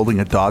cop to be holding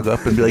a dog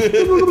up and be like,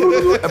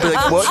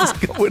 what is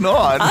going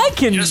on? I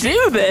can do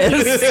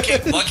this.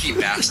 Get lucky,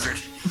 bastard.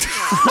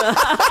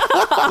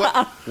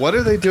 What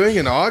are they doing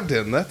in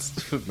Ogden? That's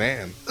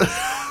man.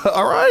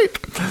 All right,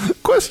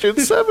 question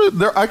 7.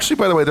 There actually,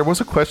 by the way, there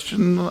was a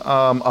question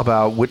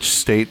about which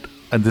state,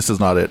 and this is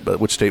not it, but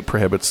which state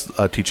prohibits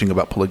teaching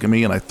about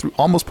polygamy, and I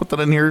almost put that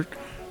in here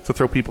to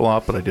throw people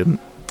off, but I didn't.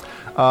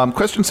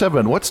 Question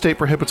 7: what state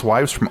prohibits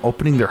wives from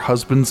opening their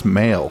husband's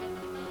mail?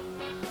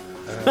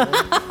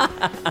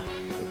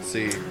 Let's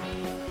see.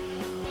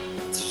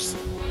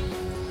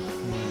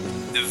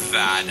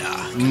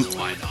 Nevada. 'Cause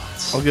why not?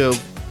 I'll go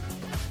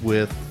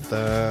with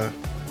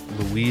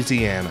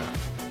Louisiana.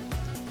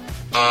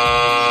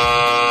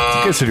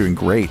 You guys are doing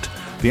great.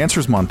 The answer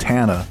is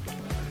Montana.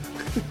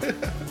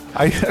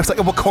 I was like,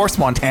 well, of course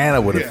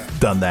Montana would have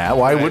done that.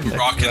 Why wouldn't it?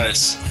 Rocking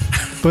this.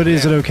 But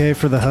is it okay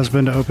for the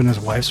husband to open his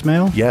wife's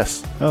mail?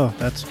 Yes. Oh,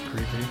 that's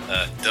creepy.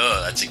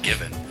 That's a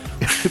given.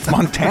 It's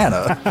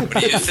Montana. What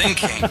are you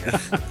thinking?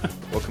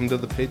 Welcome to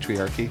the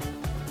patriarchy.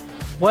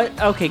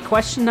 Okay,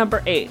 question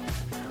number 8.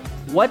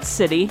 What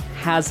city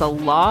has a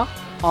law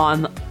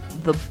on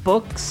the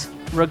books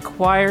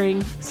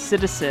requiring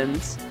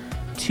citizens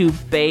to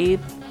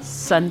bathe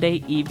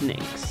Sunday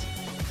evenings?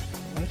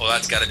 Well,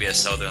 that's got to be a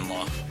southern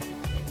law.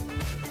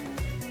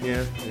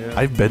 Yeah.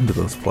 I've been to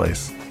this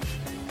place.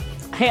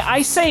 Hey,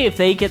 I say if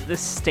they get the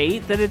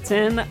state that it's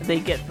in, they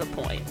get the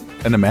point.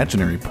 An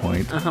imaginary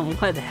point.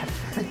 Whatever.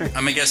 I'm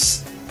gonna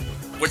guess.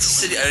 What's the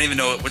city? I don't even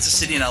know. What's the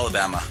city in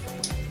Alabama?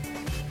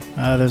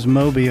 There's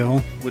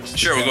Mobile.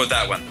 Sure, we'll go with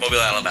that one. Mobile,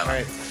 Alabama. All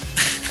right.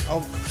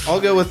 I'll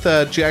go with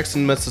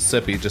Jackson,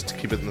 Mississippi, just to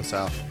keep it in the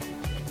South.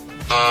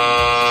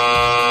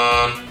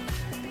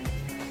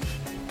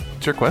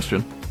 It's your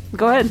question.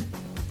 Go ahead.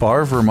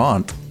 Bar,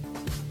 Vermont.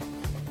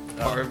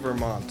 Bar,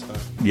 Vermont.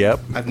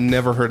 Yep. I've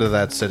never heard of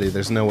that city.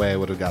 There's no way I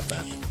would have got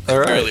that. All I've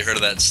right. barely heard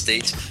of that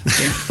state.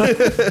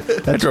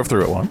 I drove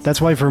through it once.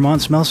 That's why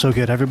Vermont smells so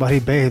good. Everybody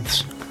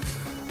bathes.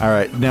 All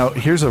right. Now,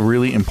 here's a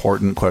really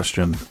important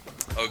question.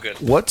 Oh, good.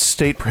 What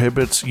state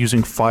prohibits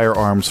using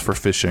firearms for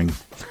fishing?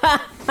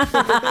 I've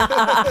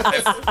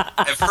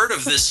heard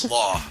of this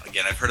law.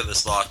 Again, I've heard of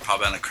this law. It's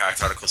probably on a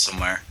Cracked article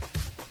somewhere.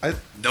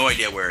 No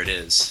idea where it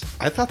is.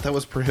 I thought that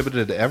was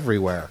prohibited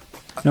everywhere.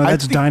 No,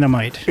 that's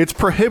dynamite. It's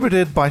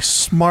prohibited by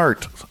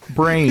smart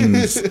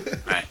brains.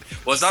 Right.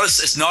 Well,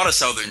 it's not a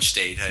southern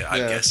state.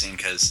 I'm guessing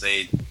because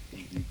you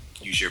can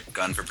use your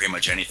gun for pretty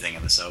much anything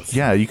in the South.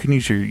 Yeah, you can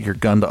use your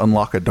gun to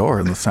unlock a door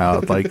in the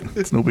South. Like,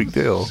 it's no big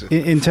deal.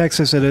 In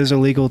Texas, it is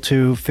illegal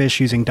to fish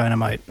using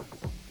dynamite.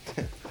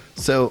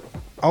 So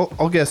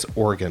I'll guess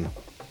Oregon.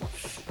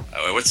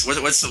 What's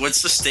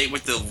the state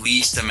with the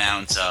least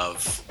amount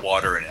of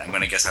water in it? I'm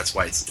gonna guess that's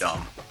why it's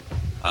dumb.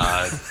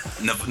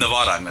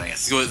 Nevada. I'm gonna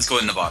guess. Let's go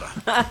with Nevada.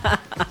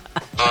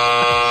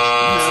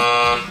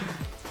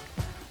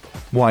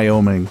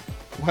 Wyoming.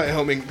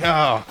 Wyoming.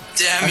 Oh,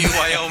 damn you,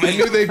 Wyoming! I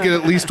knew they'd get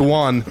at least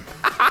one.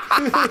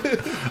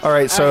 All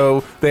right,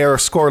 so they are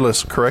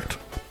scoreless, correct,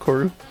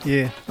 Koru?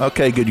 Yeah.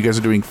 Okay, good. You guys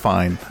are doing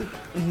fine.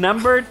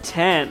 Number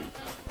 10.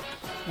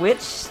 Which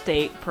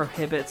state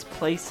prohibits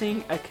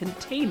placing a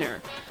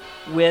container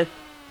with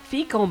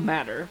fecal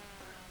matter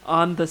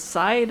on the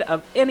side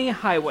of any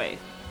highway?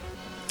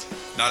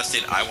 Not a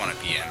state I want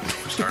to be in,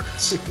 for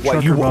starters.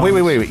 What,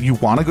 wait. You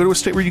want to go to a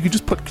state where you can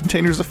just put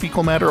containers of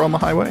fecal matter on the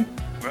highway?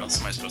 Where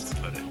else am I supposed to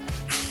put it?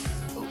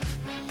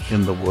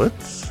 In the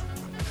woods?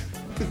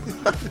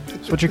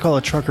 It's what you call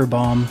a trucker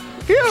bomb.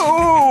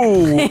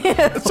 Ew!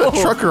 It's a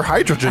trucker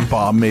hydrogen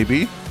bomb,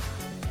 maybe.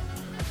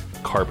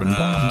 Carbon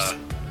bombs.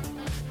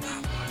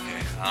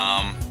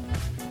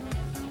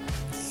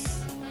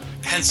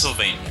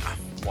 Pennsylvania.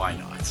 Why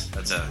not?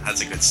 That's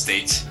a good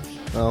state.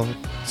 Well, it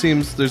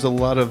seems there's a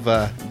lot of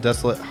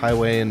desolate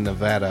highway in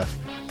Nevada,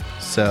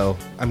 so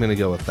I'm gonna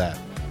go with that.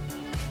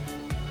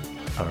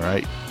 All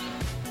right.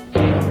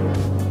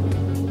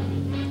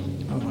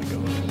 Oh my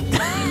god.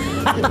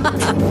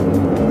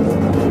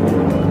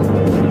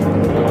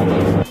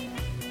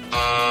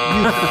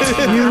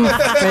 You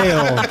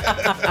fail.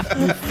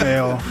 You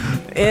fail.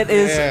 It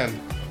is Man.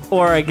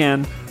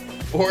 Oregon.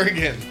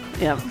 Oregon.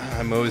 Yep.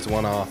 I'm always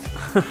one off.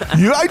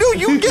 I know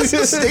you guessed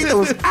the state that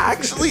was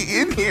actually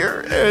in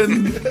here,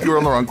 and you were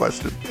on the wrong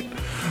question.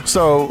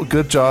 So,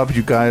 good job.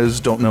 You guys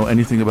don't know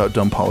anything about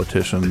dumb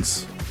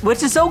politicians.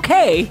 Which is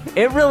okay.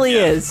 It really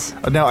is.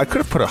 Now, I could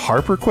have put a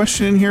Harper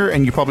question in here,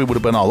 and you probably would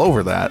have been all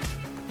over that.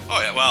 Oh,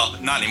 yeah, well,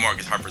 not anymore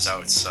because Harper's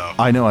out, so.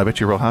 I know, I bet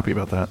you're real happy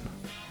about that.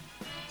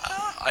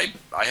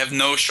 I have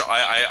no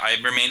I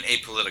remain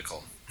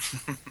apolitical.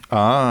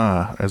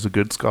 As a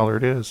good scholar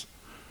it is.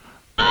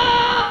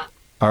 All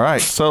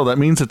right, so that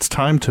means it's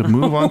time to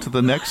move on to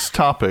the next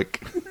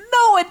topic.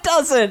 No, it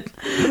doesn't.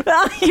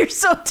 You're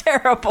so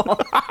terrible.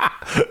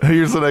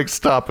 Here's the next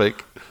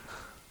topic.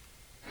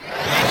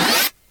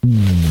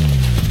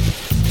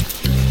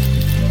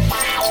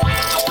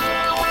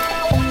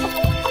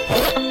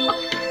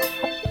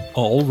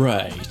 All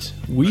right,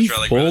 we've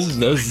pulled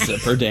the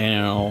zipper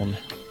down.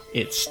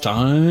 It's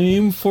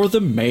time for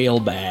the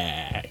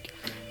mailbag.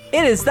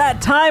 It is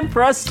that time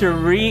for us to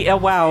read.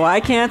 Wow, I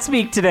can't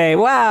speak today.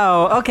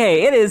 Wow.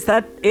 Okay, it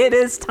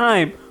is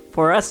time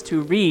for us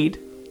to read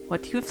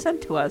what you've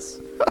sent to us.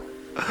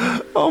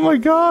 Oh my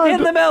god.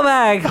 In the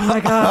mailbag. Oh my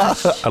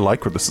gosh. I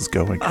like where this is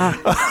going.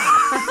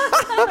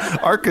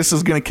 Arcus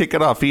is going to kick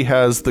it off. He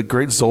has the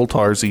great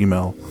Zoltar's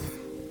email.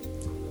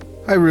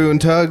 Hi, Rue and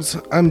Tugs.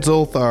 I'm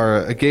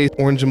Zolthar, a gay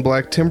orange and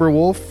black timber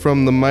wolf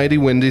from the mighty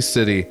Windy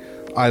City.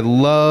 I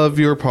love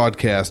your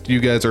podcast.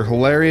 You guys are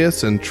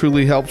hilarious and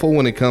truly helpful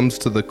when it comes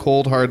to the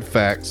cold, hard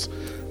facts.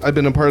 I've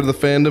been a part of the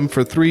fandom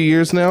for 3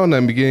 years now, and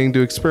I'm beginning to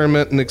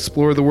experiment and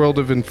explore the world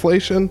of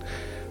inflation.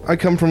 I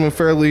come from a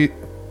fairly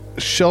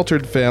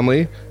sheltered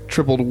family,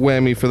 triple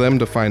whammy for them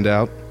to find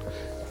out.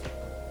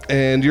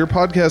 And your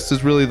podcast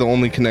is really the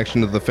only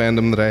connection to the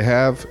fandom that I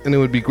have, and it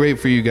would be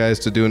great for you guys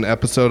to do an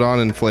episode on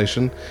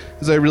inflation,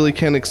 as I really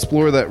can't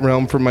explore that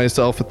realm for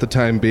myself at the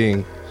time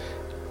being.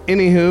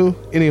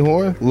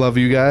 Anywho, love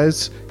you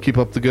guys. Keep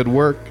up the good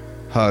work.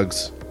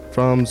 Hugs.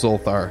 From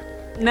Zolthar.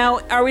 Now,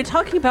 are we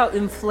talking about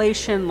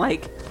inflation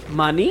like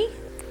money?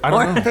 I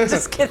don't know.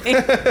 Just kidding.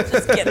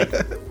 Just kidding.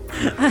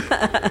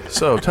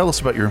 So, tell us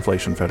about your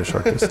inflation fetish,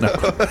 Arcus. No.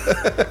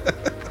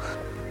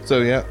 So,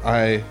 yeah,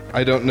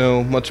 I don't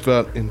know much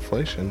about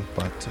inflation,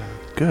 but...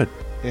 Good.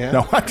 Yeah.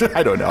 No, I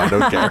don't know. I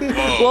don't care.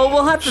 Well,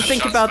 we'll have to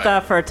think about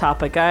that for a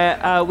topic.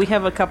 We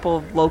have a couple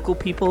of local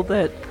people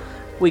that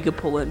we could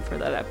pull in for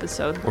that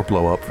episode. Or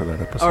blow up for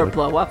that episode. Or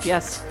blow up,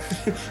 yes.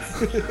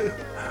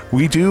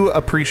 We do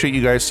appreciate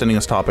you guys sending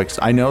us topics.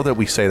 I know that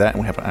we say that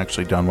and we haven't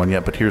actually done one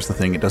yet, but here's the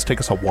thing. It does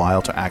take us a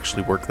while to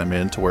actually work them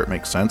in to where it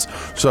makes sense.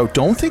 So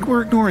don't think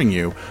we're ignoring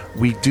you.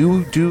 We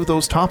do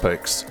those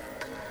topics.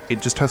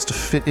 It just has to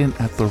fit in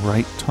at the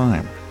right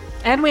time.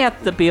 And we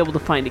have to be able to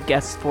find a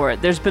guest for it.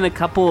 There's been a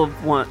couple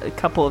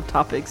of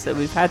topics that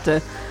we've had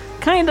to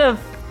kind of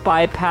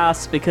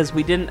bypass because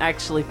we didn't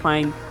actually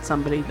find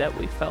somebody that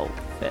we felt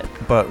fit.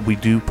 But we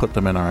do put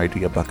them in our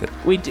idea bucket.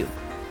 We do.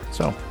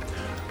 So,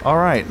 all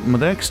right. My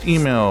next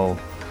email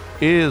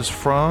is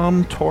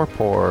from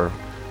Torpor.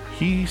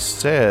 He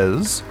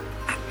says,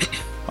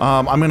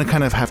 I'm going to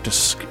kind of have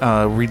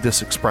to read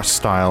this express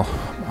style.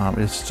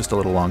 It's just a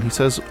little long. He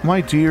says, "My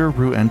dear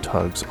Rue and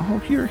Tugs." Oh,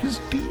 here, his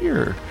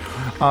dear.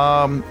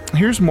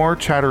 Here's more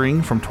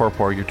chattering from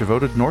Torpor, your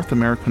devoted North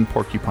American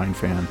porcupine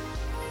fan.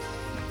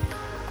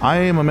 I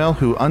am a male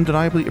who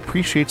undeniably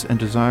appreciates and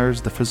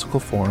desires the physical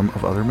form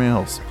of other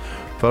males.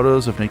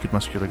 Photos of naked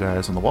muscular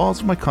guys on the walls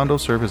of my condo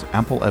serve as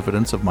ample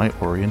evidence of my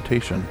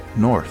orientation.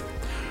 North.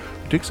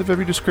 Dicks of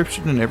every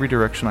description in every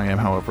direction. I am,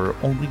 however,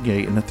 only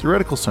gay in a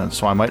theoretical sense,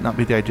 so I might not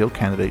be the ideal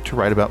candidate to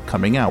write about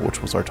coming out,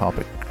 which was our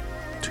topic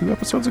 2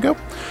 episodes ago.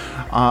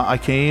 I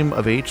came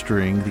of age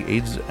during the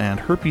AIDS and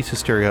herpes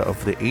hysteria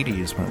of the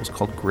 80s when it was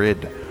called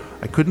GRID.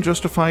 I couldn't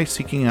justify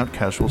seeking out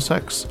casual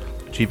sex.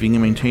 Achieving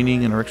and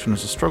maintaining an erection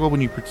is a struggle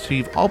when you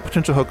perceive all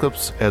potential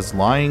hookups as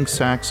lying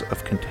sacks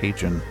of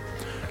contagion.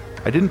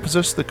 I didn't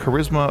possess the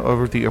charisma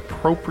or the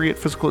appropriate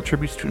physical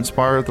attributes to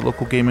inspire the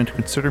local gay men to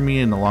consider me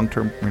in a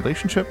long-term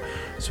relationship,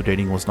 so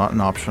dating was not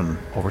an option.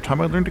 Over time,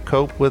 I learned to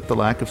cope with the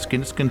lack of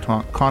skin-to-skin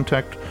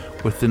contact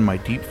within my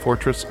deep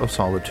fortress of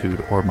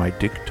solitude, or my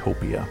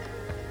dicktopia.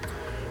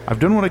 I've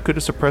done what I could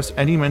to suppress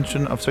any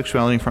mention of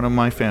sexuality in front of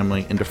my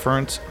family in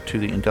deference to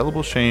the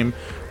indelible shame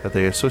that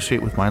they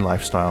associate with my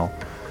lifestyle.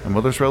 My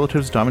mother's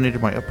relatives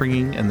dominated my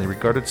upbringing, and they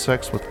regarded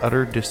sex with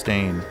utter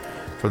disdain.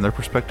 From their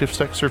perspective,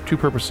 sex served 2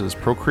 purposes,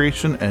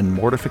 procreation and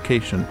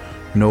mortification.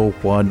 No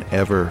one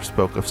ever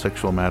spoke of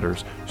sexual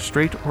matters,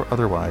 straight or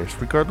otherwise,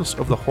 regardless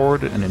of the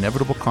horrid and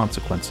inevitable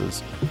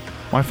consequences.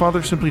 My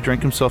father simply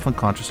drank himself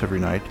unconscious every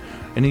night,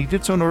 and he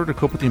did so in order to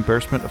cope with the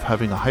embarrassment of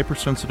having a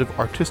hypersensitive,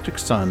 artistic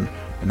son,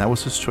 and that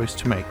was his choice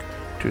to make.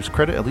 To his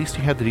credit, at least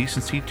he had the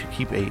decency to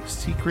keep a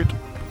secret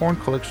porn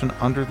collection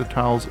under the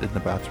towels in the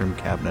bathroom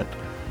cabinet.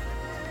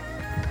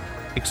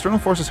 External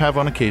forces have,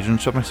 on occasion,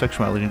 shoved my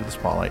sexuality into the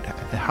spotlight,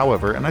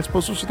 however, and I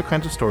suppose those are the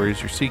kinds of stories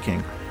you're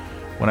seeking.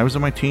 When I was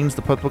in my teens,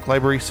 the public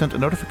library sent a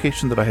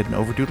notification that I had an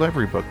overdue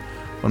library book.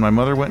 When my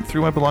mother went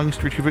through my belongings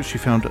to retrieve it, she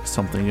found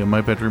something in my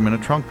bedroom in a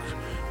trunk,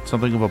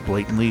 something of a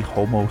blatantly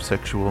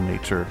homosexual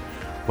nature.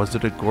 Was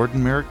it a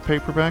Gordon Merrick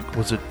paperback?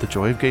 Was it The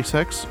Joy of Gay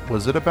Sex?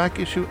 Was it a back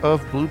issue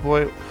of Blue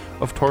Boy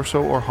of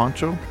Torso or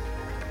Honcho?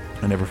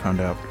 I never found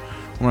out.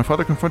 When my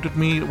father confronted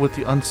me with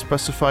the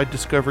unspecified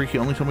discovery, he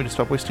only told me to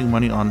stop wasting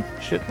money on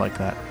shit like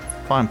that.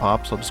 Fine,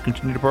 Pops, I'll just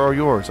continue to borrow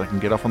yours. I can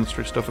get off on the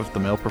straight stuff if the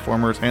male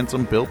performer is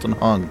handsome, built, and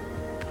hung.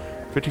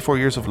 54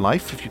 years of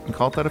life, if you can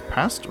call it that, have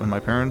passed, and my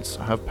parents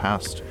have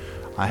passed.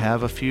 I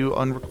have a few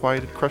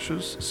unrequited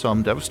crushes,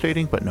 some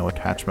devastating, but no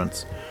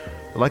attachments.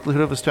 The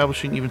likelihood of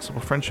establishing even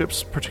simple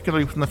friendships,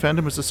 particularly within the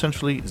fandom, is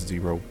essentially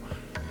zero.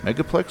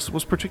 Megaplex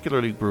was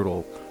particularly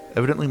brutal.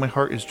 Evidently my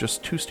heart is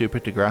just too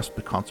stupid to grasp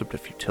the concept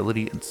of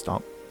futility and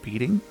stop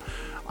beating.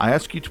 I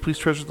ask you to please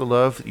treasure the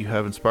love that you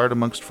have inspired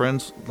amongst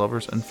friends,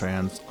 lovers, and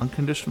fans.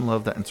 Unconditional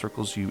love that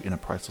encircles you in a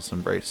priceless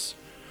embrace.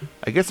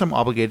 I guess I'm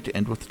obligated to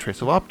end with a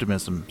trace of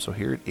optimism, so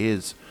here it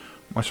is.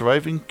 My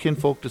surviving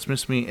kinfolk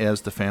dismiss me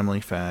as the family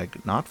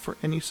fag, not for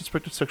any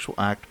suspected sexual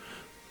act,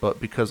 but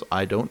because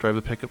I don't drive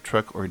a pickup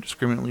truck or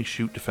indiscriminately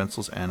shoot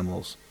defenseless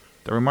animals.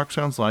 The remark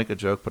sounds like a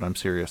joke, but I'm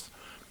serious.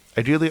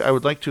 Ideally, I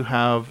would like to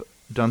have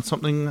done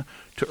something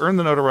to earn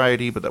the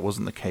notoriety, but that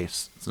wasn't the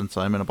case. Since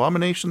I'm an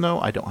abomination, though,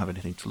 I don't have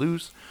anything to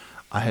lose.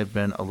 I have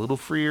been a little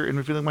freer in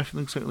revealing my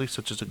feelings lately,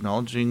 such as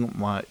acknowledging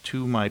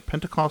to my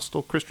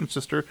Pentecostal Christian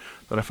sister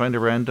that I find a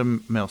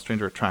random male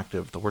stranger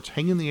attractive. The words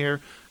hang in the air,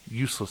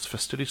 useless,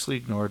 fastidiously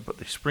ignored, but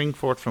they spring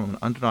forth from an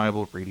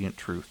undeniable, radiant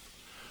truth.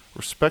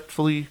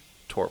 Respectfully,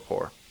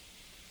 Torpor.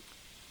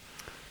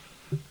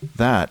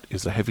 That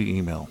is a heavy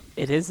email.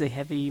 It is a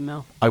heavy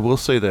email. I will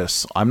say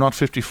this. I'm not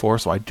 54,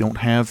 so I don't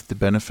have the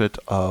benefit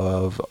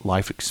of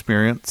life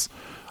experience.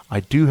 I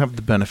do have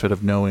the benefit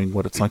of knowing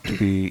what it's like to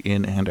be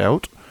in and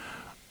out.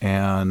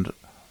 And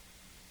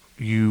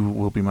you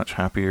will be much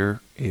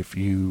happier if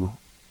you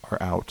are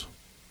out.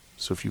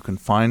 So if you can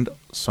find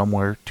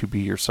somewhere to be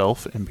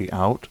yourself and be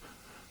out,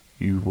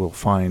 you will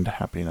find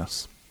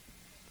happiness.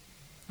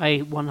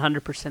 I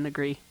 100%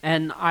 agree.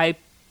 And I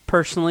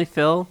personally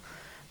feel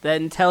that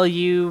until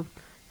you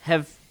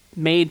have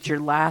made your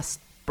last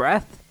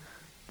breath,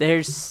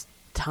 there's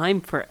time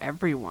for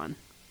everyone,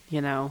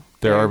 you know.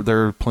 There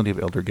are plenty of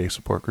elder gay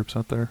support groups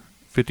out there.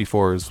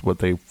 54 is what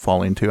they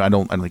fall into. I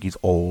don't think he's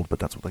old, but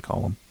that's what they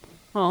call him.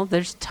 Well,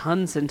 there's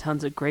tons and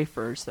tons of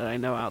grafers that I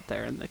know out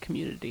there in the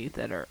community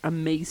that are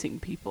amazing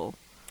people.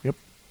 Yep.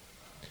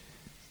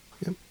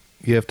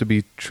 You have to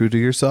be true to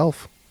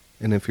yourself.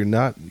 And if you're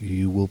not,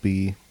 you will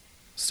be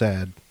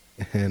sad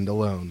and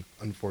alone,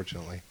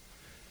 unfortunately.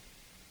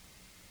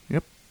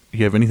 Yep.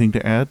 You have anything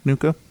to add,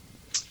 Nuka?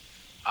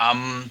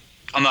 On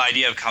the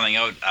idea of coming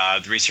out,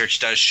 the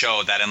research does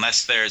show that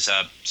unless there's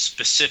a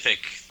specific,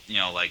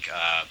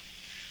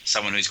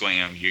 someone who's going,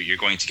 you're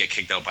going to get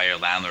kicked out by your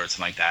landlord or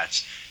something like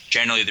that,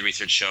 generally the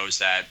research shows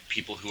that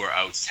people who are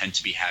out tend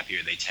to be happier.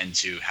 They tend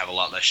to have a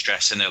lot less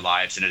stress in their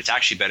lives, and it's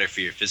actually better for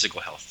your physical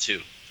health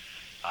too.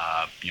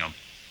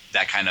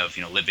 That kind of,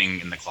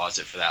 living in the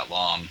closet for that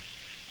long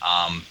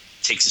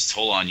takes its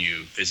toll on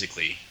you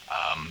physically.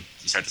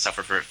 You start to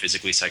suffer for it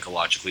physically,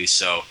 psychologically.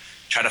 So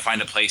try to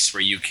find a place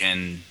where you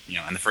can,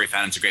 and the furry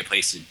fandom's a great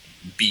place to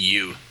be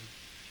you.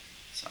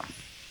 So.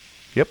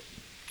 Yep.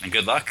 And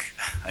good luck.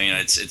 I mean,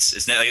 it's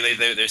like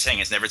they're saying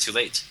it's never too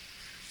late.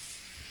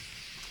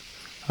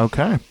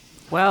 Okay.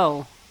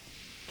 Well,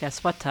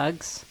 guess what,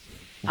 Tugs?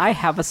 I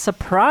have a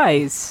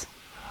surprise.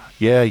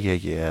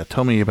 Yeah.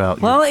 Tell me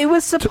about. Well, it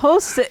was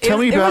supposed to. Tell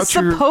me about it was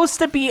supposed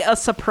to be a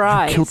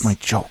surprise. You killed my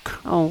joke.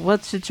 Oh,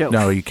 what's your joke?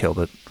 No, you killed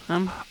it.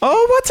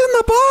 Oh, what's in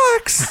the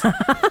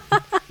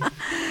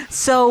box?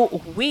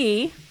 So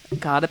we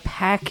got a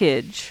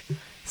package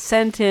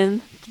sent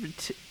in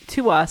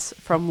to us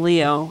from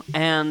Leo,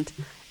 and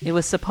it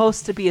was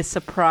supposed to be a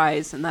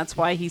surprise, and that's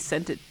why he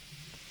sent it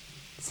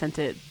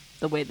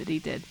the way that he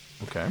did.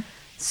 Okay.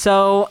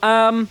 So,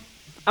 all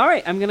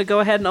right, I'm gonna go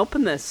ahead and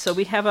open this. So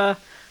we have a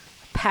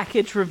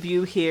package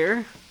review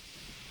here.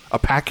 A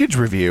package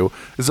review?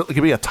 Is it going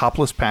to be a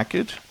topless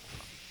package?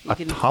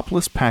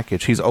 Topless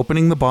package. He's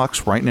opening the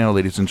box right now,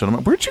 ladies and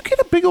gentlemen. Where'd you get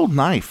a big old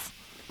knife?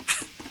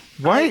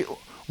 Why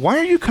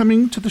are you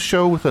coming to the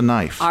show with a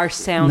knife? Our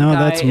sound No, guy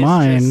that's is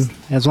mine.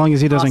 just As long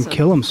as he doesn't awesome.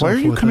 kill himself. Why are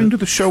you with coming it. to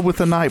the show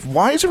with a knife?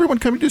 Why is everyone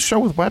coming to the show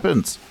with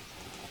weapons?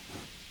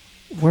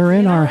 We're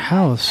in our I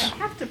house.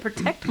 have to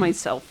protect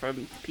myself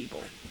from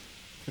people.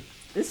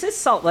 This is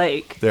Salt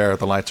Lake. There,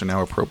 the lights are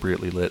now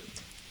appropriately lit.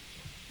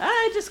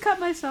 I just cut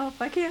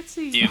myself. I can't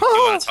see. Do you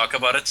want to talk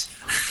about it?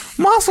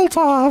 Mazel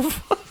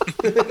tov!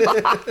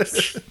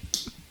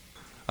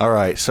 All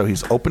right, so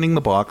he's opening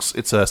the box.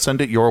 It's a Send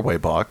It Your Way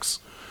box.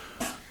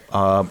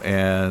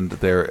 And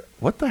there...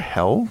 What the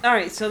hell? All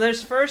right, so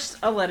there's first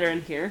a letter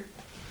in here.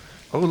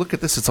 Oh, look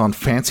at this. It's on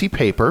fancy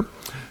paper.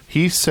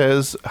 He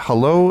says,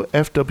 hello,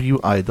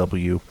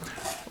 FWIW.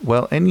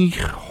 Well, any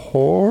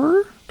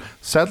whore?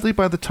 Sadly,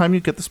 by the time you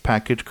get this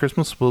package,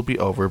 Christmas will be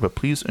over, but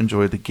please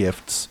enjoy the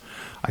gifts.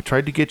 I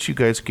tried to get you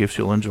guys gifts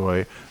you'll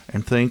enjoy,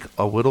 and thank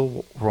a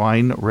little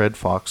Rhine Red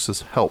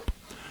Fox's help.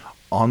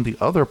 On the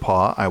other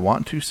paw, I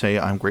want to say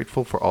I'm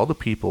grateful for all the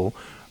people,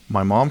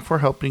 my mom for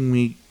helping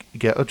me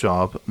get a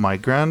job, my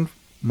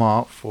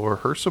Ma for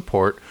her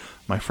support,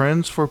 my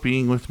friends for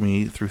being with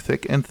me through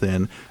thick and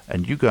thin,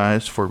 and you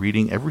guys for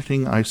reading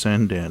everything I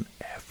send in.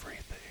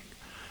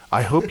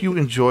 I hope you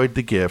enjoyed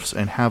the gifts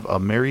and have a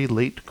merry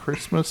late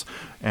Christmas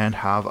and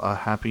have a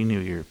happy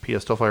New Year.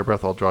 P.S. Fire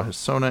Breath, I'll draw his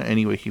Sona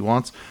any way he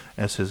wants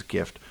as his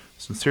gift.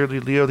 Sincerely,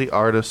 Leo the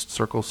artist,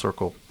 Circle,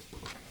 Circle.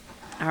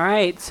 All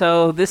right,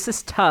 so this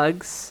is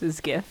Tugs' his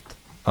gift.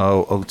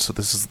 Oh, so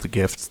this is the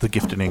gift, the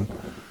gifting.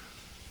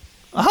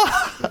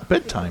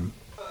 Bedtime.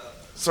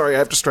 Sorry, I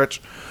have to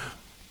stretch.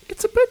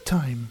 It's a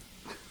bedtime.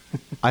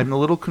 I'm a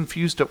little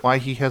confused at why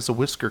he has a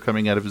whisker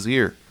coming out of his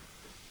ear.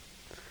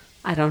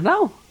 I don't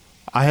know.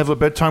 I have a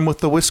bedtime with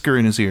the whisker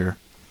in his ear.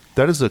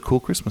 That is a cool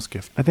Christmas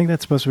gift. I think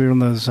that's supposed to be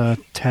one of those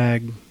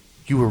tag.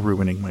 You were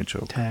ruining my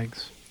joke.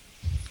 Tags.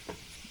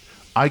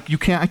 You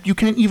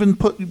can't even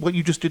put what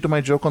you just did to my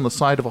joke on the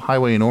side of a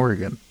highway in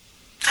Oregon.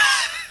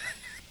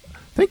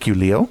 Thank you,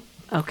 Leo.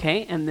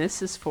 Okay, and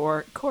this is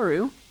for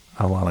Koru.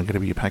 Oh, well, I'm going to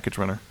be a package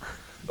runner.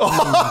 Oh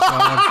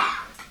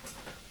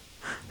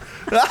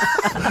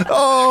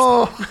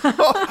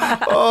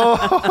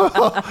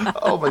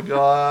my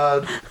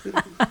God.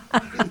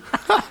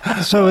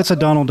 So it's a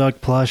Donald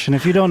Duck plush, and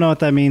if you don't know what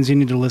that means, you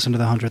need to listen to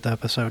the 100th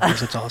episode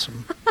because it's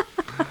awesome.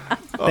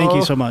 Thank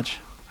you so much.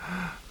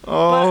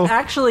 Oh. But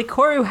actually,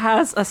 Koru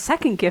has a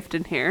second gift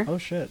in here. Oh,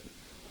 shit.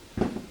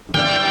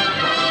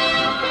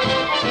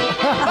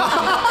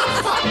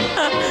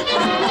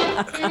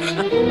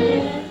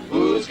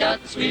 Who's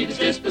got the sweetest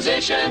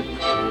disposition?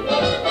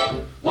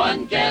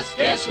 One guess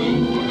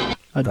who?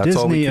 A That's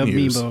all we Disney can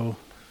use. amiibo.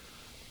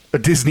 A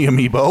Disney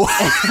amiibo.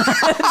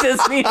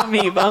 Disney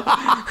amiibo.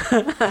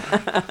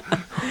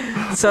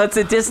 So it's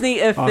a Disney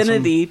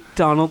Affinity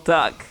Donald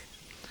Duck.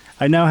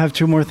 I now have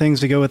 2 more things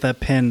to go with that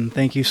pin.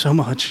 Thank you so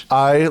much.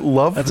 I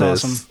love That's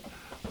this. awesome.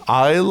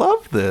 I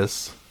love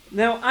this.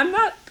 Now, I'm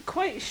not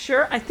quite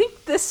sure. I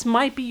think this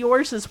might be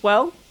yours as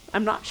well.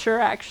 I'm not sure,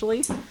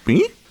 actually.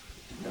 Me?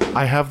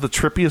 I have the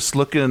trippiest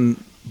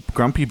looking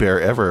Grumpy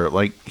Bear ever.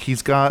 Like,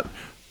 he's got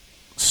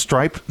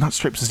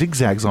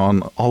zigzags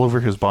on all over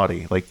his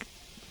body. Like,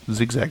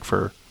 zigzag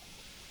fur.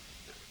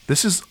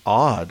 This is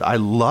odd. I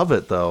love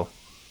it, though.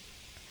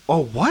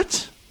 Oh,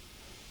 what?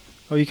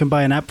 Oh, you can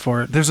buy an app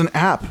for it. There's an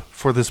app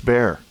for this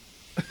bear.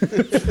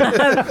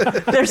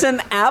 There's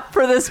an app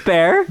for this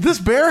bear? This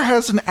bear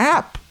has an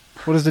app.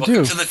 What does it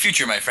Welcome do? to the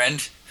future, my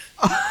friend.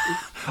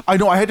 I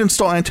know. I had to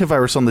install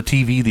antivirus on the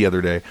TV the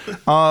other day.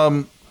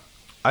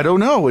 I don't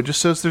know. It just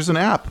says there's an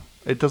app.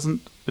 It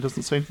doesn't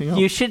say anything else.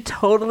 You should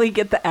totally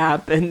get the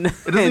app and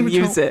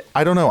use it.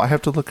 I don't know. I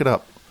have to look it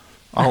up.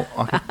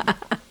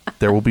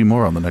 There will be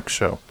more on the next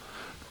show.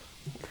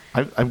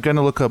 I'm going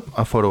to look up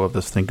a photo of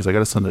this thing because I got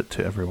to send it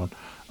to everyone.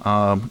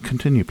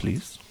 Continue,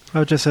 please.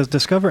 Oh, it just says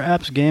discover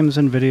apps, games,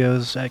 and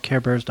videos at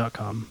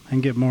carebears.com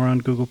and get more on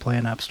Google Play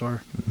and App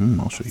Store.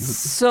 I'll show you.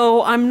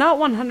 So I'm not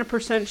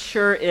 100%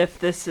 sure if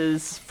this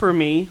is for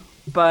me,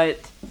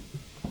 but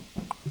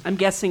I'm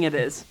guessing it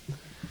is.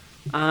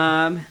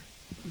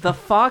 The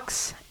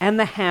Fox and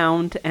the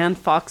Hound and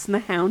Fox and the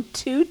Hound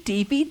 2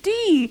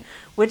 DVD,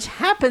 which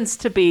happens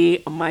to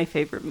be my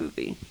favorite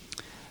movie.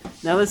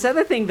 Now, this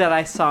other thing that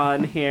I saw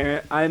in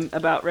here, I'm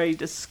about ready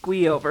to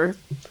squee over.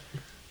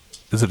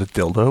 Is it a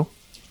dildo?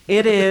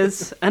 It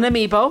is an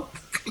amiibo.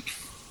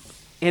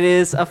 It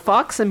is a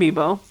fox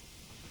amiibo.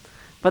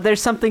 But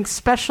there's something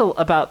special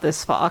about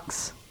this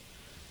fox.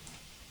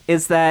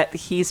 Is that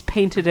he's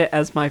painted it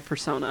as my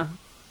persona.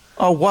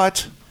 Oh,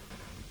 what?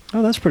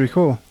 Oh, that's pretty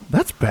cool.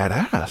 That's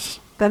badass.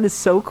 That is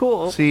so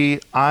cool. See,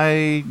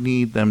 I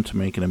need them to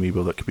make an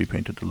amiibo that can be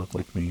painted to look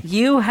like me.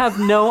 You have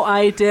no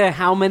idea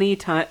how many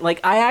times... Like,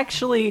 I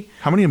actually...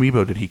 How many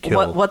amiibo did he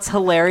kill? What's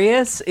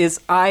hilarious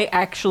is I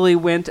actually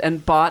went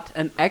and bought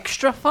an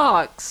extra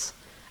fox,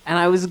 and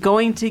I was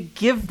going to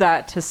give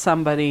that to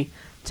somebody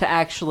to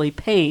actually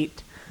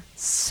paint.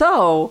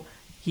 So,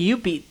 you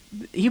beat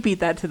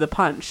that to the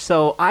punch.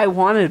 So, I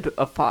wanted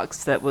a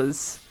fox that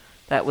was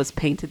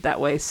painted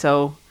that way.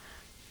 So,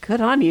 good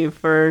on you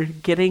for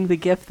getting the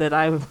gift that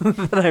I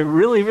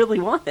really, really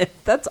wanted.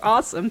 That's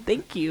awesome.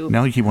 Thank you.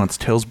 Now he wants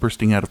tails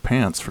bursting out of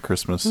pants for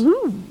Christmas.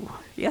 Ooh,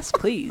 yes,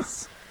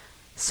 please.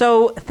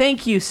 So,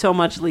 thank you so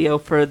much, Leo,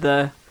 for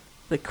the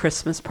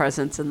Christmas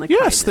presents and the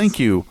kindness. Thank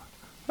you.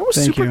 That was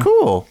Thank super you.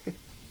 cool.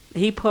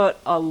 He put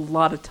a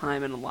lot of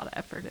time and a lot of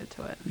effort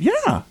into it.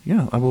 Yeah.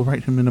 I will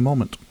write him in a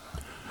moment.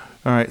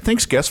 All right.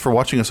 Thanks, guests, for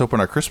watching us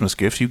open our Christmas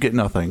gifts. You get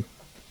nothing.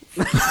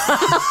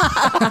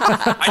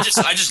 I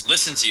just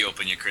listened to you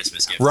open your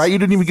Christmas gifts. Right? You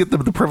didn't even get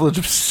the privilege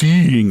of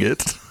seeing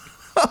it.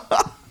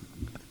 I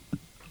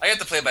got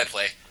the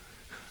play-by-play.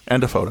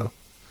 And a photo.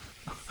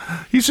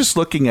 He's just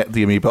looking at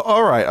the amiibo.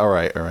 All right.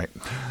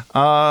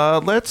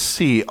 Let's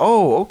see.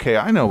 Oh, okay.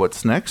 I know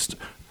what's next.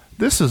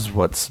 This is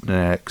what's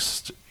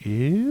next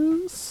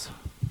is...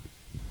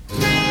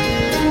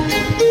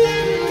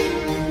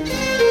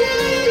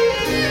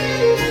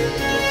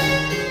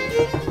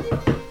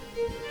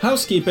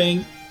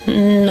 Housekeeping.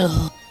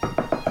 No.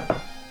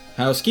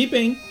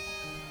 Housekeeping.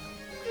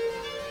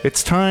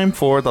 It's time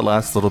for the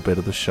last little bit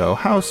of the show.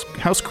 House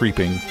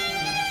creeping.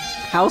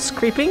 House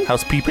creeping?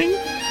 House peeping?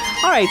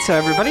 All right, so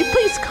everybody,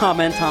 please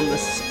comment on the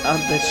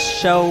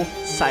show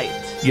site.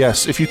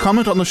 Yes, if you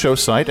comment on the show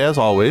site, as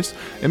always,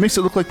 it makes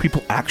it look like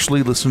people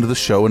actually listen to the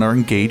show and are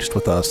engaged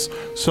with us.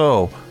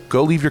 So,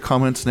 go leave your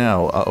comments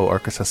now. Uh-oh,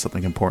 Arcus has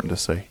something important to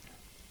say.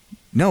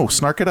 No,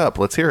 snark it up.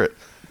 Let's hear it.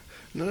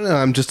 No,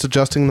 I'm just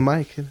adjusting the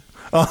mic.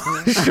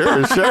 Oh,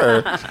 sure.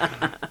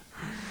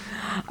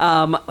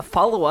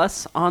 Follow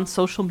us on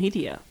social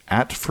media.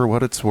 At For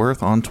What It's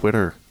Worth on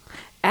Twitter.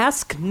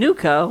 Ask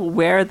Nuka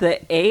where the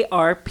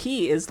ARP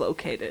is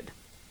located.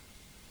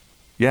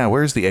 Yeah,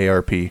 where's the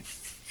ARP?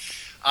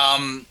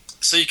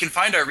 So you can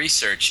find our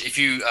research. If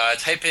you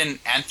type in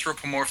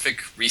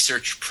Anthropomorphic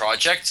Research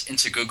Project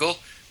into Google,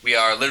 we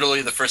are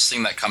literally the first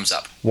thing that comes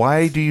up.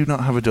 Why do you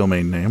not have a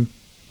domain name?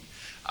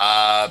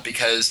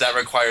 Because that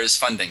requires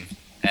funding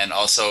and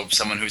also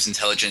someone who's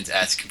intelligent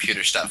at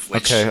computer stuff.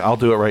 Which... Okay, I'll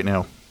do it right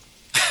now.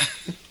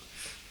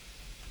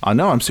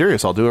 No, I'm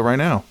serious. I'll do it right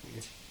now.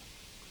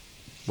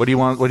 What do you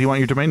want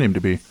your domain name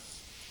to be?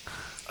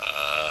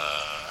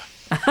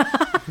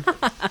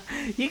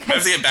 You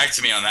have to get back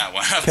to me on that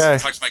one. I have Okay.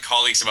 to talk to my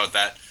colleagues about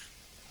that.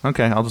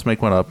 Okay, I'll just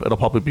make one up. It'll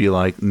probably be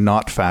like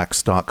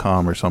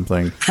notfax.com or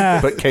something.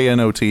 But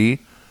KNOT.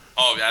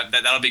 Oh,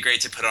 that'll be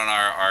great to put on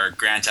our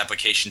grant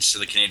applications to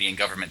the Canadian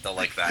government. They'll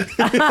like that.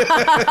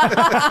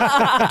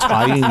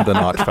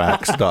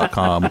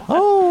 Tyingthenotfax.com.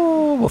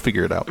 Oh, we'll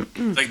figure it out.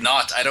 Like,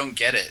 not, I don't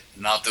get it.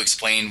 Not to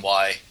explain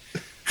why.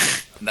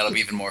 And that'll be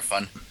even more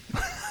fun.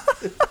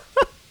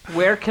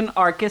 Where can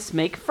Arcus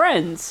make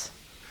friends?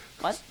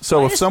 What?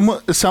 So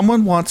if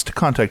someone wants to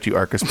contact you,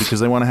 Arcus, because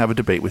they want to have a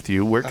debate with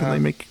you, where can they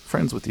make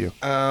friends with you?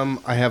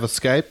 I have a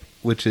Skype,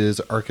 which is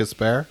Arcus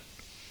Bear.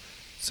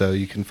 So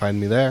you can find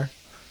me there.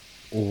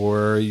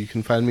 Or you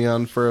can find me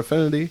on For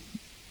Affinity,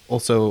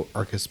 also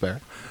Arcus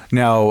Bear.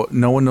 Now,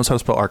 no one knows how to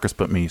spell Arcus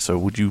but me, so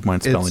would you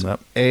mind spelling that?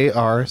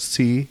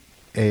 Arcas.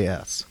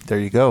 There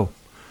you go.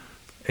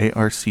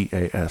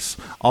 Arcas.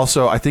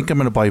 Also, I think I'm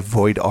going to buy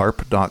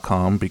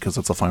voidarp.com because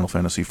it's a Final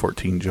Fantasy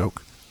 14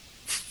 joke.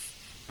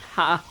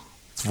 Ha.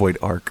 It's Void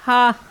Arc.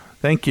 Ha.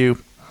 Thank you.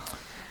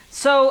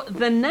 So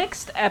the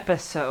next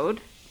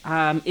episode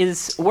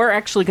we're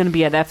actually going to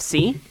be at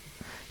FC.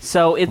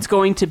 So it's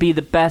going to be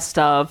the best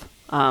of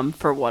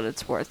For What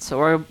It's Worth.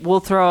 So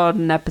we'll throw out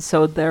an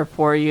episode there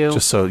for you.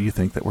 Just so you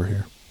think that we're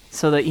here.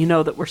 So that you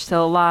know that we're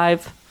still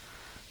alive.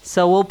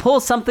 So we'll pull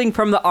something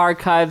from the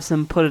archives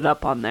and put it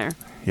up on there.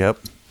 Yep.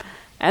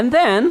 And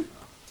then,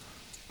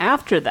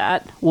 after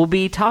that, we'll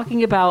be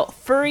talking about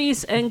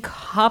furries and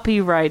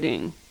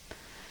copywriting.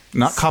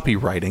 Not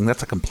copywriting.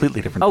 That's a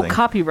completely different thing. Oh,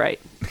 copyright.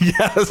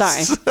 Yes.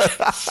 Sorry.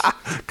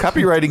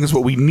 Copywriting is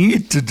what we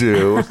need to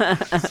do.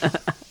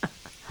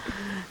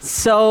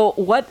 So,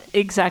 what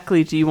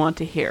exactly do you want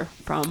to hear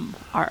from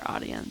our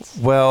audience?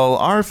 Well,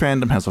 our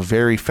fandom has a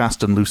very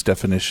fast and loose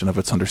definition of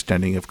its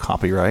understanding of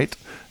copyright.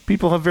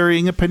 People have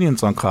varying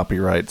opinions on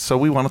copyright, so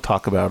we want to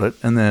talk about it,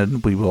 and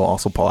then we will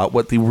also pull out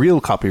what the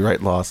real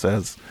copyright law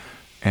says,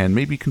 and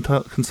maybe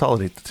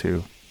consolidate the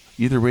two.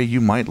 Either way,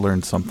 you might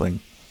learn something.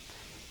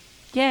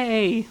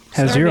 Yay!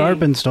 Has your art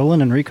been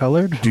stolen and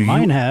recolored?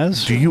 Mine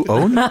has. Do you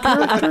own your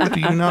character? Do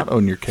you not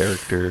own your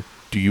character?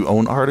 Do you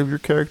own art of your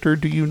character?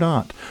 Do you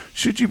not?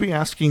 Should you be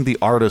asking the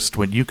artist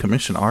when you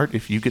commission art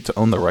if you get to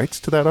own the rights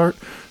to that art?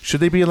 Should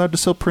they be allowed to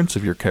sell prints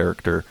of your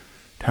character?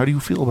 How do you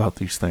feel about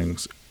these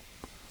things?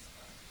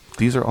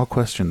 These are all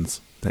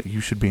questions that you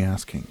should be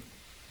asking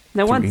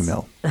through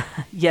email.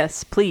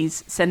 Yes,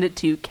 please send it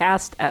to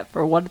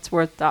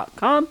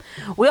cast@forwhatitsworth.com.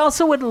 We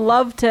also would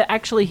love to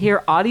actually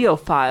hear audio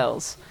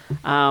files.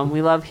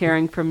 We love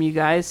hearing from you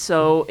guys.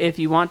 So if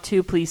you want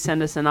to, please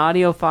send us an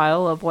audio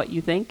file of what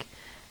you think,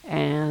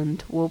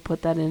 and we'll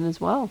put that in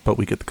as well. But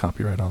we get the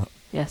copyright on it.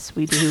 Yes,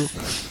 we do.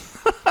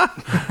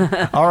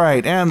 All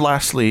right, and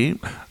lastly,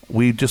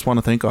 we just want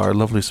to thank our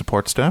lovely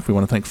support staff. We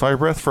want to thank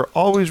Firebreath for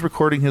always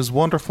recording his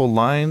wonderful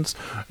lines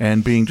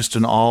and being just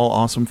an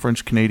all-awesome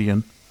French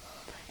Canadian.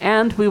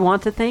 And we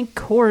want to thank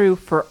Koru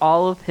for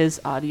all of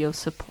his audio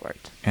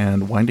support.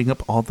 And winding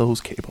up all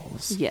those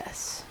cables.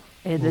 Yes,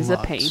 it is a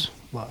pain.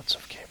 Lots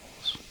of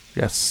cables.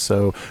 Yes,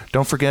 so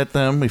don't forget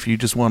them. If you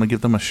just want to give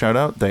them a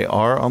shout-out, they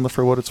are on the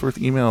For What It's Worth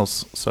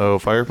emails. So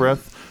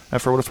Firebreath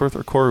at For What It's Worth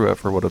or Koru at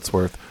For What It's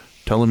Worth.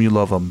 Tell them you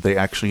love them. They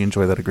actually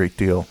enjoy that a great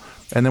deal.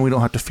 And then we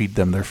don't have to feed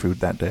them their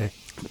food that day.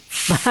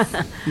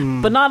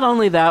 But not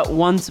only that,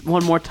 one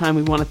more time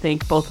we want to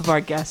thank both of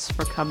our guests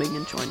for coming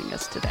and joining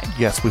us today.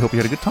 Yes, we hope you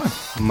had a good time.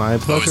 My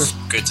pleasure. It was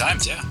good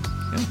times, yeah.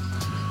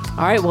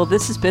 All right, well,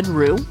 this has been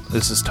Rue.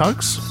 This is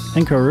Tugs.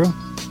 And Koru.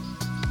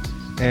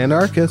 And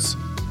Arcus.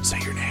 Say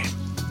your name.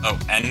 Oh,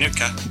 and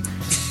Nuka.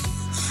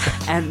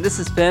 And this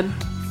has been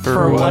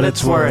For What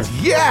It's Worth.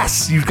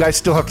 Yes! You guys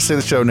still have to say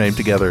the show name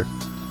together.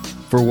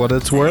 For What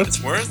It's Worth.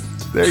 It's worth.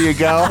 There you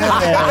go.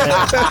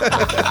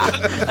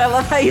 I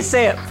love how you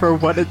say it. For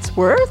what it's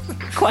worth?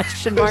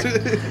 Question mark.